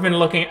sorcery. So I've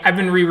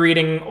been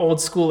rereading old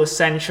school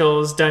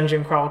essentials,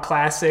 dungeon crawl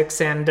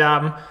classics, and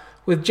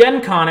with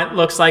Gen Con it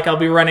looks like I'll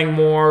be running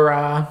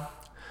more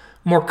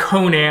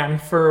Conan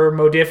for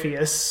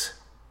Modiphius,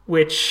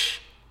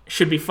 which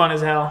should be fun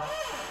as hell.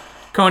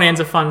 Conan's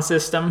a fun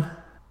system.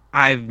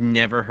 I've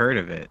never heard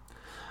of it.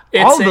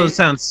 It's All of those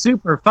sound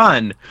super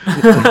fun.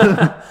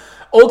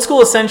 Old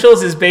School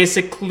Essentials is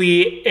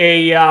basically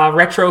a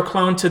retro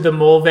clone to the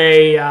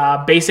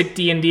Mulve basic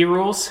D&D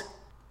rules.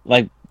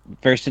 Like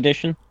first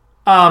edition?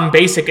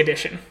 Basic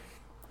edition.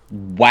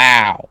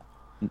 Wow.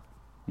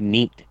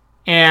 Neat.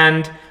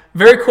 And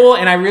very cool,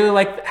 and I really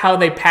like how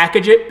they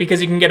package it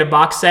because you can get a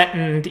box set,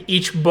 and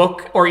each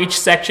book or each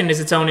section is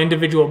its own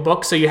individual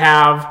book. So you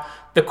have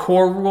the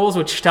core rules,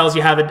 which tells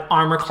you how the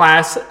armor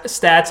class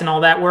stats and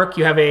all that work.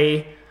 You have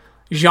a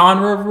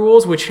genre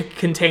rules, which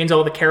contains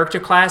all the character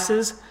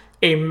classes,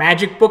 a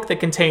magic book that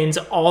contains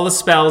all the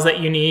spells that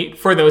you need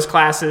for those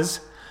classes,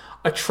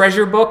 a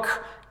treasure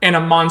book, and a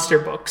monster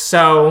book.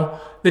 So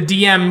the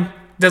DM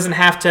doesn't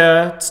have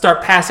to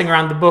start passing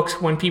around the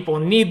books when people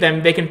need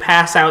them. They can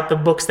pass out the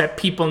books that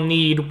people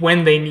need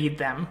when they need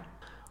them.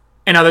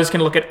 And others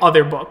can look at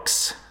other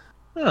books.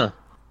 Huh.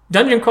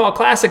 Dungeon Crawl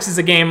Classics is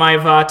a game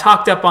I've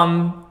talked up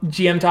on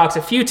GM Talks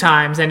a few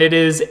times, and it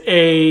is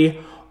a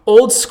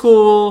old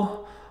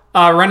school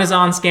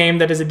Renaissance game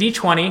that is a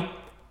D20.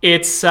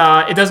 It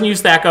doesn't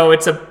use THAC0.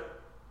 It's a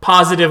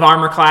positive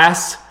armor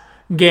class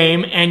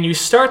game, and you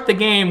start the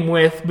game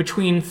with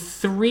between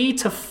 3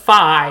 to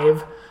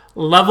 5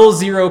 level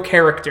 0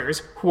 characters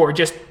who are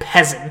just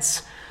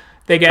peasants.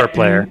 They get Per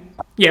player.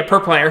 Yeah,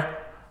 per player.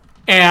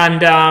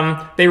 And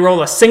they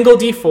roll a single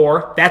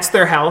d4. That's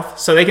their health.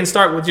 So they can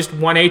start with just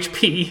 1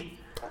 HP.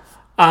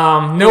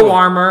 No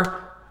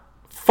armor,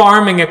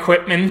 farming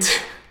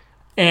equipment,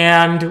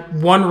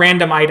 and 1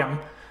 random item.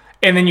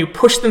 And then you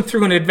push them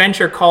through an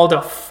adventure called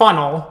a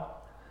funnel.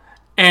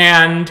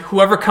 And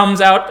whoever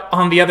comes out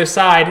on the other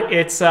side,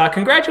 it's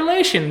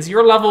congratulations,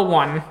 you're level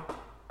 1.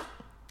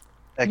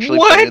 Actually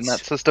What? played in that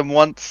system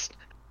once.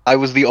 I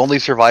was the only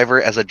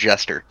survivor as a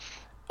jester.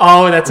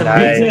 Oh, that's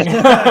amazing.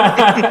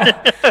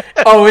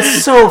 Oh,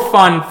 it's so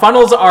fun.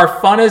 Funnels are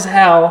fun as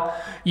hell.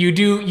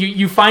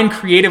 You find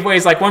creative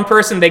ways. Like one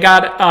person, they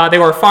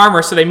were a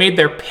farmer, so they made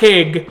their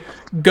pig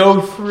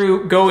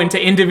go into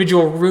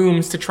individual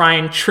rooms to try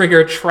and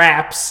trigger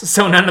traps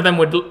so none of them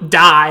would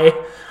die.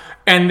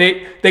 And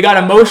they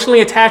got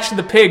emotionally attached to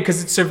the pig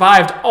because it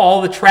survived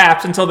all the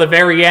traps until the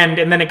very end,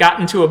 and then it got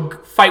into a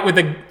fight with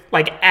a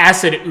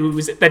acid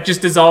ooze that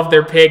just dissolved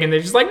their pig, and they're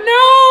just like,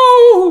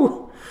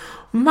 no,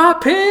 my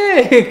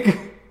pig.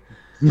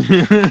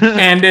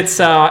 And it's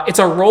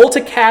a roll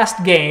to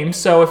cast game.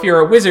 So if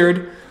you're a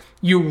wizard,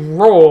 you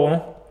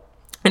roll,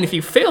 and if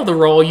you fail the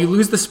roll, you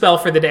lose the spell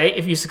for the day.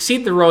 If you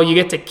succeed the roll, you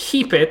get to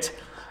keep it,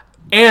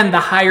 and the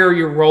higher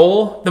you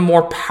roll, the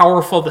more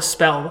powerful the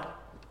spell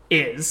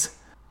is.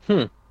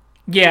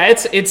 Yeah,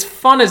 it's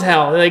fun as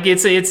hell. Like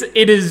it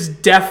is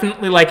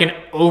definitely like an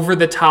over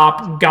the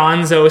top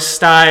Gonzo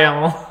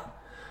style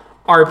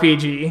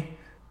RPG.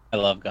 I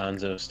love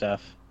Gonzo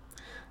stuff.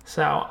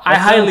 So I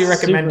highly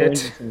recommend super it.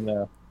 interesting,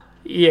 though.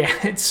 Yeah,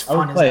 it's I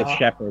fun would play as a hell.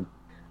 shepherd.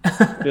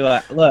 Be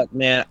like, look,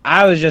 man,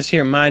 I was just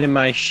here minding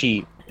my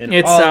sheep, and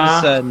It's, all of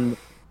a sudden,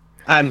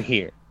 I'm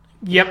here.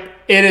 Yep,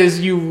 it is.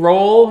 You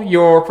roll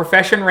your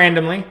profession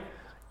randomly.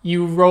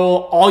 You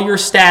roll all your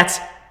stats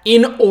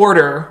in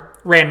order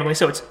randomly.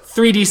 So it's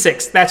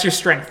 3d6, that's your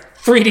strength.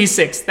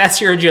 3d6,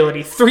 that's your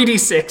agility.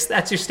 3d6,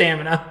 that's your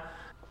stamina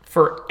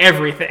for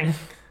everything.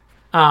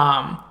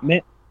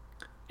 Man,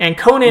 And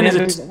Conan is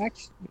there's a...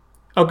 actually,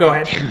 Oh, go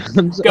ahead.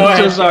 I'm Go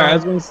ahead. so sorry. I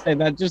was going to say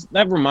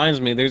that reminds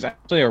me. There's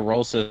actually a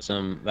roll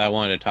system that I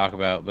wanted to talk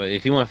about, but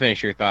if you want to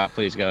finish your thought,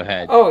 please go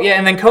ahead. Oh, yeah,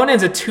 and then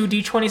Conan's a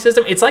 2d20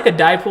 system. It's like a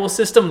die pool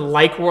system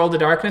like World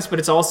of Darkness, but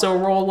it's also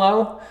roll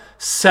low.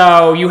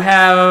 So you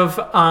have...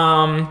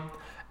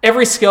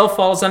 every skill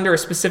falls under a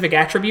specific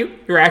attribute.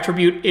 Your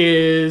attribute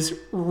is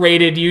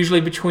rated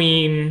usually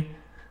between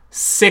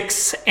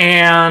 6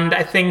 and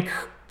I think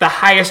the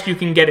highest you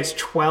can get is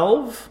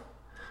 12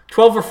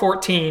 or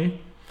 14.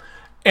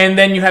 And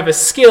then you have a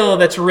skill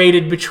that's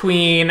rated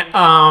between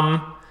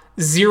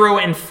 0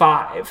 and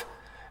 5.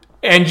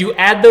 And you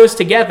add those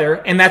together,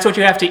 and that's what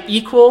you have to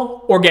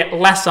equal or get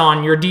less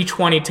on your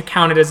d20 to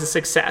count it as a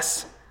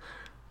success.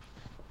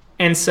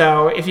 And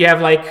so if you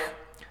have like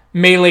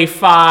melee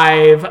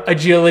 5,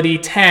 agility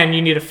 10,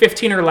 you need a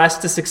 15 or less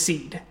to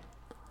succeed.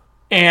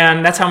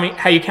 And that's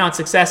how you count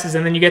successes.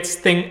 And then you get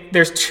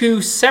there's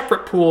 2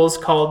 separate pools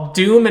called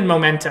Doom and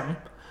Momentum.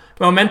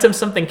 Momentum is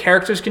something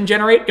characters can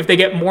generate. If they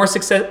get more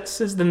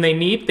successes than they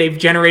need, they've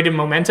generated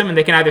momentum, and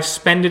they can either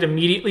spend it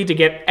immediately to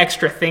get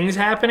extra things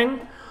happening,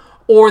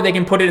 or they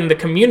can put it in the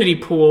community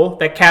pool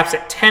that caps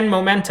at 10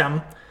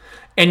 momentum,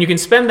 and you can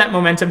spend that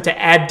momentum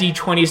to add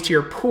d20s to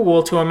your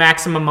pool to a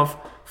maximum of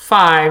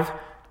 5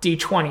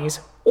 d20s.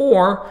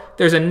 Or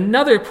there's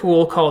another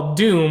pool called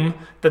Doom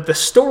that the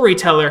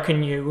storyteller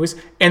can use,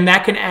 and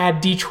that can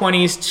add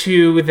d20s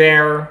to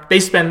they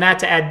spend that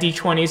to add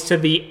d20s to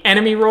the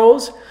enemy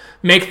rolls,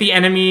 make the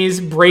enemies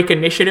break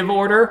initiative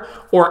order,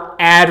 or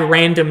add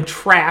random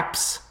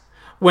traps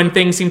when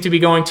things seem to be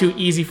going too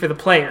easy for the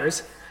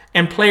players.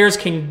 And players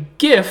can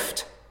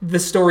gift the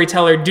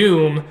storyteller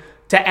Doom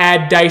to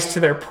add dice to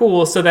their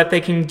pool so that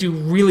they can do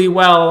really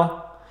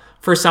well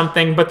for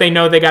something, but they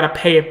know they got to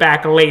pay it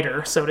back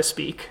later, so to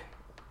speak.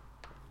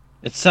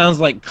 It sounds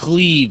like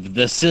Cleave,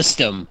 the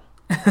system.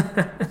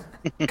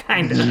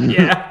 Kind of,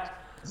 yeah.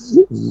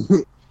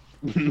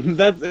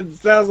 It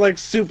sounds like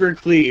Super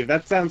Cleave.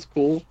 That sounds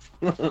cool.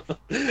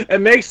 It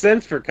makes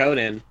sense for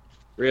Conan,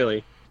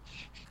 really.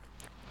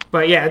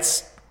 But yeah,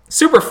 it's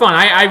super fun.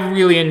 I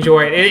really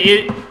enjoy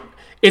it.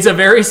 It's a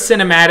very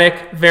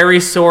cinematic, very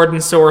sword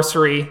and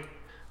sorcery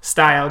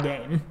style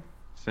game.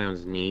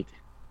 Sounds neat.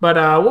 But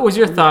what was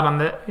your thought on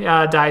the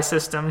die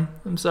system?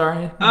 I'm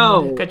sorry.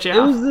 Cut you it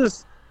off.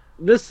 was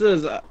this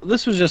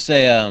was just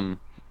a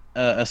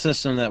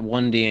system that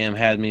one DM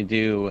had me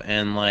do,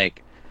 and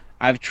like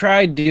I've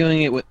tried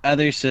doing it with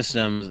other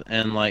systems,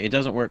 and like it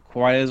doesn't work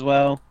quite as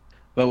well.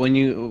 But when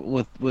you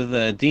with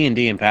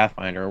D&D and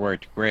Pathfinder, it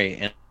worked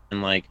great,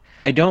 and like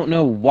I don't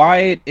know why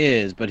it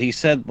is, but he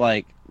said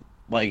like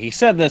he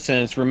said this,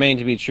 and it's remained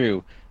to be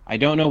true. I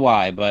don't know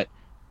why, but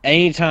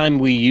anytime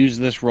we use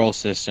this roll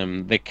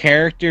system, the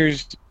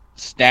characters'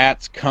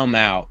 stats come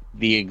out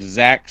the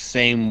exact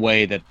same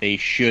way that they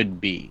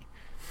should be.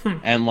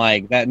 And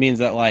like that means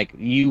that like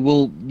you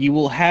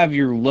will have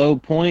your low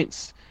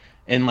points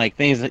and like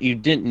things that you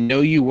didn't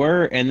know you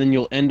were, and then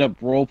you'll end up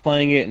role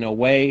playing it in a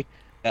way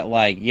that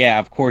like, yeah,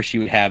 of course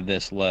you would have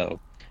this low.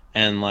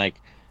 And like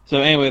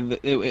so anyway,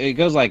 it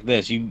goes like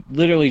this. You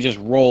literally just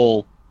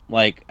roll,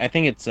 like I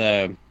think it's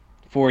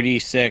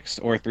 4d6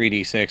 or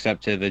 3d6 up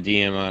to the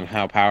DM on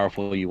how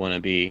powerful you want to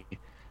be.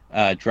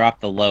 Drop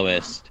the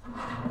lowest,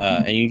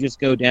 and you just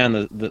go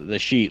down the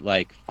sheet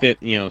like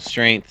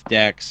strength,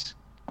 dex,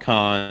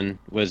 con,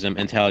 wisdom,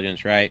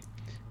 intelligence, right?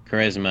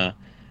 Charisma,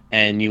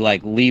 and you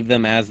like leave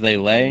them as they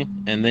lay,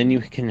 and then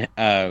you can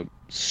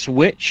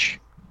switch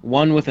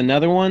one with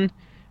another one,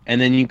 and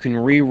then you can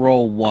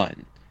re-roll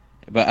one.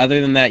 But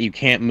other than that, you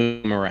can't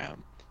move them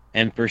around.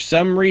 And for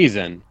some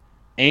reason,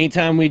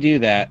 anytime we do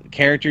that,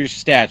 characters'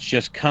 stats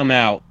just come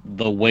out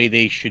the way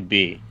they should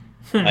be,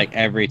 like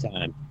every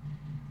time.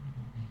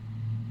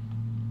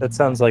 That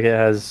sounds like it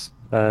has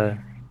a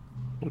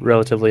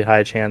relatively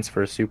high chance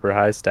for super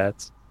high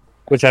stats,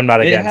 which I'm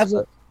not against.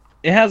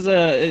 It has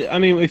a. I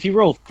mean, if you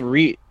roll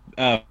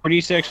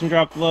 4d6 and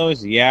drop the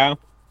lowest, yeah.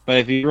 But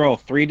if you roll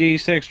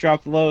 3d6,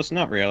 drop the lowest,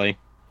 not really.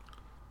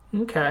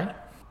 Okay.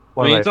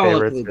 I mean, it's all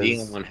up to the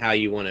DM on how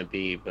you want to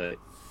be, but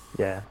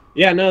yeah,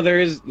 no, there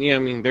is. Yeah, I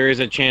mean, there is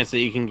a chance that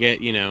you can get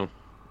an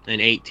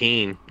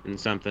 18 and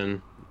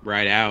something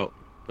right out,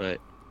 but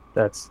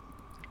that's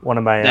one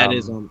of my. That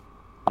is on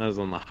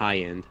the high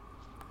end.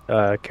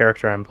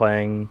 Character I'm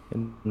playing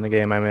in the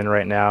game I'm in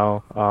right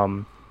now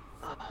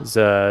is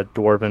a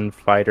dwarven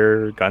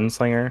fighter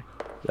gunslinger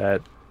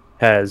that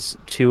has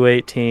 2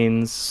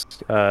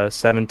 18s,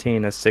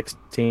 17, a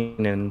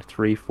 16, and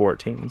 3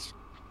 14s.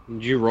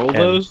 Did you roll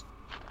those?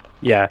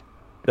 Yeah,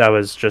 that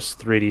was just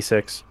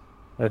 3d6,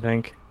 I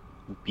think.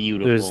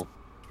 Beautiful. There's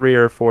 3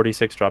 or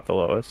 46 dropped the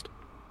lowest.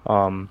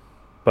 But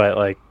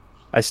like,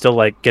 I still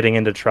like getting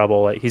into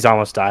trouble. Like, he's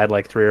almost died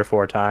like 3 or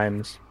 4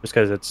 times just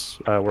because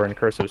we're in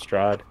Curse of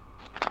Strahd.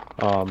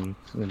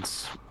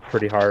 It's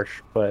pretty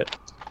harsh, but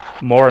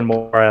more and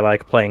more I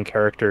like playing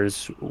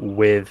characters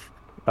with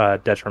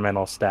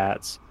detrimental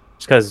stats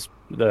just because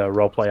the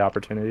roleplay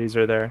opportunities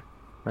are there.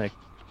 Like,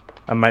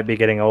 I might be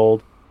getting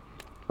old,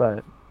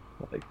 but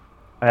like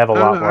I have a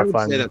lot more fun.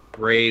 I would say that's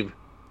brave.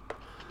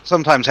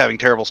 Sometimes having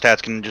terrible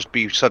stats can just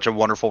be such a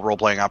wonderful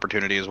role-playing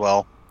opportunity as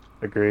well.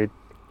 Agreed.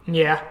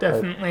 Yeah,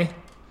 definitely.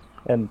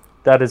 And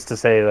that is to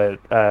say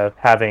that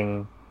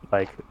having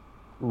like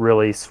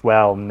really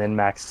swell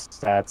min-max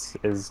stats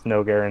is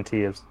no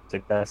guarantee of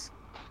success.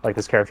 Like,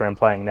 this character I'm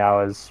playing now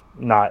is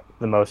not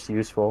the most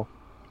useful,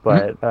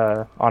 but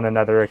on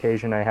another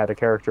occasion I had a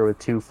character with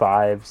 2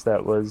 5s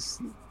that was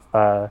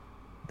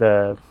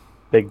the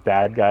big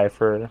bad guy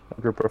for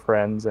a group of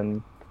friends,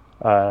 and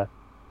I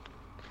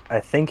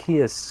think he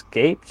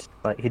escaped.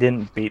 Like, he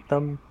didn't beat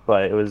them,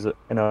 but it was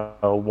in a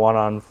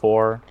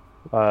 1-on-4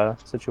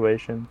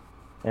 situation,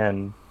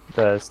 and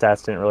the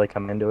stats didn't really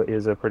come into it. He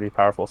was a pretty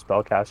powerful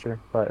spellcaster,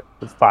 but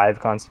with 5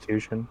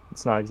 constitution,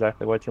 it's not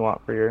exactly what you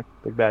want for your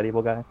big bad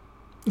evil guy.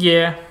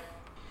 Yeah.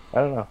 I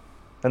don't know.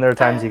 And there are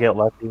times you get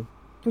lucky.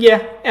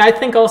 Yeah, I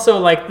think also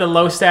like the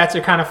low stats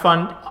are kind of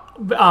fun,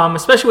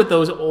 especially with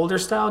those older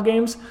style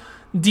games.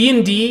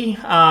 D&D,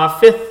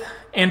 5th,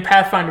 and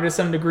Pathfinder to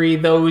some degree,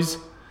 those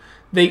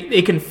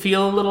they can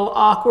feel a little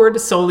awkward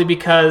solely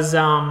because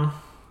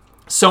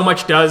so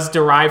much does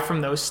derive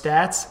from those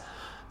stats.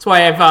 That's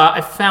why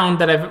I've found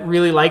that I've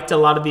really liked a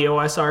lot of the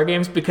OSR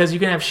games, because you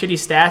can have shitty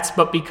stats,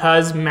 but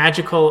because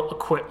magical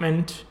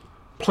equipment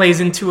plays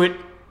into it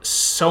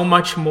so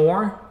much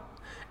more,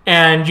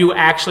 and you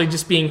actually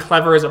just being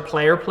clever as a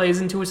player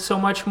plays into it so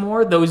much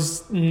more,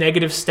 those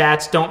negative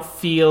stats don't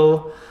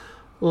feel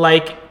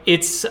like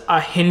it's a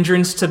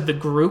hindrance to the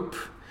group.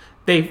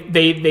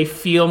 They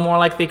feel more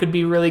like they could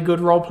be really good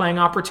role-playing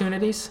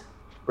opportunities.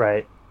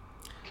 Right.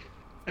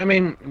 I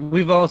mean,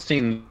 we've all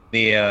seen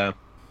the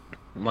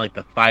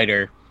the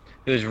fighter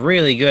who's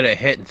really good at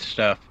hitting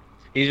stuff.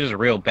 He's just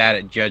real bad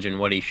at judging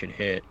what he should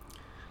hit.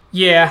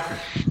 Yeah.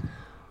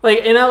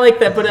 And I like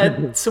that,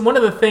 but so one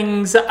of the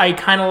things I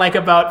kind of like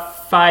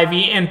about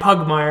 5e and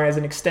Pugmire as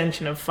an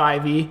extension of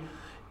 5e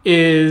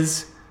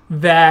is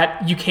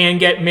that you can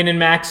get min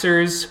and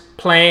maxers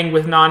playing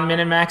with non-min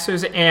and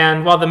maxers,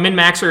 and while the min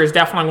maxer is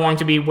definitely going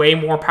to be way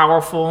more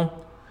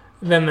powerful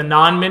than the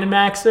non-min and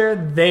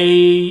maxer,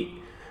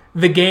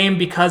 the game,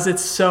 because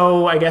it's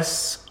so, I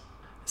guess,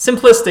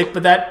 simplistic,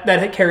 but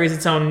that carries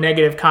its own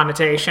negative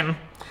connotation.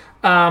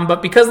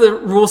 But because the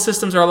rule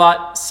systems are a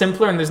lot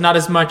simpler and there's not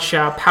as much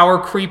power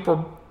creep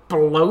or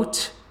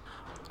bloat,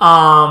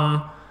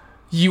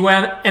 you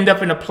end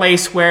up in a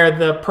place where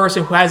the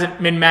person who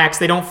hasn't min-maxed,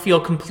 they don't feel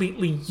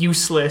completely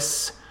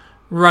useless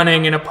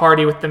running in a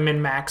party with the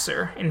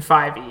min-maxer in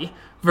 5e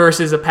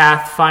versus a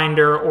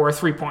Pathfinder or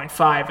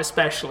 3.5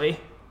 especially.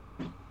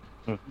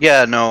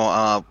 Yeah,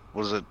 no,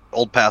 was it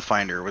old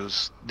Pathfinder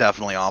was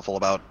definitely awful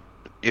about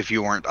if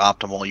you weren't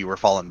optimal, you were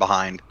falling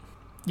behind.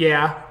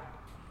 Yeah.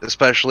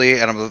 Especially,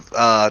 and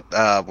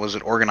was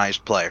it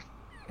organized play?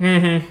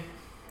 Mm-hmm.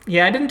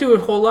 Yeah, I didn't do a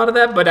whole lot of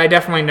that, but I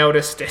definitely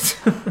noticed it.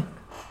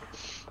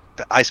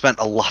 I spent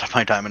a lot of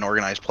my time in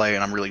organized play,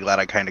 and I'm really glad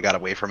I kind of got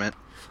away from it.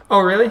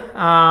 Oh, really?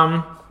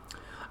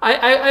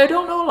 I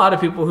don't know a lot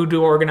of people who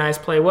do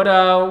organized play.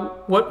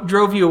 What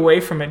drove you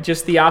away from it?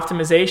 Just the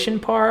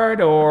optimization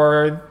part,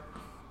 or?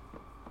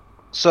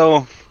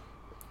 So,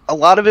 a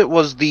lot of it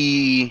was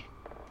I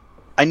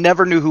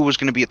never knew who was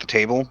going to be at the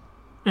table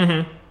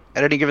at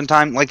any given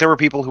time. Like, there were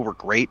people who were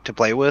great to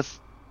play with.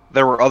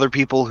 There were other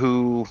people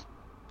who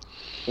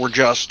were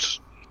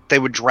they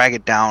would drag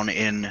it down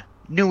in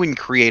new and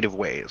creative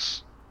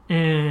ways.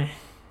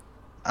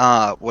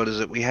 What is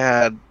it? We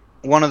had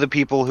one of the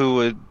people who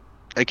would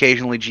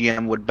occasionally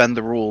GM would bend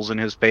the rules in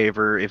his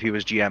favor if he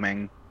was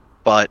GMing,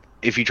 but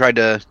if you tried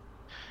to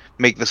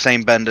make the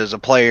same bend as a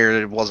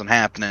player, it wasn't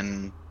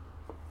happening.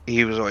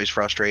 He was always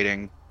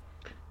frustrating.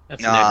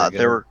 That's never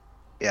good.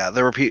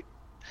 There were people.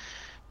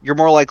 You're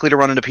more likely to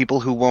run into people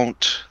who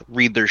won't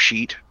read their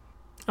sheet.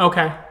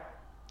 Okay.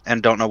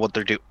 And don't know what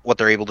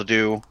they're able to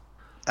do.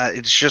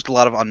 It's just a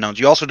lot of unknowns.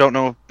 You also don't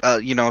know.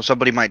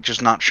 Somebody might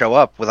just not show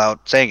up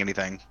without saying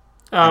anything,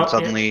 and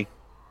suddenly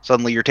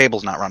your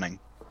table's not running.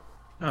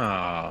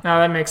 Oh. No,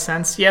 that makes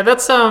sense. Yeah,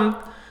 that's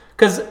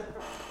because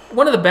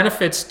one of the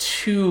benefits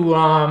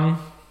to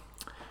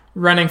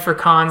running for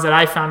cons that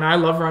I found, and I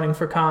love running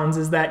for cons,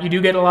 is that you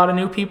do get a lot of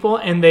new people,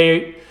 and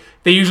they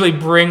usually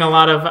bring a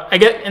lot of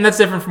and that's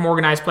different from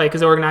organized play,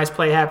 because organized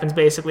play happens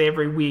basically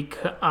every week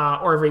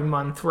or every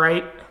month,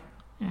 right?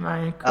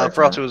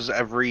 For us, it was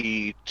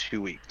every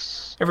 2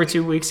 weeks. Every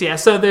 2 weeks, yeah.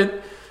 So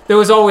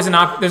there's always an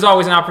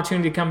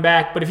opportunity to come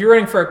back. But if you're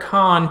running for a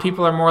con,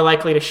 people are more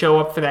likely to show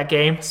up for that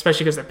game,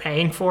 especially because they're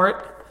paying for it.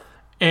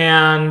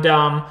 And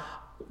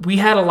we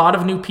had a lot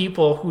of new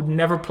people who'd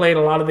never played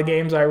a lot of the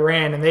games I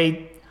ran, and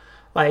they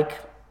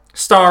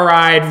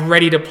star-eyed,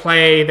 ready to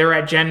play. They're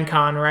at Gen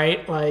Con,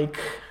 right? I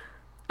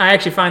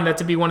actually find that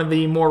to be one of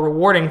the more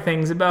rewarding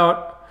things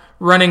about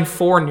running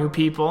for new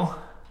people.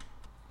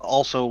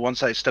 Also,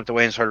 once I stepped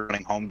away and started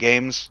running home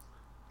games,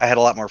 I had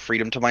a lot more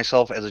freedom to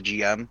myself as a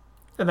GM.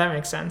 That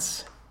makes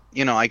sense.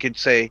 I could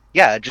say,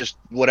 yeah, just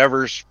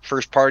whatever's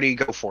first party,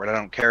 go for it. I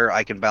don't care.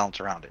 I can balance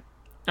around it.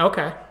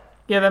 Okay.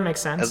 Yeah, that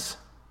makes sense.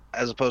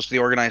 As opposed to the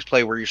organized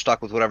play where you're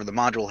stuck with whatever the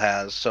module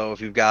has. So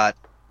if you've got,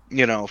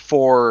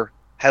 4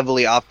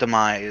 heavily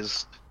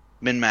optimized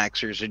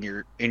min-maxers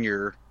in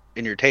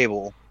your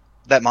table,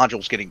 that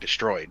module's getting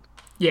destroyed.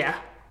 Yeah.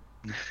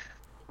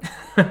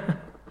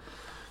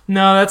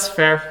 No, that's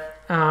fair.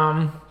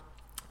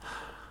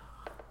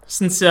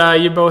 Since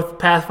you're both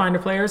Pathfinder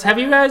players, have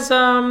you guys,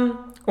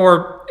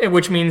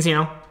 which means,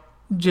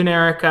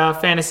 generic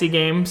fantasy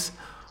games,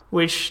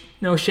 which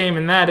no shame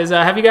in that, is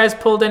have you guys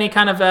pulled any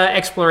kind of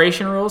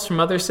exploration rules from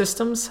other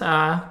systems,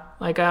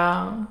 like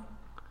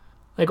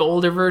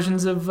older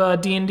versions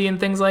of D&D and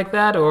things like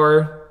that,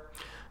 or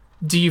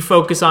do you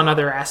focus on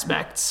other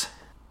aspects?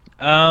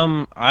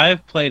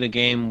 I've played a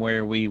game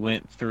where we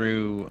went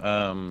through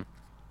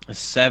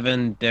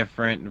 7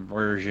 different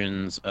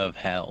versions of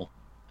hell,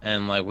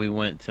 and we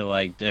went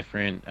to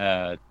different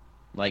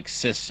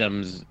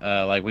systems.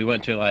 We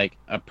went to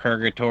a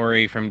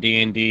purgatory from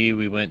D&D.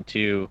 We went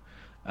to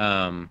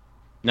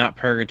not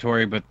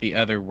purgatory, but the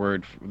other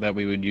word that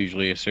we would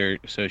usually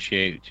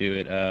associate to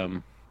it.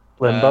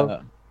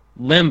 Limbo.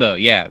 Limbo.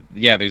 Yeah.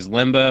 There's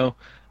limbo.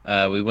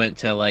 We went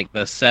to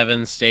the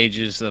 7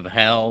 stages of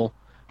hell.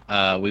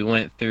 We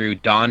went through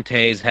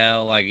Dante's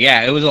hell.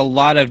 It was a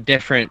lot of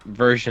different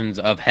versions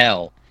of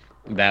hell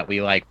that we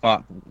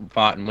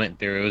fought and went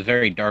through. It was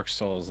very Dark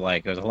Souls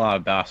like. There was a lot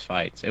of boss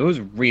fights. It was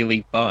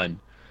really fun.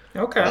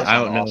 Okay. I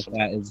don't know if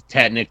that is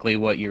technically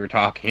what you were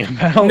talking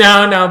about.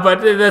 No, but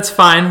that's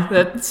fine.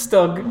 That's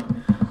still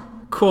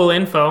cool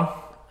info.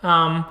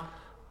 For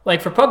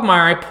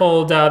Pugmire, I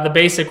pulled the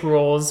basic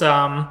rules,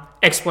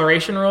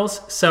 exploration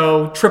rules.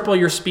 So triple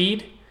your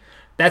speed.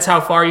 That's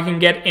how far you can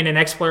get in an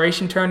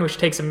exploration turn, which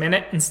takes a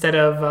minute instead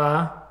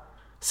of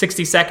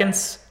 60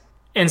 seconds.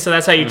 And so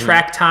that's how you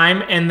track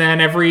time. And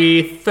then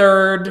every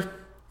third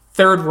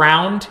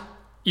round,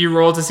 you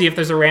roll to see if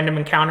there's a random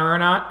encounter or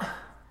not.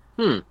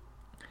 And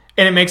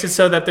it makes it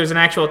so that there's an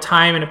actual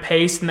time and a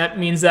pace, and that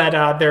means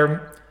that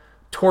their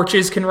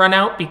torches can run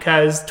out,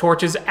 because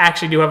torches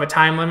actually do have a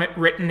time limit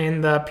written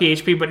in the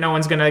PHP, but no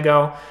one's going to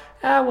go,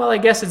 I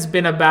guess it's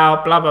been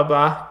about blah, blah,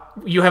 blah.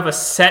 You have a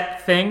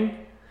set thing.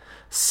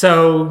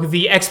 So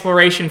the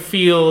exploration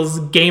feels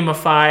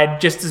gamified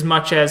just as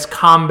much as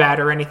combat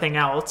or anything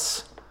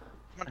else.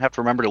 I'm gonna have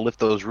to remember to lift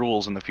those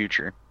rules in the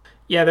future.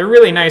 Yeah, they're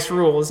really nice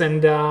rules.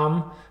 And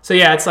so,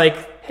 yeah, it's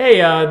like,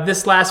 hey,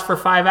 this lasts for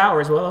 5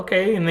 hours. Well,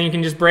 okay. And then you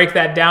can just break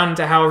that down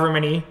into however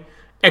many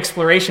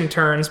exploration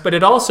turns. But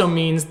it also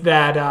means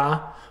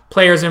that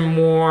players are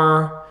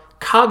more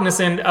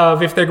cognizant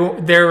of if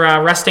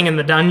they're resting in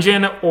the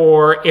dungeon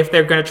or if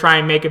they're going to try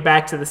and make it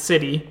back to the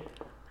city.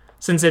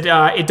 Since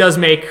it does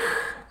make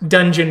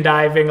dungeon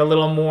diving a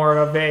little more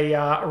of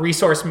a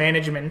resource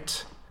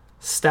management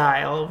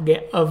style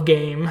of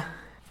game.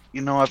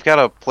 You know, I've got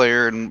a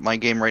player in my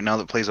game right now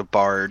that plays a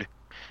bard,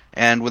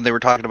 and when they were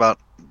talking about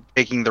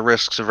taking the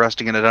risks of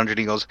resting in a dungeon,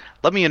 he goes,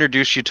 "Let me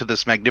introduce you to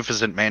this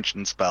magnificent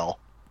mansion spell."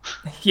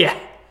 Yeah,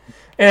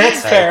 and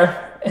that's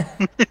fair.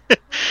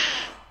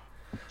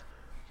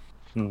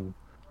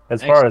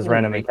 As far as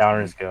random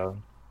encounters go,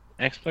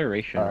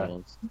 Exploration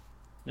rules.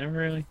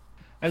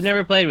 I've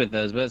never played with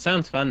those, but it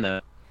sounds fun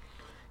though.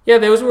 Yeah,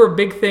 those were a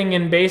big thing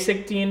in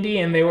basic D&D,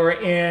 and they were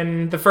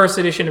in the first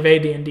edition of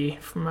AD&D,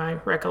 from my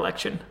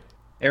recollection.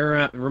 It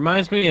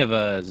reminds me of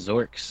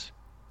Zorks,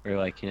 or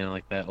like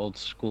that old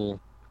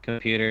school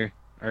computer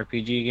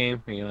RPG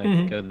game where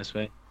you go this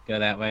way, go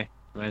that way.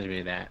 Reminds me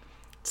of that.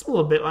 It's a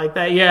little bit like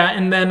that, yeah.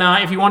 And then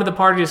if you wanted the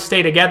party to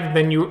stay together,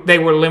 then they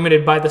were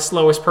limited by the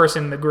slowest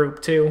person in the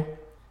group too.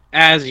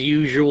 As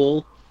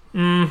usual,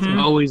 it's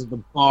always the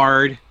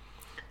bard.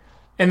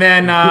 And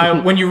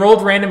then when you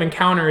rolled random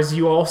encounters,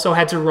 you also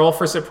had to roll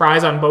for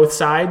surprise on both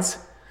sides.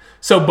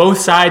 So both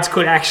sides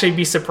could actually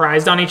be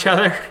surprised on each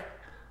other,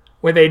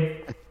 where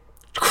they'd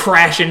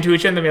crash into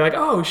each other and be like,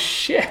 oh,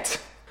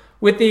 shit.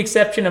 With the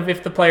exception of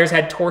if the players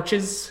had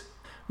torches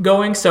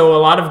going. So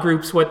a lot of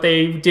groups, what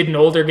they did in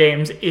older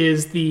games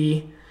is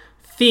the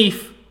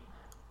thief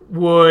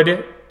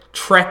would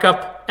trek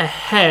up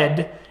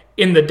ahead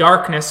in the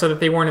darkness so that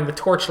they weren't in the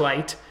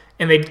torchlight.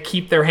 And they'd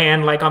keep their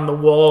hand like on the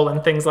wall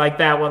and things like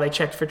that while they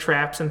checked for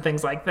traps and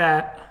things like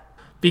that.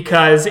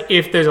 Because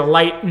if there's a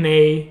light in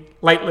a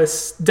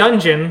lightless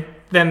dungeon,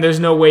 then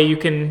there's no way you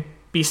can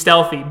be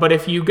stealthy. But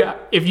if you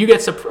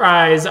get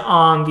surprise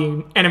on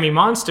the enemy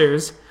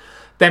monsters,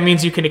 that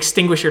means you can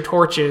extinguish your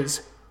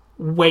torches,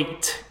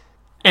 wait,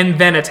 and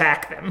then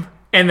attack them,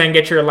 and then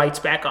get your lights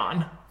back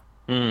on.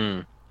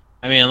 I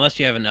mean, unless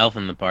you have an elf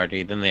in the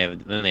party, then they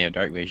have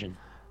dark vision.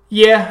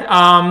 Yeah,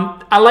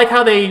 I like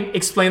how they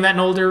explain that in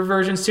older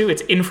versions too.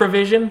 It's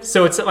infravision,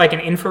 so it's like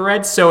an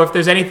infrared. So if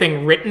there's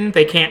anything written,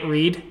 they can't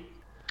read.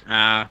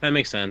 That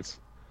makes sense.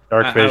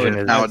 dark vision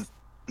is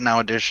Now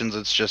editions,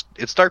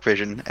 it's dark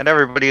vision, and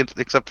everybody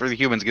except for the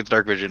humans gets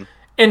dark vision.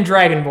 And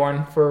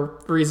Dragonborn for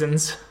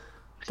reasons.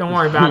 Don't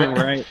worry about it.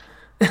 Right.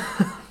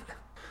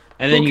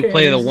 And then you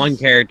play the one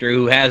character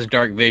who has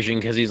dark vision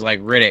because he's like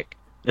Riddick.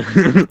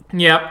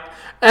 Yep.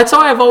 That's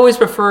why I've always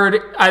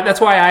preferred. That's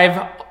why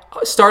I've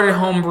started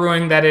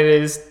homebrewing that it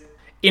is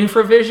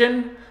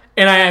infravision,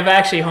 and I have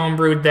actually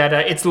homebrewed that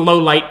it's low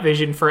light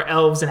vision for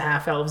elves and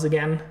half elves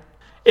again.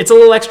 It's a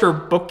little extra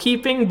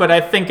bookkeeping, but I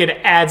think it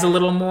adds a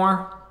little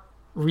more,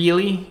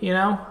 really,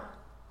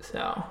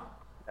 So.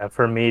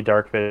 for me,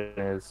 dark vision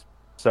is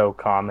so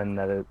common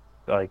that it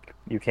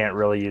you can't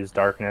really use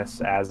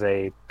darkness as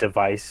a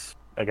device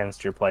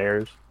against your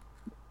players.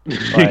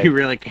 You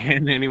really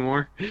can't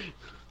anymore.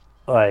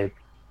 I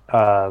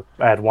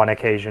had one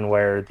occasion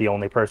where the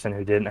only person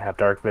who didn't have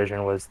dark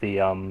vision was the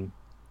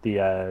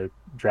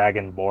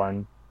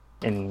Dragonborn,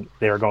 and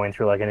they were going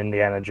through like an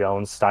Indiana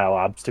Jones style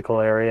obstacle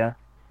area,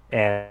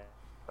 and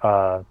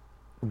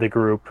the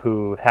group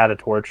who had a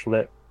torch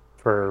lit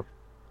for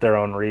their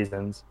own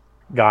reasons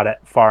got it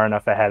far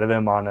enough ahead of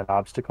him on an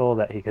obstacle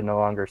that he could no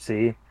longer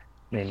see,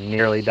 and he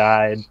nearly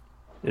died.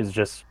 Is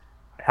just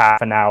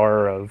half an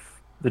hour of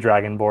the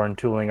Dragonborn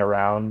tooling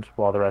around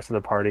while the rest of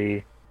the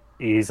party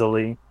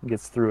easily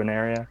gets through an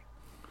area.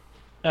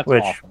 That's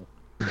which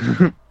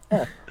awful.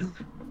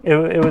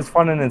 it was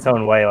fun in its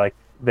own way. Like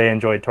they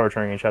enjoyed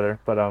torturing each other,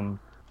 but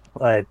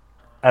I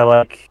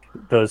like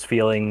those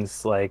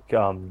feelings. Like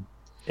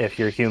if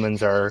your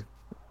humans are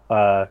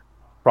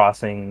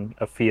crossing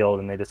a field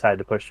and they decide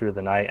to push through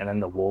the night, and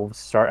then the wolves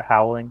start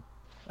howling.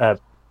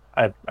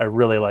 I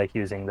really like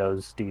using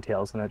those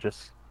details, and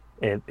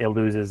it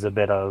loses a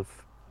bit of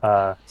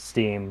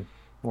steam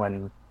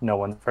when no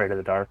one's afraid of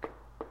the dark.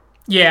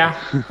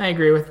 Yeah, I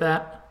agree with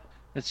that.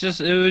 It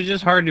was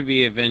just hard to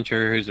be a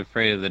adventurer who's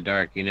afraid of the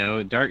dark,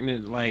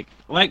 Darkness, like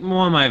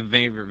one of my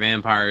favorite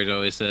vampires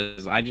always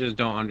says, I just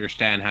don't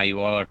understand how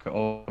you all are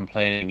all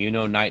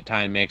complaining.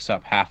 Nighttime makes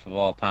up half of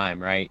all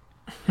time, right?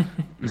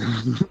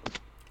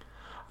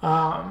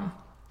 No,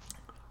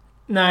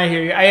 I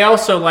hear you. I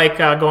also like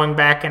going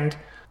back and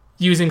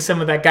using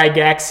some of that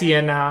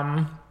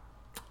Gygaxian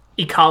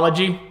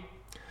ecology.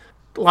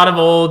 A lot of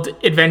old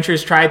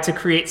adventures tried to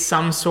create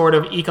some sort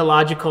of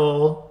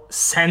ecological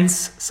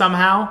sense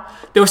somehow.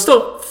 They were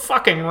still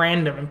fucking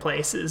random in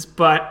places,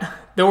 but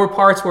there were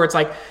parts where it's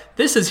like,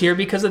 this is here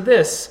because of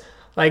this.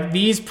 Like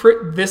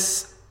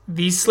this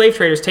these slave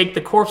traders take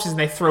the corpses and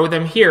they throw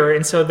them here,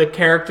 and so the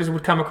characters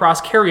would come across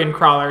carrion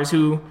crawlers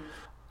who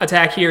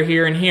attack here,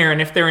 here, and here,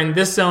 and if they're in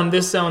this zone,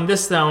 this zone,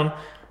 this zone,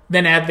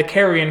 then add the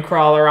carrion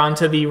crawler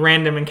onto the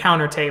random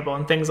encounter table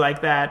and things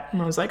like that.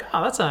 And I was like,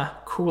 oh, that's a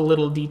cool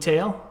little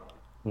detail.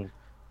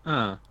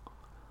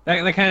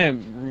 That kind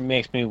of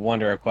makes me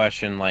wonder a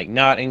question, like,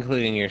 not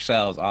including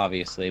yourselves,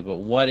 obviously, but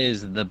what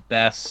is the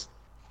best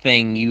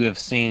thing you have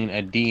seen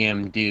a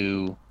DM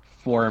do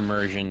for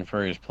immersion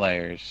for his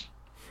players?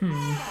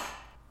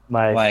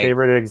 My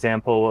favorite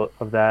example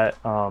of that,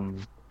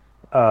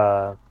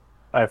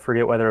 I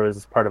forget whether it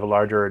was part of a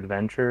larger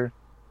adventure.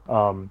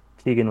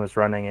 Keegan was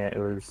running it. It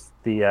was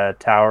the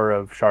Tower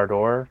of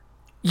Shardor.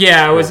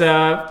 Yeah, it was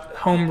a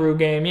homebrew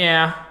game,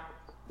 yeah.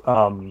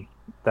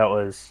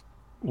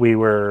 We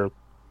were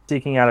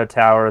seeking out a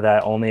tower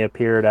that only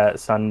appeared at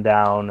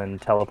sundown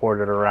and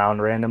teleported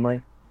around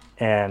randomly.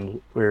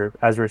 And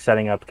as we're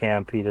setting up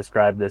camp, he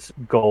described this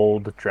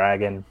gold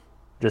dragon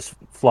just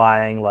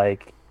flying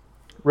like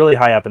really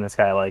high up in the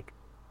sky, like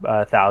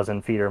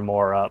 1,000 feet or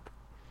more up.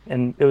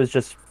 And it was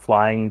just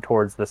flying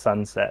towards the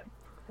sunset.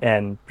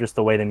 And just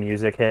the way the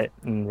music hit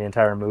and the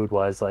entire mood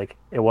was like,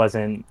 it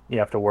wasn't, you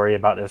have to worry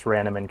about this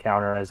random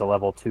encounter as a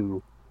level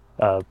 2,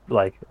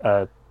 like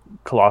a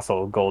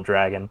colossal gold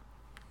dragon.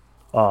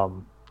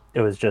 It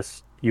was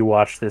just, you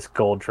watch this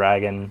gold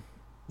dragon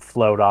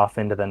float off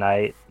into the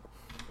night.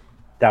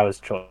 That was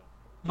chill.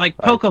 Like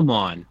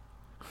Pokemon.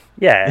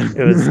 Yeah,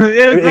 it was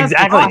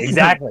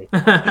exactly.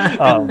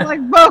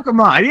 Like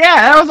Pokemon.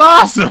 Yeah, that was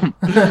awesome.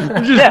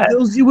 It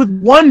fills you with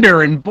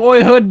wonder and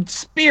boyhood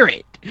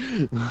spirit.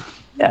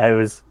 Yeah,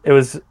 it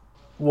was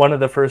one of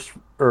the first,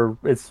 or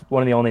it's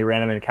one of the only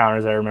random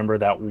encounters I remember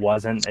that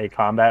wasn't a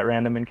combat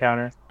random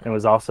encounter. And it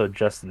was also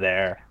just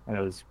there, and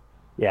it was,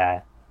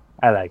 yeah,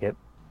 I like it.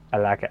 I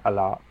like it a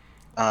lot.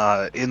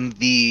 In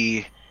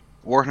the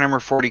Warhammer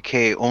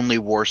 40k only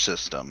war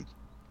system,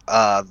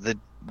 the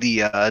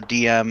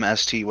DM,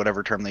 ST,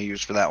 whatever term they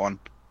used for that one,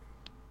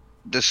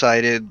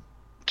 decided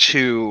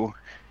to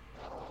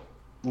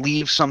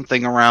leave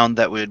something around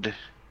that would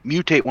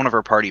mutate one of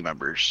our party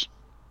members.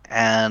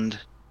 And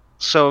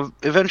so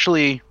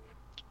eventually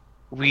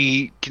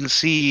we can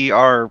see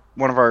one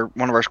of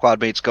our squad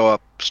mates go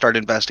up, start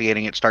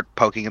investigating it, start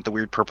poking at the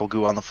weird purple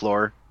goo on the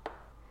floor.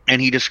 And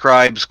he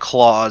describes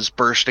claws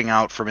bursting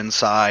out from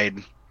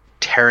inside,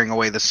 tearing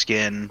away the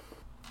skin,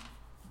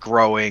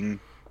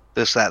 growing,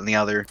 this, that, and the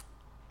other.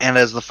 And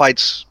as the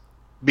fight's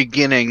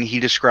beginning,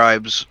 he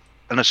describes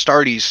an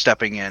Astartes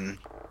stepping in.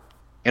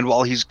 And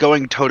while he's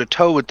going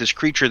toe-to-toe with this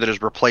creature that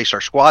has replaced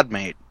our squad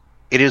mate,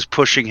 it is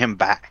pushing him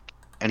back.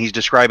 And he's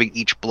describing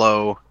each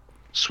blow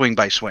swing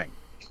by swing.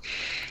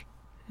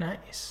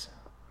 Nice.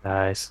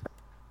 That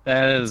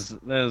is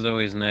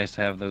always nice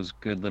to have those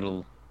good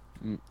little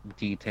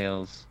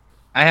details.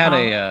 I had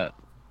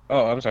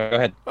I'm sorry, go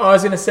ahead. Oh, I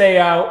was going to say,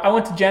 I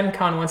went to Gen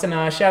Con once, and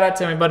shout out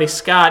to my buddy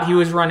Scott. He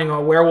was running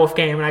a werewolf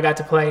game, and I got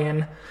to play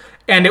in.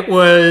 And it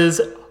was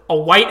a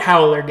White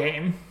Howler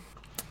game.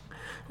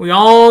 We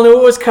all knew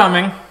it was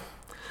coming,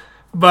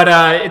 but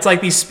it's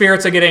like these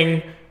spirits are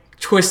getting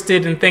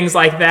twisted and things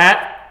like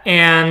that.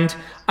 And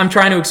I'm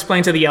trying to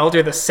explain to the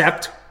Elder, the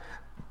Sept,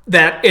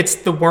 that it's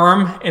the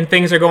worm and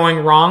things are going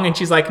wrong. And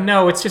she's like,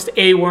 no, it's just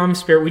a worm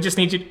spirit. We just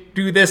need you to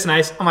do this. And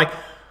I'm like...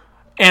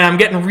 And I'm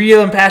getting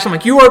real impassioned. I'm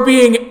like, you are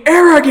being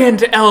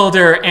arrogant,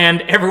 Elder.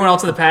 And everyone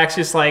else in the pack's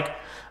just like,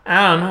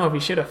 I don't know if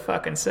you should have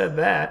fucking said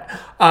that.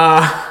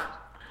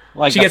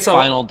 Like the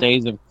final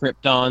days of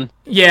Krypton.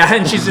 Yeah,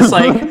 and she's just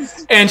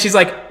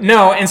like,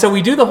 no. And so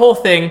we do the whole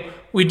thing.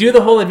 We do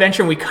the whole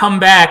adventure, and we come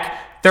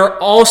back. They're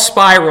all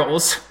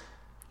spirals.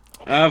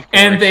 Of course.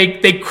 And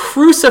they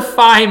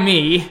crucify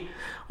me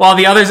while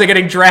the others are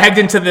getting dragged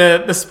into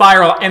the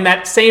spiral. And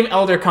that same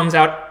Elder comes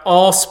out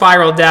all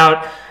spiraled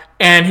out.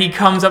 And he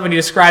comes up and he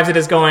describes it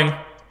as going,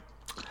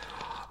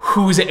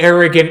 who's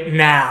arrogant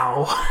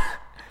now?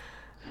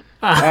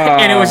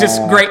 And it was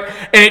just great.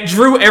 And it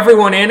drew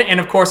everyone in. And,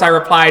 of course, I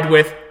replied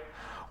with,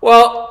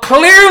 well,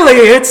 clearly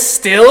it's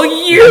still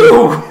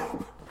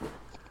you.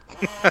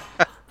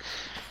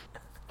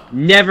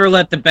 Never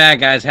let the bad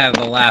guys have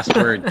the last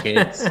word,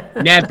 kids.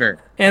 Never.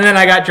 And then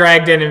I got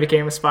dragged in and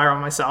became a spiral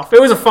myself.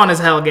 It was a fun as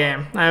hell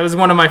game. It was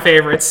one of my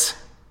favorites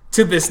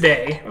to this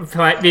day,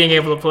 being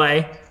able to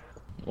play.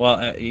 Well,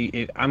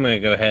 I'm going to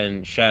go ahead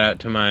and shout out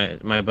to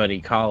my buddy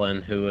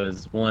Colin, who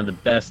was one of the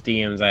best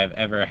DMs I've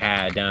ever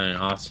had down in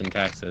Austin,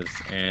 Texas.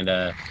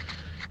 And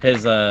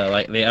his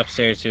like the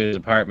upstairs to his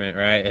apartment,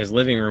 right? His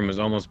living room was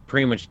almost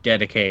pretty much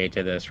dedicated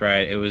to this,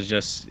 right? It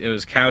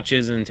was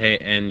couches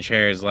and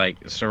chairs like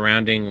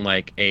surrounding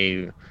like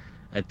a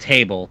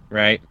table,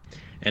 right?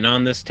 And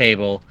on this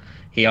table,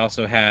 he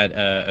also had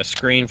a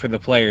screen for the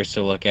players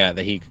to look at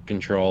that he could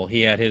control.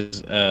 He had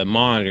his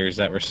monitors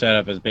that were set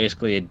up as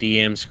basically a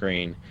DM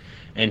screen.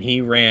 And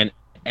he ran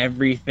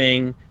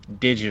everything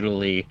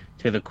digitally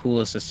to the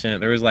coolest extent.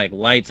 There was like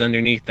lights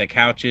underneath the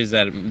couches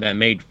that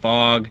made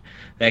fog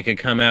that could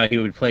come out. He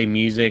would play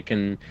music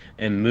and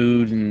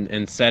mood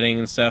and setting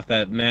and stuff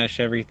that matched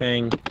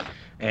everything.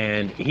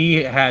 And he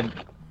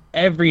had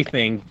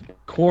everything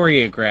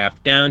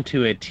choreographed down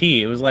to a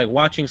T. It was like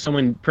watching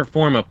someone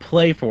perform a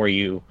play for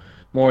you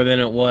more than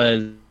it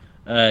was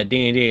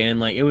D&D, and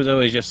like it was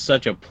always just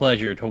such a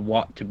pleasure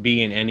to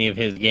be in any of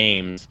his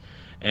games.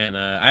 And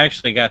I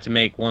actually got to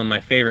make one of my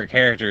favorite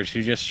characters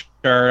who just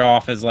started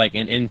off as like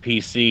an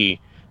NPC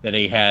that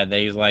he had. That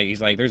he's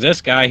like, there's this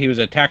guy, he was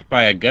attacked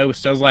by a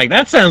ghost. I was like,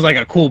 that sounds like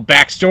a cool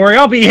backstory.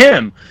 I'll be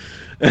him.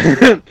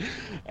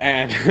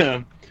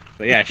 And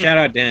but yeah, shout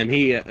out to him.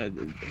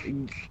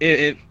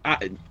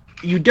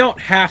 You don't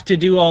have to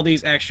do all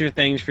these extra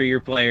things for your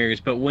players,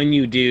 but when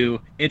you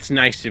do, it's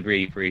nice to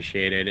be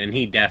appreciated, and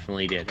he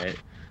definitely did it.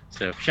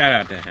 So shout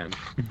out to him.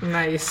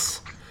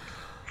 Nice.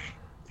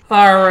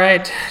 All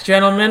right,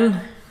 gentlemen,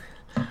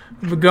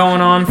 we've been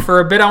going on for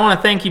a bit. I want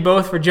to thank you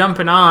both for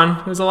jumping on.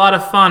 It was a lot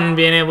of fun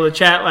being able to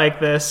chat like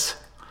this.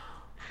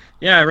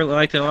 Yeah, I really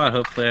liked it a lot.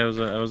 Hopefully, I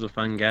was a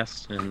fun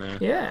guest. And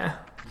yeah.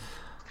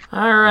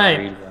 All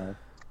right.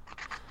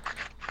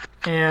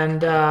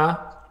 And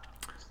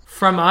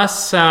from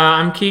us,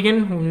 I'm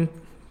Keegan.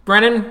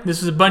 Brennan,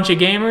 this was a bunch of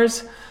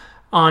gamers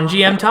on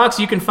GM Talks.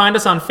 You can find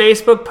us on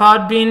Facebook,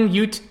 Podbean,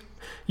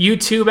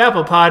 YouTube,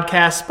 Apple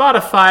Podcasts,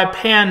 Spotify,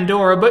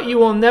 Pandora, but you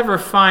will never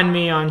find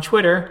me on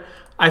Twitter.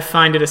 I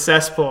find it a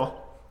cesspool.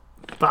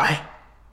 Bye.